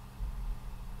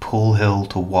 Pole Hill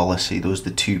to Wallasey, those are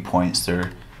the 2 points. They'll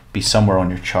be somewhere on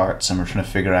your charts, and we're trying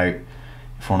to figure out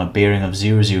if we're on a bearing of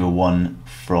 001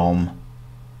 from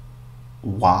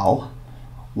WAL,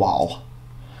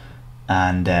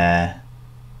 and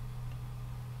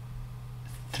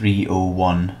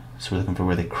 301, so we're looking for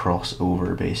where they cross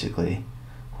over basically.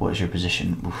 What is your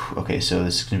position? Oof, okay, so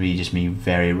this is going to be just me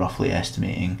very roughly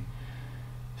estimating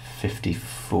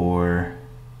 54,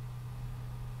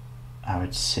 I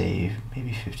would say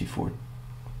maybe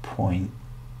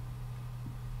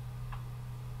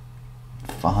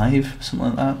 54.5, something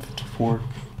like that. 54.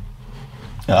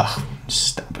 Ugh,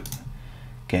 stop it.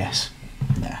 Guess.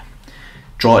 Nah.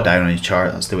 Draw it down on your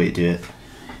chart, that's the way to do it.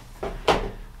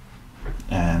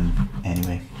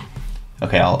 Anyway.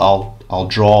 Okay, I'll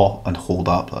draw and hold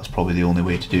up. That's probably the only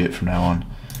way to do it from now on.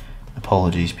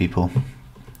 Apologies, people.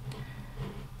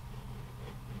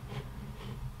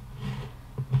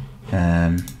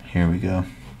 Here we go.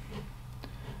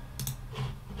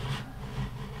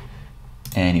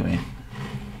 Anyway,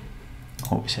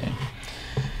 what are we saying?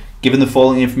 Given the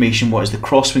following information, what is the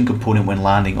crosswind component when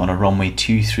landing on a runway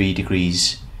 23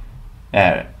 degrees,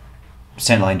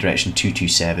 centerline direction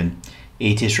 227?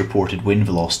 ATIS reported wind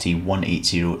velocity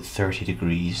 180 30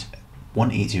 degrees,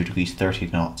 180 degrees 30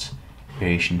 knots,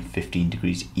 variation 15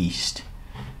 degrees east.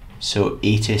 So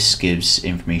ATIS gives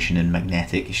information in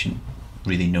magnetic. You shouldn't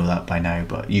really know that by now,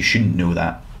 but you shouldn't know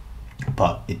that,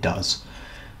 but it does.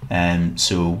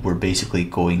 So we're basically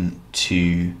going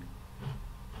to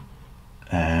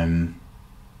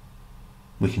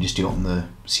we can just do it on the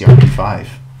CRP5.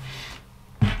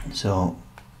 So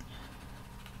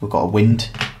we've got a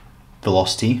wind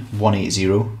velocity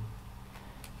 180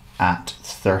 at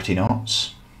 30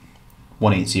 knots.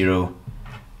 180,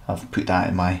 I've put that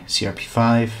in my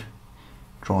CRP5,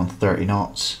 drawn 30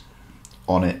 knots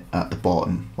on it at the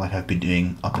bottom like I've been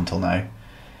doing up until now.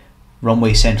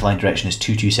 Runway centerline direction is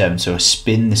 227, so I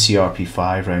spin the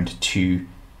CRP5 round to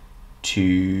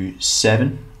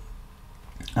 227,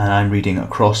 and I'm reading a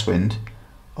crosswind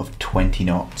of 20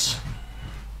 knots.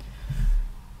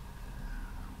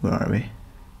 Where are we?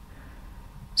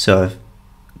 So I've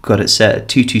got it set at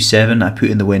 227, I put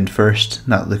in the wind first,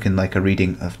 that looking like a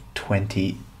reading of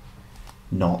 20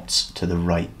 knots to the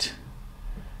right.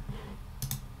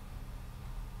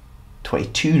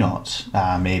 22 knots,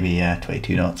 maybe, yeah,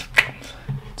 22 knots.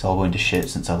 It's all going to shit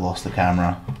since I've lost the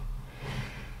camera.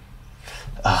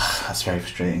 That's very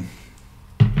frustrating.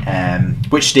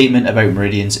 Which statement about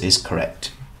meridians is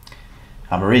correct?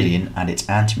 A meridian and its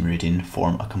anti-meridian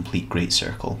form a complete great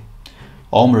circle.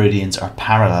 All meridians are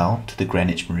parallel to the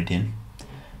Greenwich meridian.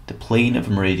 The plane of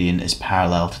a meridian is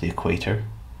parallel to the equator.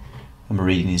 A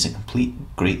meridian is a complete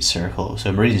great circle.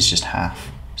 So a meridian is just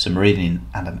half. So a meridian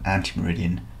and an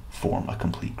anti-meridian form a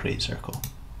complete great circle.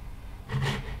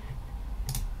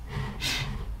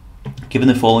 Given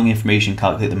the following information,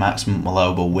 calculate the maximum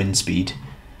allowable wind speed,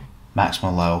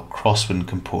 maximum allowable crosswind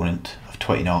component of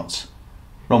 20 knots,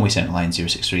 runway centerline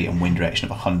 063, and wind direction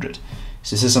of 100.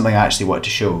 So this is something I actually wanted to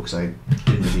show because I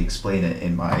didn't really explain it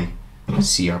in my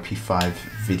CRP5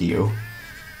 video,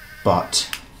 but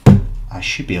I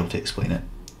should be able to explain it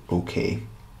okay.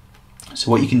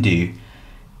 So what you can do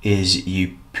is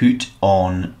you put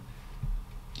the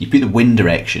wind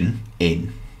direction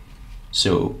in.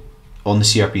 So on the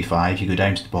CRP5 you go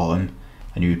down to the bottom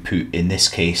and you would put, in this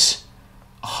case,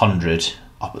 100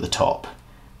 up at the top,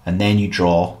 and then you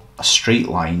draw a straight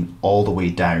line all the way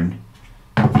down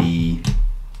the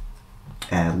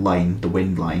line, the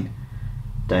wind line,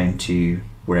 down to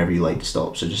wherever you like to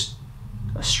stop. So just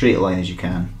a straight line as you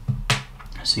can.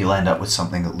 So you'll end up with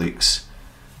something that looks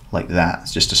like that.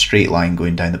 It's just a straight line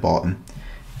going down the bottom.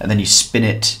 and then you spin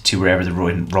it to wherever the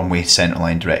runway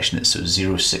centerline direction is. So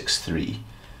 063.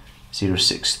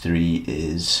 063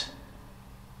 is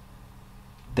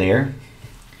there.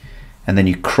 And then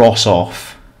you cross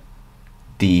off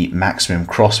the maximum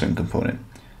crosswind component.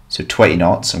 So 20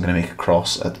 knots, I'm going to make a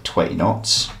cross at the 20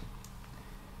 knots.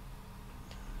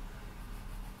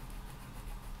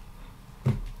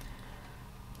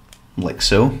 Like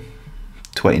so,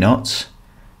 20 knots.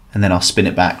 And then I'll spin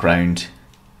it back round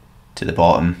to the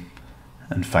bottom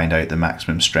and find out the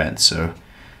maximum strength. So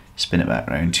spin it back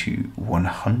round to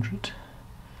 100.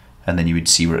 And then you would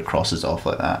see where it crosses off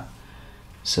like that.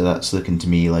 So that's looking to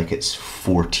me like it's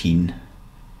 14.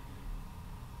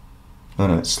 Oh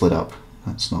no, it's slid up.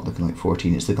 That's not looking like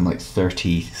 14, it's looking like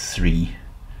 33.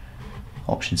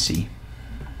 Option C.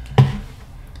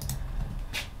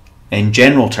 In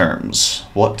general terms,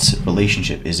 what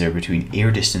relationship is there between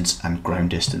air distance and ground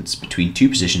distance between two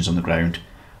positions on the ground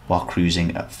while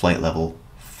cruising at flight level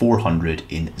 400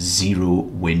 in zero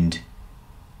wind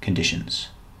conditions?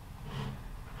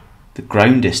 The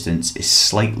ground distance is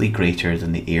slightly greater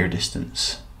than the air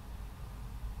distance.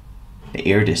 The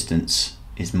air distance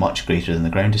is much greater than the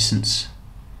ground distance.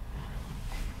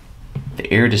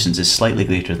 The air distance is slightly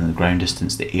greater than the ground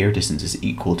distance. The air distance is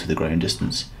equal to the ground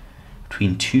distance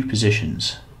between two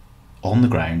positions on the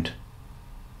ground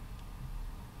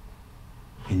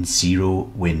in zero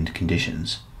wind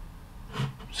conditions.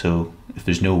 So if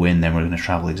there's no wind, then we're going to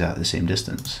travel exactly the same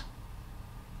distance.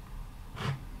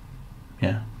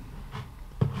 Yeah.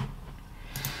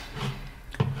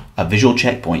 A visual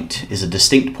checkpoint is a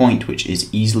distinct point which is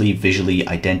easily visually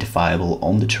identifiable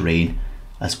on the terrain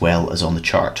as well as on the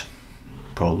chart.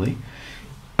 Probably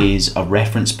is a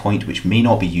reference point which may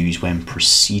not be used when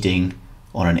proceeding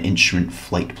on an instrument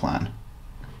flight plan.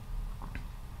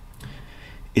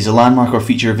 Is a landmark or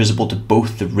feature visible to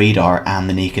both the radar and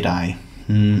the naked eye?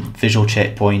 Visual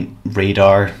checkpoint,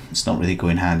 radar, it's not really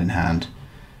going hand in hand.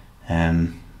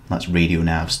 That's radio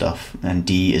nav stuff. And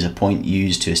D is a point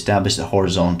used to establish the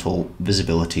horizontal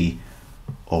visibility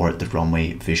or the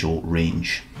runway visual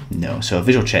range. No, so a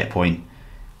visual checkpoint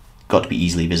got to be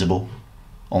easily visible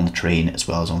on the terrain as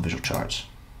well as on visual charts.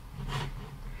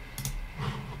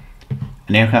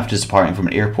 An aircraft is departing from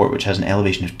an airport which has an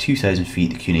elevation of 2,000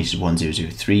 feet, the QNH is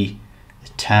 1003, the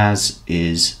TAS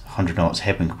is 100 knots,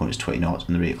 headwind component is 20 knots,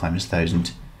 and the rate of climb is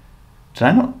 1,000. Did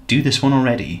I not do this one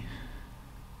already?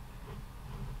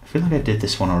 I feel like I did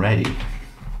this one already.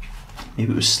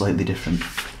 Maybe it was slightly different.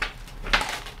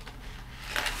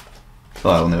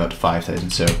 Well, I only got to 5,000,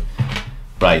 so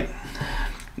right.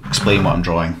 Explain what I'm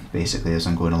drawing basically as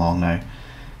I'm going along now.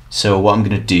 So what I'm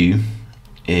going to do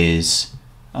is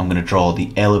I'm going to draw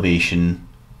the elevation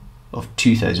of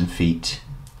 2,000 feet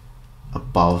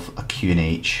above a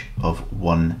QNH of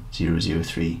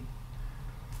 1003.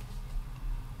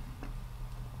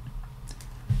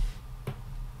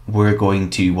 We're going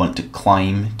to want to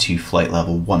climb to flight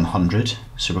level 100,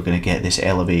 so we're going to get this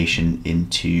elevation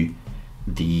into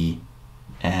the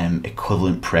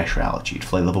equivalent pressure altitude.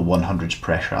 Flight level 100's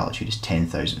pressure altitude is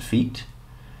 10,000 feet,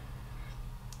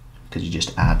 because you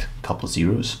just add a couple of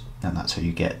zeros, and that's how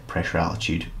you get pressure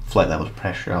altitude, flight level to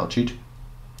pressure altitude.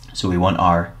 So we want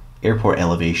our airport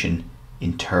elevation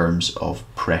in terms of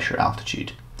pressure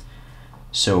altitude.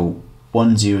 So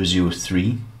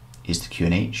 1003 is the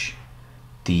QNH.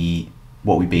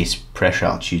 What we base pressure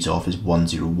altitudes off is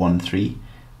 1013,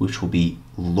 which will be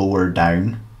lower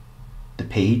down the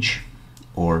page,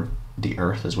 or the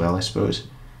earth as well, I suppose,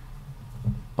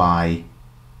 by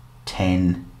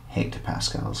 10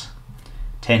 hectopascals.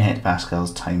 10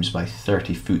 hectopascals times by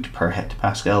 30 foot per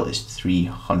hectopascal is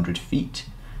 300 feet.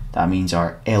 That means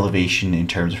our elevation in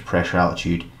terms of pressure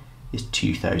altitude is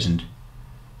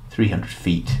 2,300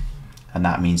 feet, and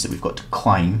that means that we've got to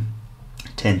climb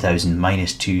 10,000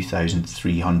 minus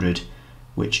 2,300,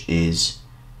 which is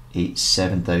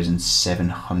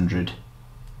 7,700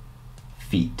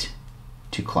 feet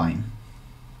to climb.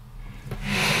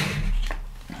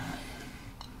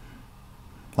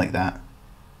 Like that.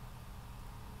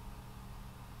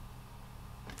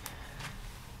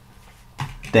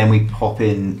 Then we pop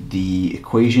in the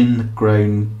equation, the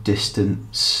ground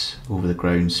distance over the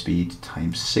ground speed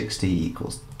times 60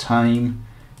 equals time.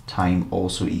 Time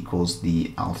also equals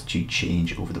the altitude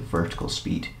change over the vertical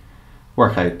speed.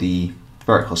 Work out the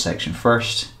vertical section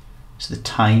first. So the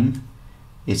time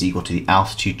is equal to the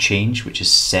altitude change, which is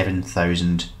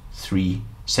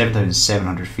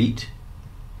 7,700 feet,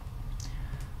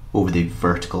 over the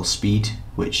vertical speed,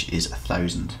 which is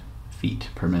 1,000 feet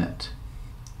per minute.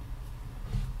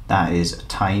 That is a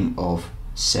time of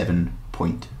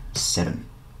 7.7.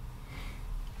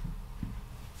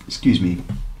 Excuse me.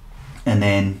 And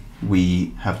then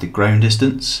we have the ground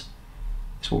distance,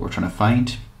 is what we're trying to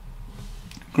find.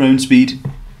 Ground speed,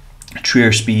 true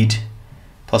airspeed,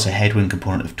 plus a headwind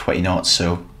component of 20 knots,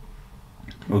 so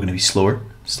we're going to be slower,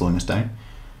 slowing us down.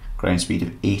 Ground speed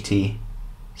of 80,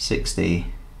 60,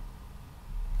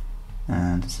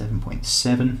 and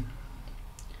 7.7.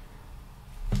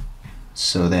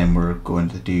 So then we're going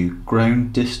to do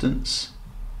ground distance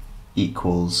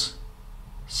equals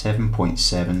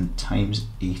 7.7 times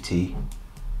 80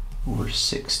 over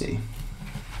 60.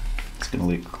 It's going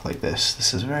to look like this.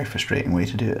 This is a very frustrating way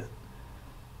to do it.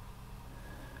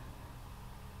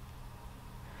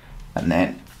 And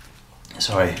then,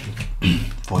 sorry,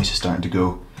 voice is starting to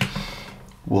go.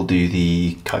 We'll do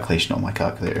the calculation on my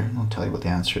calculator. I'll tell you what the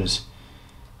answer is.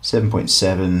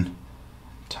 7.7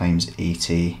 times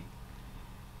 80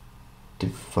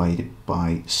 divided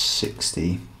by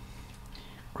 60.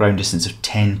 Ground distance of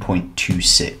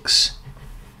 10.26.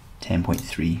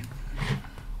 10.3.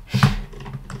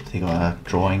 They got a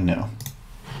drawing? No.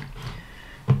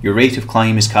 Your rate of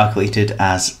climb is calculated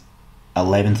as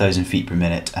 11,000 feet per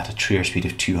minute at a true airspeed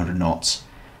of 200 knots.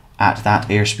 At that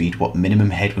airspeed, what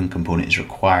minimum headwind component is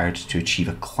required to achieve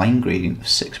a climb gradient of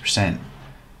 6%?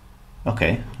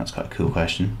 Okay, that's quite a cool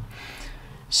question.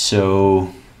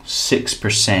 So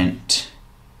 6%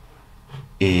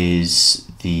 is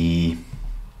the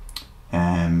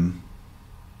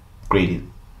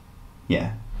gradient.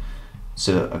 Yeah.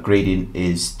 So a gradient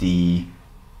is the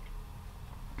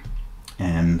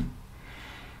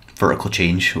vertical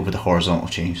change over the horizontal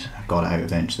change. I got it out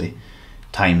eventually.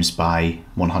 Times by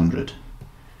 100.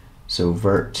 So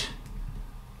vertical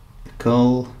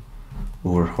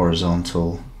over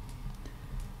horizontal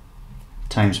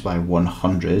times by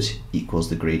 100 equals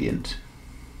the gradient.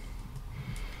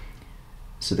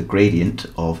 So the gradient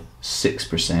of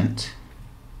 6%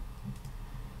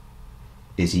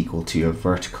 is equal to a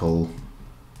vertical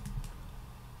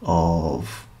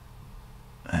of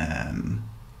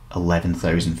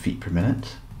 11,000 feet per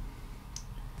minute.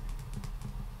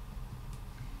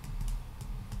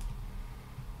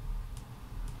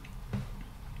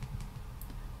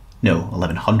 No,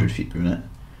 1100 feet per minute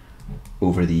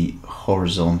over the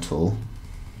horizontal.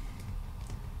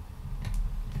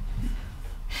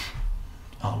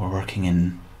 Oh, we're working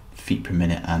in feet per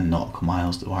minute and nautical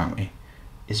miles though, aren't we?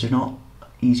 Is there not an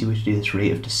easy way to do this?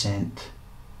 Rate of descent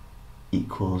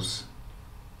equals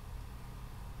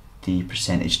the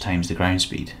percentage times the ground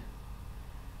speed.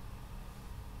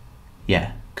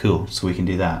 Yeah, cool, so we can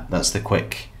do that. That's the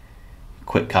quick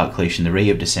calculation. The rate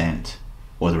of descent,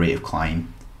 or the rate of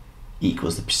climb,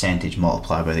 equals the percentage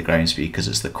multiplied by the ground speed, because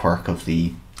it's the quirk of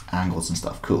the angles and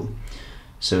stuff. Cool.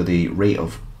 So the rate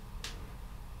of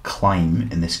climb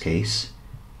in this case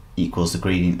equals the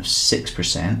gradient of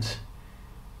 6%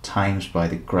 times by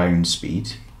the ground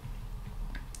speed,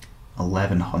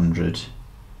 1100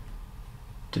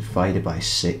 divided by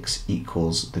 6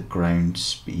 equals the ground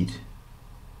speed.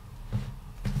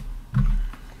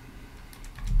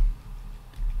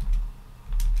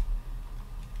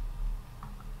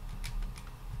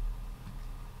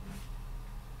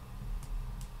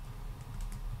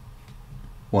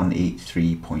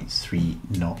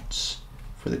 .183 knots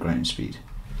for the ground speed.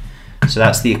 So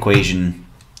that's the equation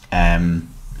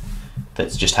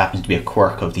that just happens to be a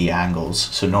quirk of the angles.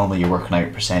 So normally you're working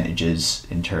out percentages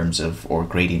in terms of, or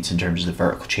gradients in terms of the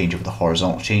vertical change over the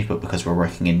horizontal change, but because we're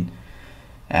working in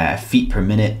feet per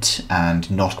minute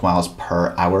and nautical miles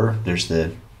per hour, there's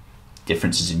the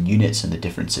differences in units and the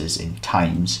differences in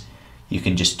times. You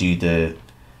can just do the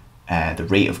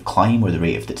rate of climb, or the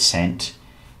rate of the descent,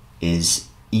 is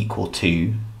equal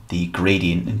to the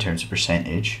gradient in terms of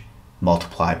percentage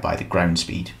multiplied by the ground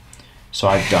speed. So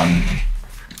I've done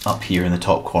up here in the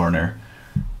top corner,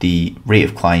 the rate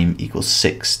of climb equals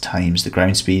 6 times the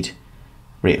ground speed.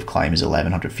 Rate of climb is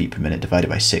 1100 feet per minute divided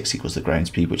by 6 equals the ground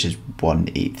speed, which is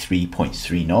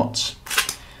 183.3 knots.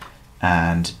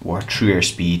 And our true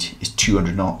airspeed is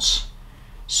 200 knots.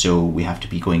 So we have to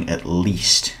be going at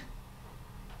least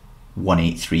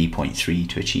 183.3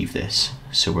 to achieve this.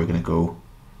 So we're going to go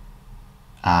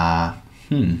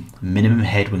minimum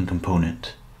headwind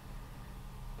component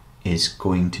is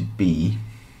going to be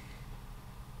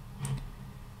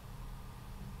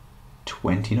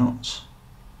 20 knots.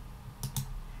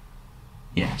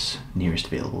 Yes, nearest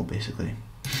available basically.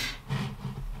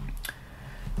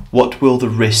 What will be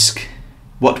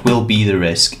the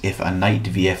risk if a night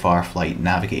VFR flight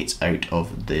navigates out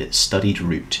of the studied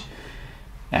route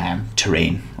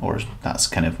terrain? Or that's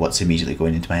kind of what's immediately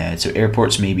going into my head. So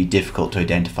airports may be difficult to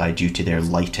identify due to their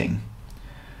lighting.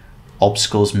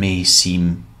 Obstacles may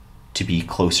seem to be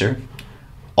closer.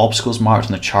 Obstacles marked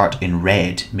on the chart in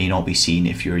red may not be seen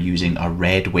if you're using a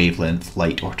red wavelength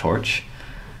light or torch.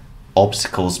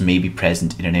 Obstacles may be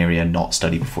present in an area not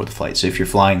studied before the flight. So if you're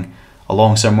flying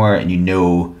along somewhere and you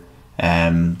know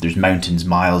there's mountains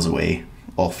miles away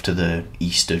off to the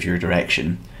east of your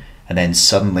direction, and then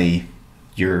suddenly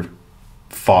you're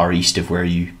far east of where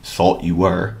you thought you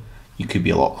were, you could be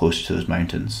a lot closer to those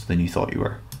mountains than you thought you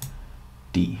were.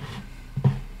 D.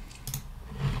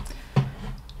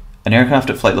 An aircraft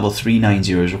at flight level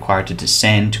 390 is required to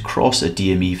descend to cross a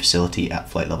DME facility at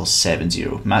flight level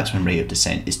 70. Maximum rate of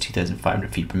descent is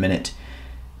 2,500 feet per minute.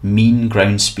 Mean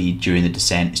ground speed during the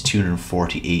descent is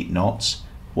 248 knots.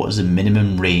 What is the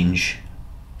minimum range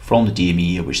from the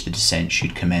DME at which the descent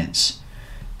should commence?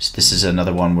 So this is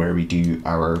another one where we do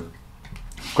our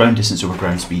ground distance over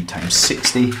ground speed times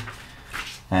 60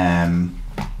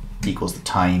 equals the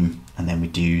time, and then we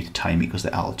do the time equals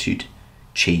the altitude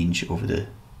change over the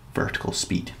vertical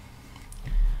speed.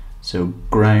 So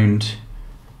ground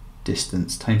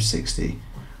distance times 60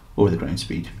 over the ground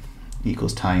speed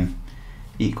equals time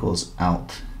equals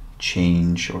alt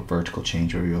change, or vertical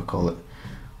change, whatever you will call it,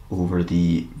 over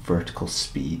the vertical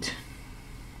speed.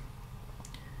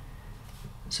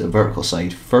 So vertical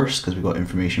side first, because we've got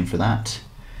information for that.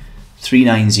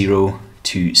 390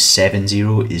 to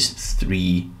 70 is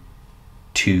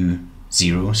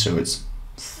 320, so it's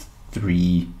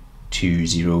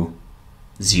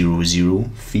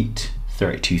 32000 feet,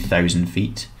 32,000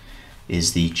 feet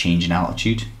is the change in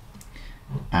altitude,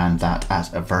 and that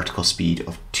at a vertical speed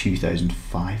of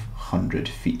 2,500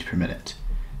 feet per minute.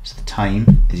 So the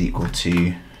time is equal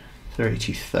to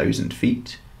 32,000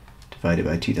 feet divided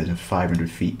by 2,500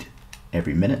 feet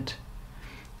every minute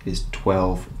is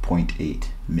 12.8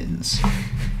 mins.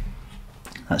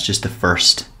 That's just the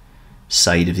first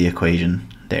side of the equation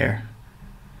there.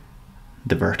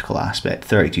 The vertical aspect,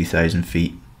 32,000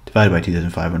 feet divided by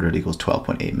 2,500 equals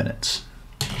 12.8 minutes.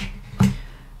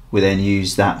 We then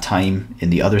use that time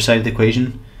in the other side of the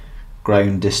equation.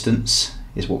 Ground distance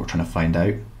is what we're trying to find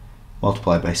out,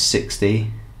 multiplied by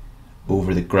 60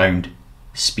 over the ground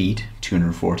speed,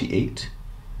 248,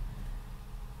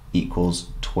 equals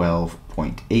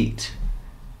 12.8.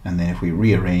 And then if we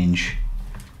rearrange,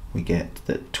 we get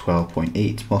that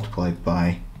 12.8 multiplied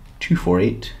by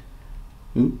 248,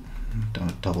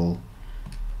 double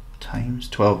times,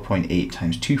 12.8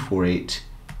 times 248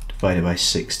 divided by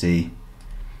 60,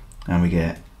 and we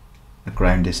get a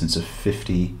ground distance of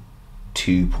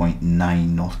 52.9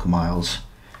 nautical miles.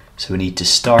 So we need to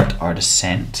start our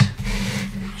descent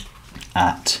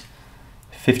at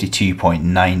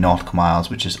 52.9 nautical miles,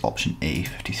 which is option A,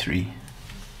 53.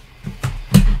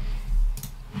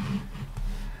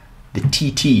 The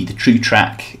TT, the true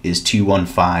track, is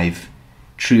 215,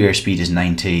 true airspeed is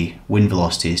 90, wind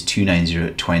velocity is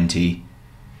 290 at 20.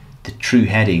 The true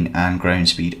heading and ground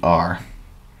speed are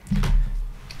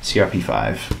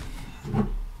CRP5.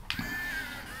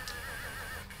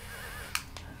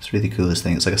 It's really cool, this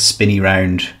thing. It's like a spinny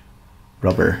round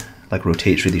rubber, like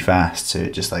rotates really fast, so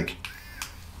it just like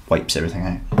wipes everything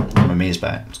out. I'm amazed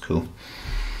by it, it's cool.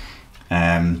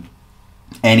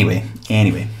 Anyway.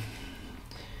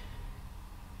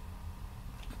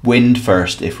 Wind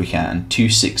first if we can,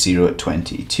 260 at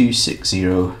 20,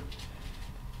 260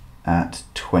 at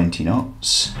 20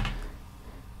 knots.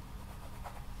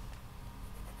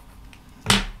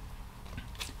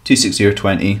 260 at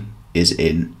 20 is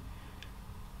in,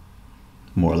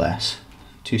 more or less,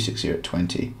 260 at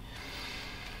 20.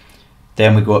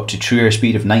 Then we go up to true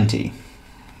airspeed of 90.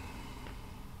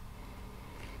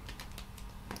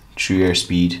 True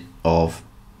airspeed of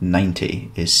 90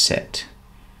 is set.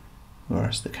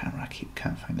 Where's the camera? I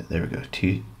can't find it. There we go.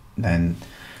 Then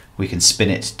we can spin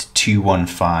it to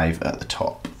 215 at the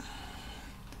top,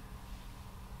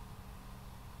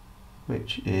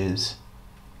 which is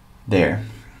there.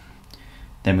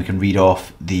 Then we can read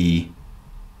off the,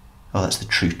 that's the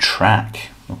true track.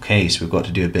 Okay, so we've got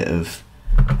to do a bit of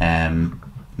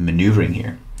maneuvering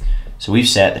here. So we've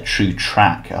set the true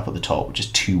track up at the top, which is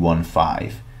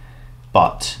 215,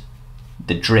 but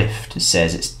the drift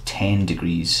says it's 10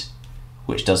 degrees,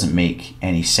 which doesn't make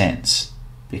any sense,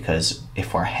 because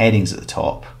if our heading's at the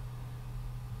top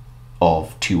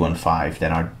of 215,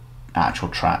 then our actual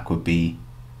track would be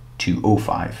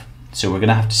 205. So we're going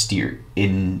to have to steer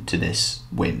into this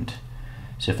wind.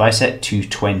 So if I set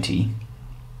 220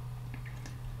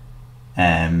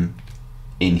 in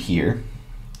here,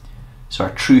 so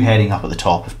our true heading up at the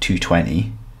top of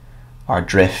 220, our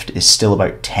drift is still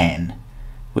about 10,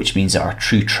 which means that our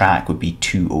true track would be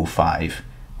 205,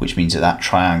 which means that that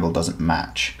triangle doesn't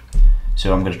match.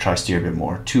 So I'm going to try to steer a bit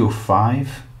more.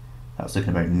 205, That's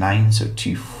looking about 9, so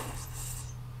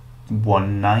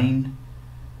 219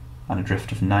 and a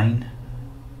drift of 9.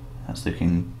 That's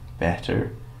looking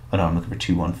better. Oh no, I'm looking for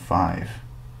 215.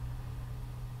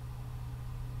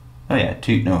 Oh yeah,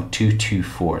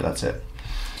 224, that's it.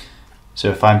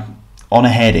 So if I'm on a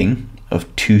heading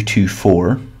of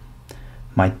 224,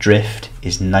 my drift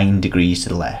is 9 degrees to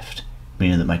the left,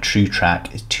 meaning that my true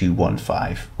track is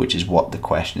 215, which is what the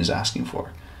question is asking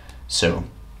for. So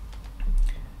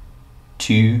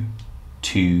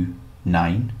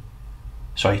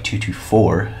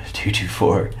 224,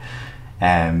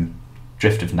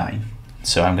 drift of 9.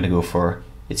 So I'm going to go for,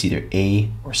 it's either A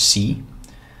or C,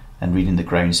 and reading the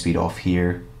ground speed off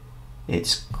here,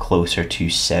 it's closer to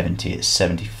 70, it's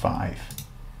 75.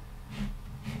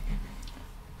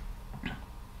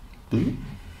 Blue.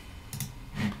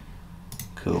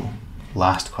 Cool.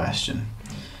 Last question.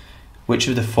 Which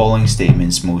of the following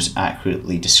statements most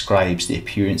accurately describes the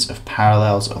appearance of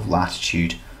parallels of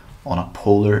latitude on a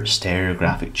polar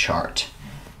stereographic chart?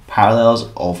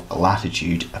 Parallels of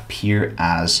latitude appear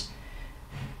as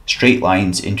straight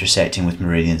lines intersecting with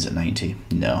meridians at 90.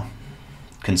 No.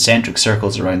 Concentric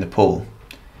circles around the pole.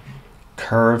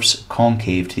 Curves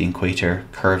concave to the equator,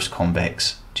 curves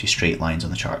convex to straight lines on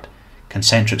the chart.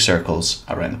 Concentric circles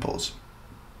around the poles.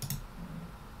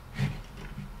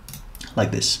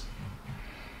 Like this.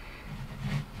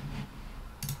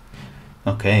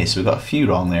 Okay, so we got a few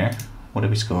wrong there. What did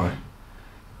we score?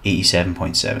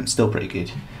 87.7, still pretty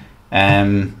good.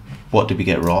 What did we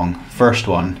get wrong? First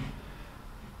one,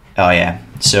 oh yeah,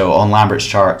 so on Lambert's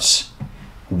charts,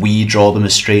 we draw them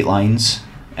as straight lines,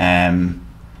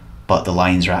 but the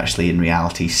lines are actually in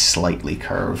reality slightly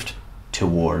curved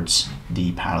towards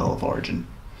the parallel of origin.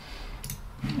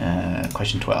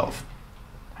 Question 12.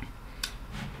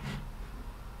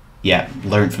 Yeah,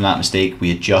 learned from that mistake, we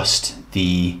adjust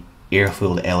the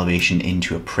airfield elevation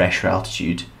into a pressure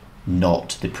altitude,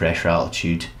 not the pressure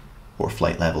altitude or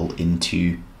flight level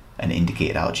into an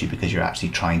indicated altitude, because you're actually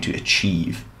trying to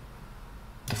achieve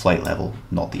the flight level,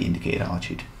 not the indicated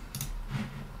altitude.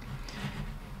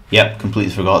 Yep,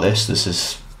 completely forgot this. This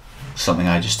is something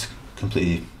I just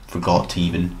completely forgot to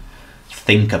even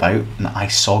think about. An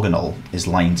isogonal is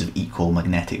lines of equal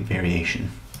magnetic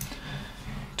variation.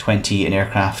 20, an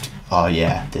aircraft. Oh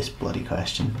yeah, this bloody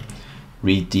question.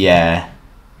 Read the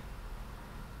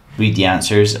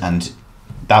answers, and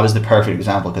that was the perfect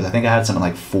example, because I think I had something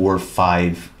like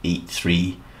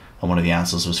 4583 and one of the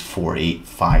answers was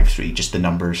 4853, just the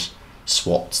numbers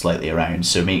swapped slightly around.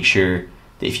 So make sure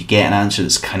that if you get an answer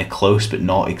that's kind of close but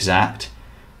not exact,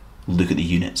 look at the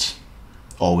units.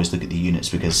 Always look at the units,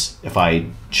 because if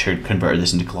I converted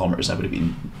this into kilometers, I would have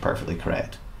been perfectly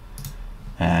correct.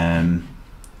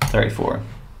 34.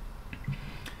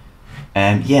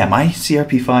 Yeah, my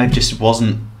CRP5 just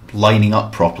wasn't lining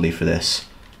up properly for this.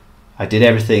 I did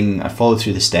everything, I followed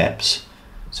through the steps.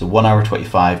 So 1 hour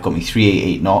 25 got me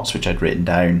 388 knots, which I'd written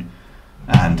down,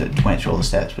 and it went through all the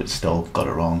steps, but still got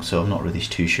it wrong. So I'm not really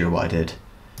too sure what I did.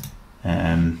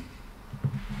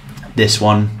 This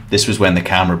was when the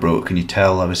camera broke. Can you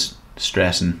tell I was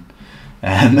stressing?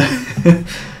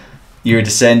 You're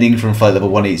descending from flight level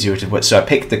 180 to what? So I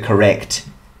picked the correct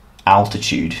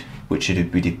altitude, which would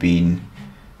have been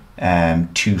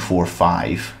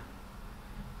 245,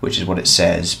 which is what it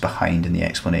says behind in the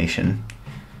explanation.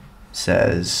 It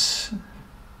says,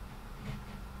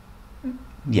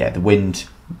 yeah, the wind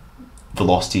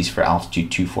velocities for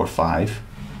altitude 245,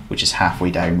 which is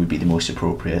halfway down, would be the most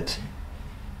appropriate.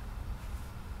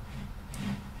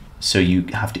 So you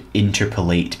have to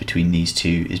interpolate between these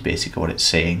two is basically what it's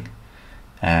saying.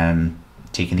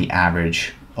 Taking the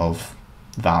average of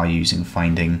values and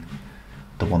finding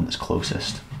the one that's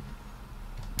closest.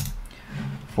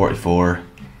 44.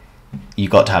 You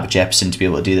got to have a Jeppesen to be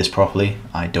able to do this properly.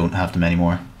 I don't have them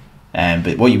anymore.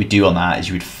 But what you would do on that is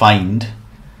you would find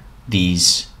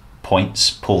these points,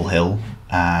 Pole Hill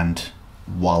and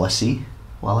Wallasey,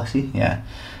 yeah,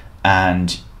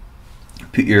 and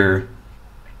put your,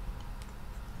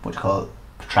 what do you call it,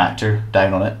 protractor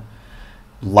down on it,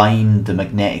 line the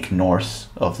magnetic north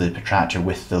of the protractor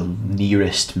with the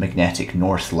nearest magnetic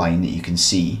north line that you can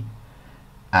see,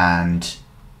 and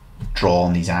draw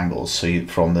on these angles. So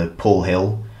from the Pole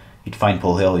Hill, you'd find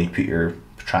Pole Hill, you'd put your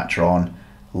protractor on,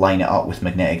 line it up with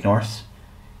magnetic north,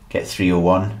 get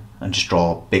 301, and just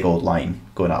draw a big old line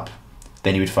going up.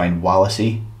 Then you would find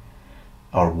Wallasey,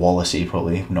 or Wallasey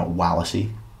probably, not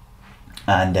Wallasey,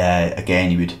 and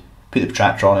again you would put the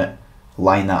protractor on it,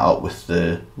 line that up with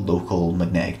the local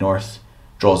magnetic north,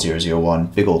 draw 001,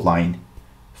 big old line,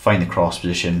 find the cross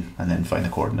position, and then find the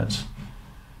coordinates.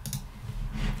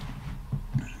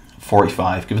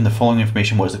 45. Given the following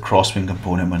information, what is the crosswind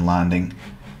component when landing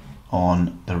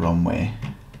on the runway?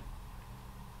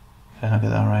 Did I not get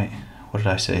that right? What did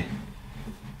I say?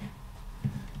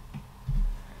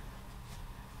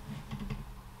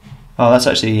 Oh, that's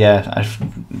actually, yeah,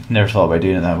 I've never thought about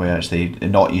doing it that way actually.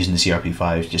 Not using the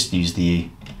CRP5, just use the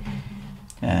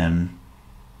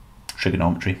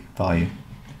trigonometry value.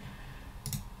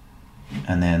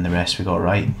 And then the rest we got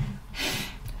right.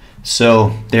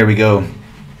 So there we go.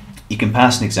 You can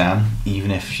pass an exam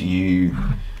even if you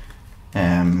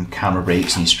camera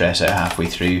breaks and you stress out halfway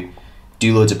through.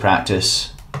 Do loads of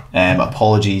practice.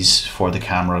 Apologies for the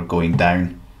camera going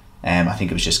down. I think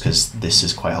it was just because this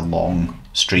is quite a long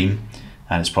stream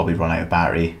and it's probably run out of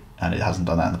battery and it hasn't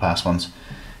done that in the past ones.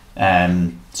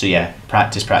 So yeah,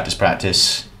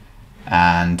 practice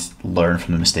and learn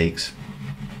from the mistakes.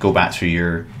 Go back through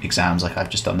your exams like I've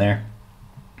just done there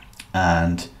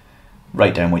and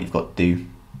write down what you've got to do,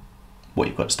 what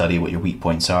you've got to study, what your weak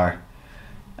points are,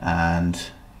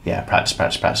 and yeah, practice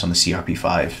on the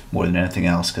CRP5 more than anything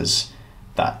else, because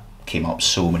that came up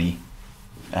so many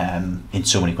in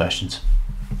so many questions.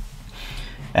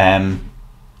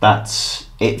 That's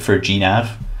it for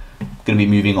GNAV. Going to be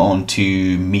moving on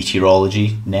to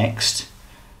meteorology next.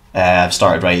 I've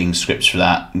started writing scripts for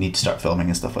that. Need to start filming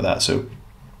and stuff like that, so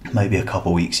it might be a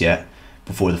couple weeks yet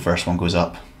before the first one goes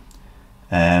up.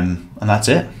 And that's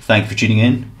it. Thank you for tuning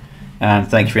in, and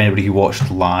thank you for anybody who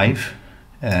watched live.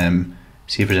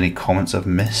 See if there's any comments I've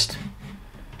missed.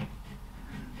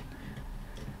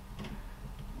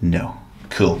 No.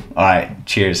 Cool. All right.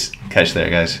 Cheers. Catch you there,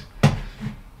 guys.